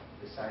double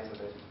the size of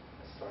it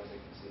as far as I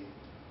can see.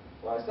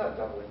 Well, it's not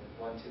doubling.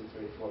 1, 2,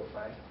 3, 4,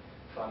 5.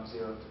 From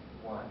 0 to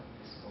 1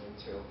 is only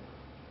 2. So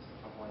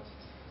from 1 to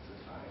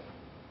 5.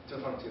 So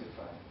from 2 to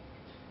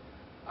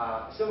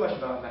 5. So much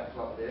about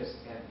matplotlibs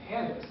and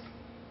pandas.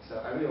 So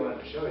I really wanted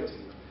to show it to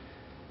you.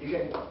 You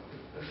can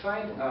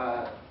find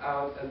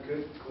out a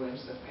good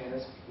glimpse of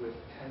pandas with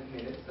 10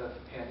 minutes of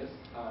pandas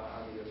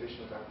on the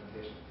official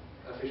documentation.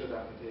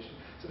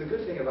 So the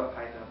good thing about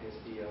Python is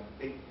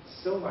they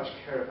so much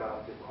care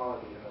about the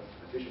quality of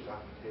official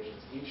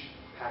documentations, each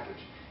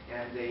package,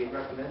 and they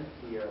recommend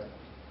the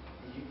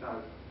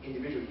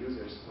individual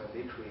users when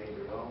they create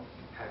their own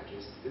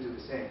packages to do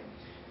the same.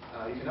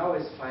 You can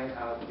always find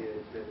out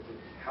the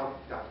help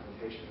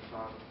documentation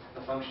from a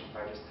function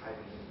by just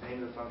typing in the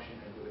name of the function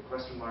and with a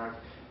question mark.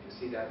 You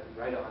see that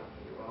right on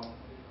in your own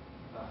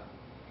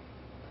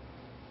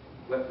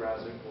web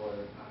browser or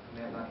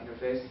command line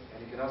interface. And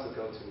you can also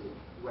go to the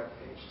web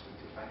page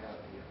to find out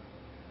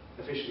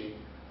the officially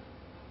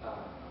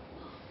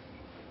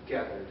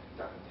gathered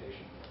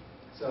documentation.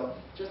 So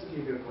just to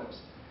give you a glimpse,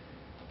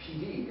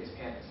 PD is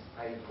pandas.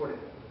 I imported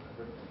it,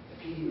 remember? The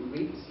PD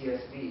read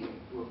CSV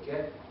will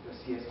get the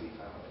CSV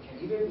file. It can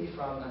either be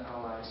from an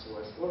online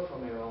source or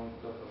from your own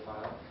local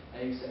file.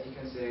 And you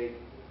can say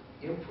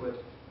input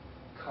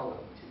column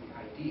to the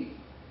ID.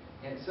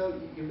 And so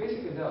you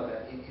basically know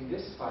that in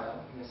this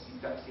file, in the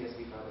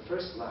 .csv file, the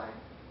first line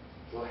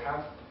will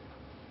have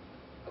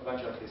a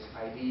bunch of this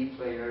ID,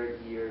 player,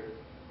 year,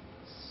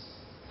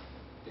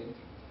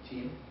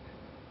 team,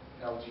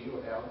 LG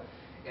or L.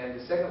 And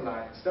the second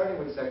line, starting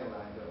with the second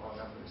line, they're all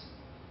numbers.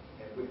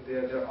 And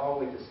they're all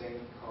with the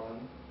same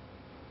column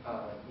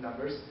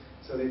numbers.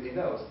 So that it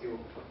knows it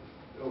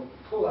will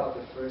pull out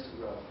the first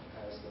row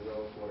as the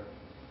row for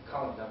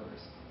column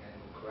numbers and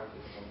will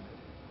correctly format it.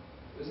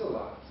 There's a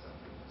lot, so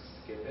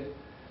skip it.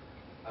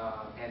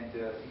 And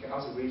you can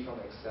also read from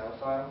an Excel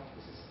file.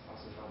 This is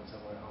also found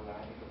somewhere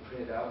online. You can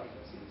print it out. You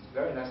can see it's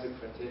very nicely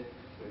printed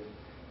with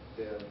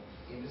the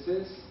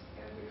indices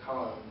and the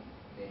column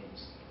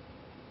names.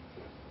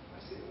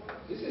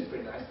 This is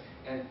pretty nice.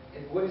 And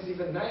what is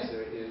even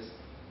nicer is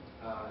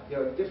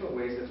there are different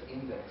ways of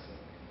indexing.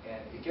 And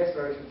it gets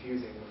very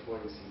confusing before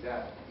you see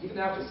that. Even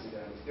after you see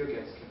that, it still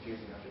gets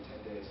confusing after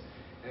 10 days.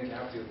 And you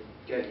have to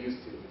get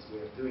used to this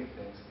way of doing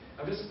things.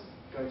 I'm just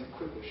going to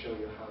quickly show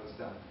you how it's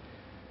done.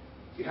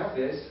 You have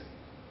this,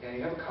 and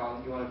you have a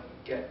column. You want to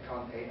get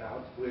column A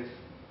out with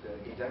the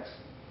index.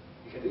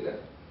 You can do that.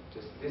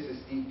 Just this is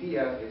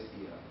DF is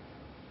the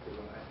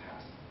one I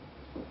passed.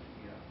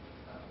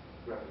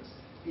 Reference.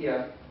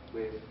 DF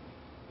with a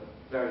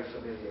very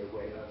familiar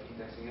way of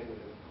indexing it with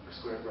the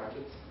square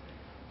brackets.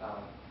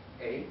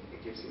 A,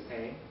 it gives you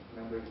A.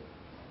 Remember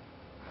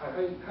how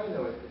do you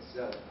know it? It's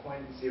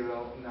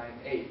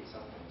 0.098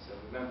 something. So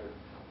remember,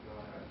 you're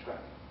on the right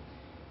track.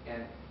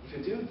 And if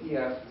you do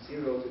df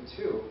 0 to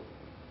 2,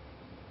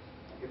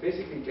 it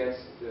basically gets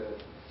the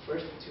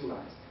first two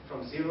lines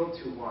from 0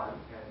 to 1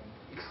 and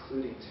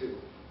excluding 2,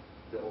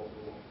 the old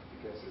rule,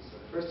 because so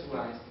the first two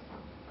lines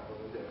are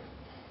over there.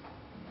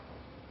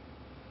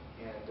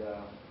 And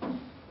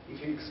if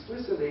you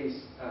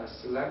explicitly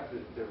select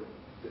the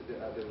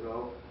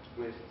row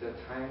with the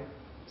time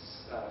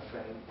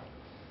frame,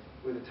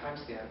 with the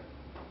timestamp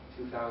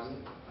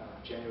 2000,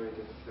 January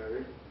the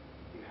 3rd,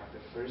 you have the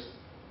first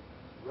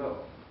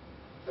row.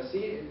 But see,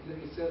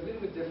 it's a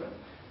little bit different.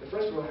 The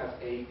first row has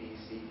A, B,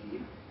 C, D,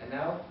 and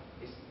now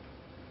it's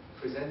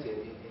presented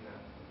in a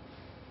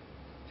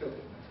tilted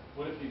manner.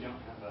 What if you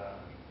don't have a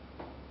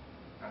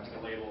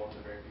label at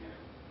the very beginning?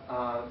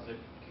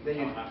 Then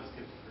you not to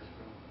skip the first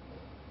row?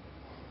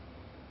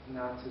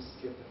 Not to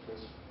skip the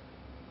first.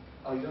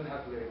 Oh, you don't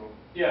have the label.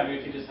 Yeah, I mean,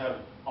 if you just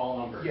have all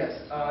numbers.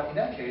 Yes. In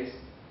that case,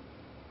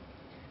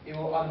 it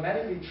will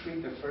automatically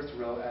treat the first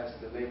row as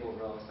the label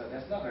row. So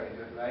that's not very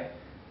good, right?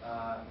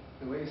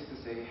 The way is to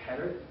say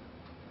header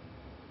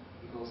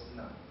equals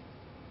none.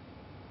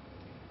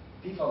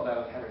 Default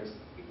value of header is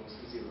equals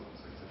to 0,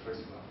 so it's the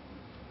first row.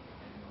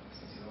 And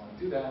since you don't want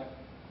to do that,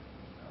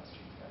 let's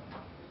change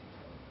that.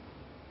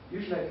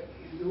 Usually,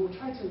 it will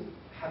try to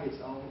have its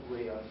own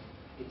way of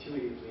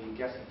intuitively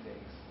guessing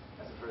things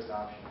as a first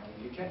option. And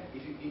if you can't,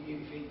 if it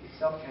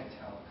itself can't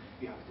tell,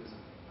 you have to do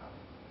something about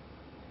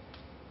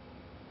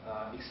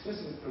it.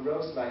 Explicit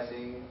row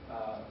slicing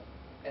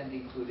and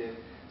included.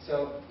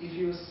 So if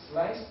you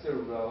slice the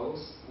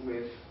rows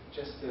with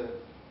just the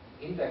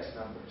index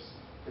numbers,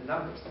 the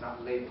numbers,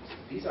 not labels.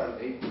 These are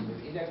labels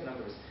with index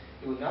numbers.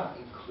 It will not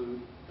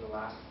include the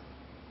last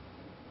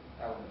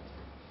element.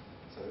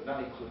 So it will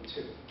not include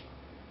 2.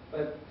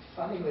 But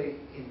funnily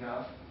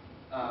enough,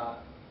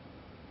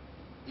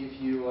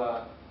 if you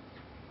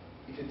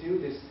do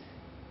this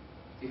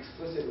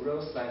explicit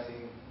row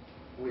slicing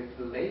with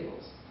the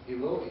labels, it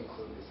will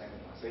include the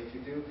second one. So if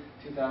you do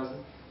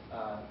 2000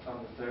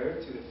 from the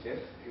 3rd to the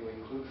 5th, it will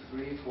include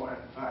 3, 4,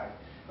 and 5.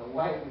 And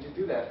why would you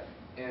do that?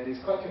 And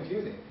it's quite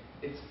confusing.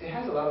 It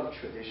has a lot of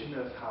tradition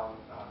of how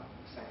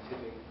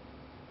scientific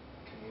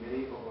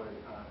community or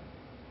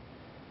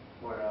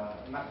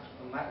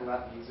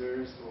MATLAB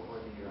users or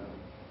the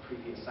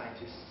previous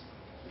scientists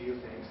view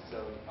things. So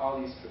all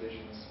these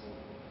traditions will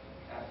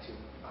add to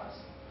us.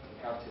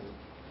 We have to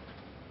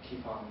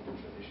keep on with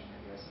the tradition, I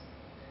guess.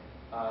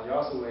 There are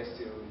also ways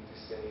to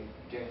say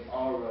getting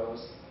all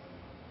rows,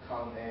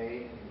 column A,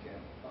 and you get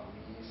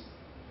these,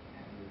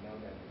 and you know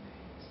that the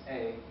name is A.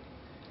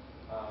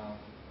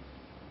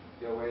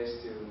 There are ways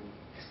to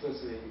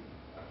explicitly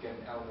get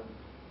an element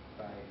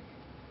by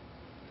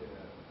the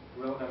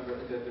row number,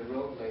 the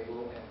row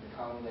label and the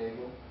column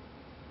label,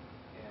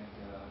 and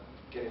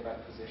get it by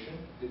position.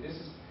 This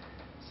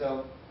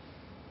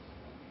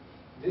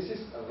is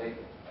a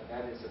label, and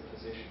that is a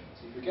position.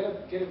 So if you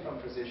get it from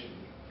position,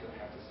 you're going to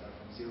have to start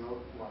from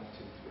 0, 1,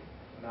 2,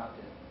 3, not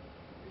the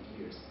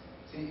years.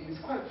 See,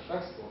 it's quite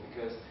flexible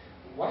because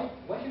why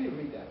can you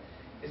read that?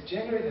 It's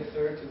January the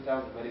 3rd,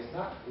 2000, but it's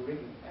not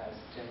written as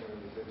January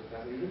the 3rd,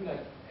 2000. It's written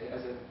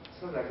as a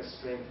sort of like a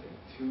string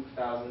thing,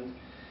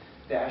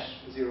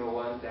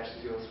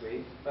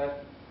 2000-01-03.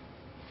 But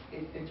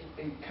it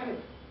kind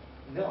of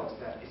knows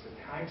that it's a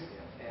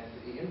timestamp, and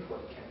the input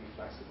can be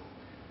flexible.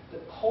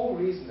 The whole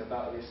reason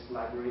about this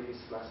library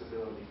is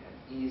flexibility and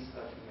ease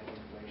of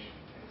manipulation.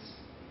 And it's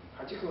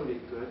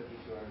particularly good if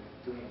you are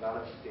doing a lot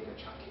of data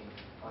chunking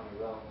on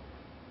your own,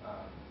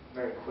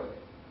 very quick,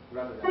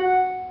 rather than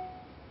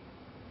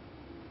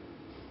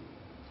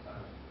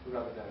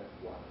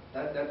one.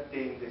 That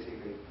thing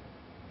basically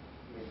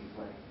made me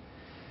blank.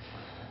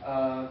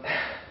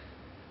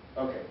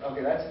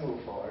 Okay, let's move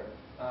forward.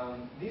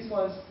 These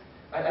ones,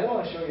 I don't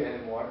want to show you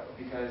anymore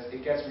because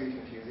it gets really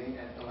confusing,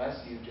 and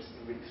unless you just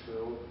read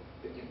through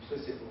the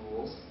implicit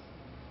rules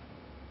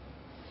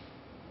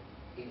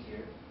in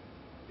here,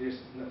 there's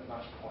not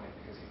much point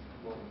because you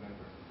won't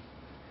remember.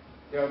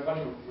 There are a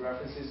bunch of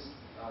references.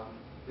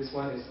 This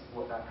one is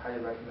what I highly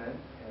recommend,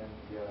 and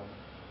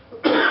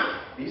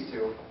these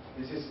two,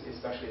 this is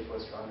especially for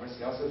astronomers.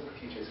 It also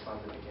teaches from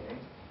the beginning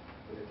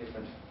with a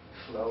different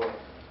flow of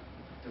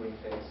doing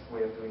things,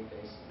 way of doing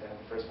things than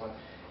the first one.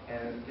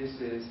 And this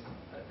is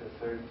the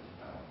third,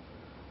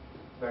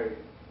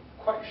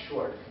 quite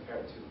short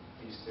compared to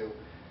these two,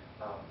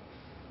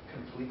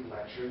 complete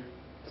lecture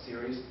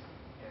series.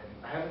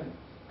 And I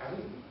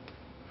haven't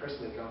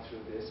personally gone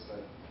through this,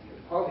 but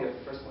the quality of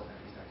the first one, at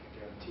least I can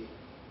guarantee.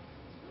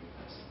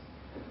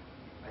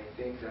 I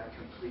think that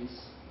completes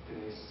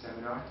today's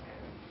seminar, and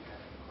if you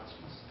have any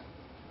questions.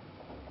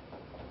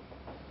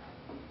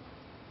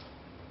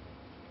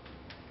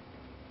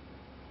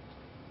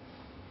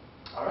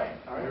 All right.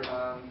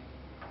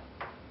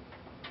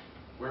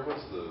 Where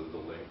was the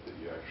link that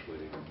you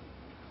actually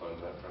cloned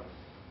that from?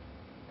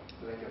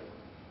 The link of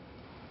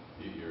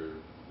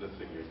The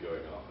thing you're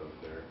going off of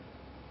there.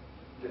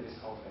 this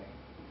whole thing.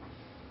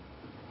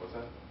 What's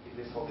that? Is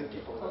this whole thing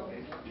a full web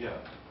page? Yeah.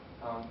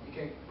 You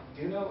can,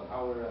 do you know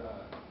our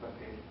web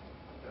page,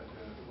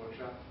 the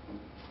workshop?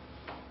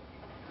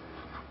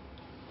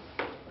 I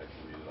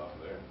can read it off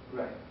of there.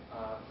 Right.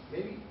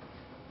 Maybe,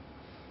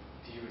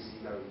 do you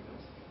receive our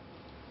emails?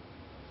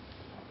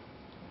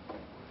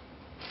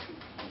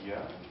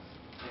 Yeah.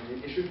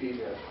 And it should be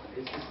there.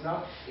 It's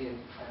not in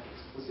an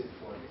explicit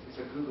form. It's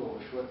a Google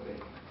short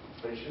link,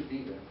 but it should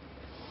be there.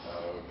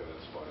 Oh, okay,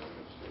 that's fine. I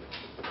understand.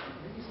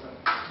 Maybe it's not.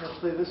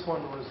 Actually, this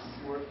one was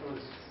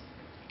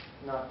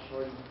not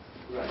shortened.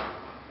 Right.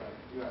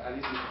 Yeah, at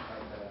least you can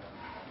find that out.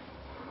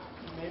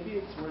 Maybe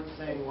it's worth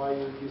saying why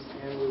you use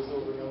pandas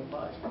over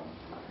numpy.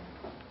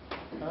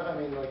 I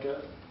mean, like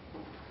a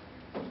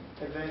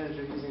advantage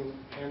of using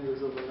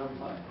pandas over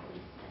numpy.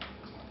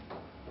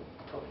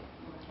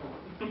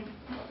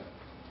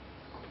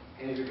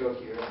 And if you go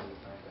here,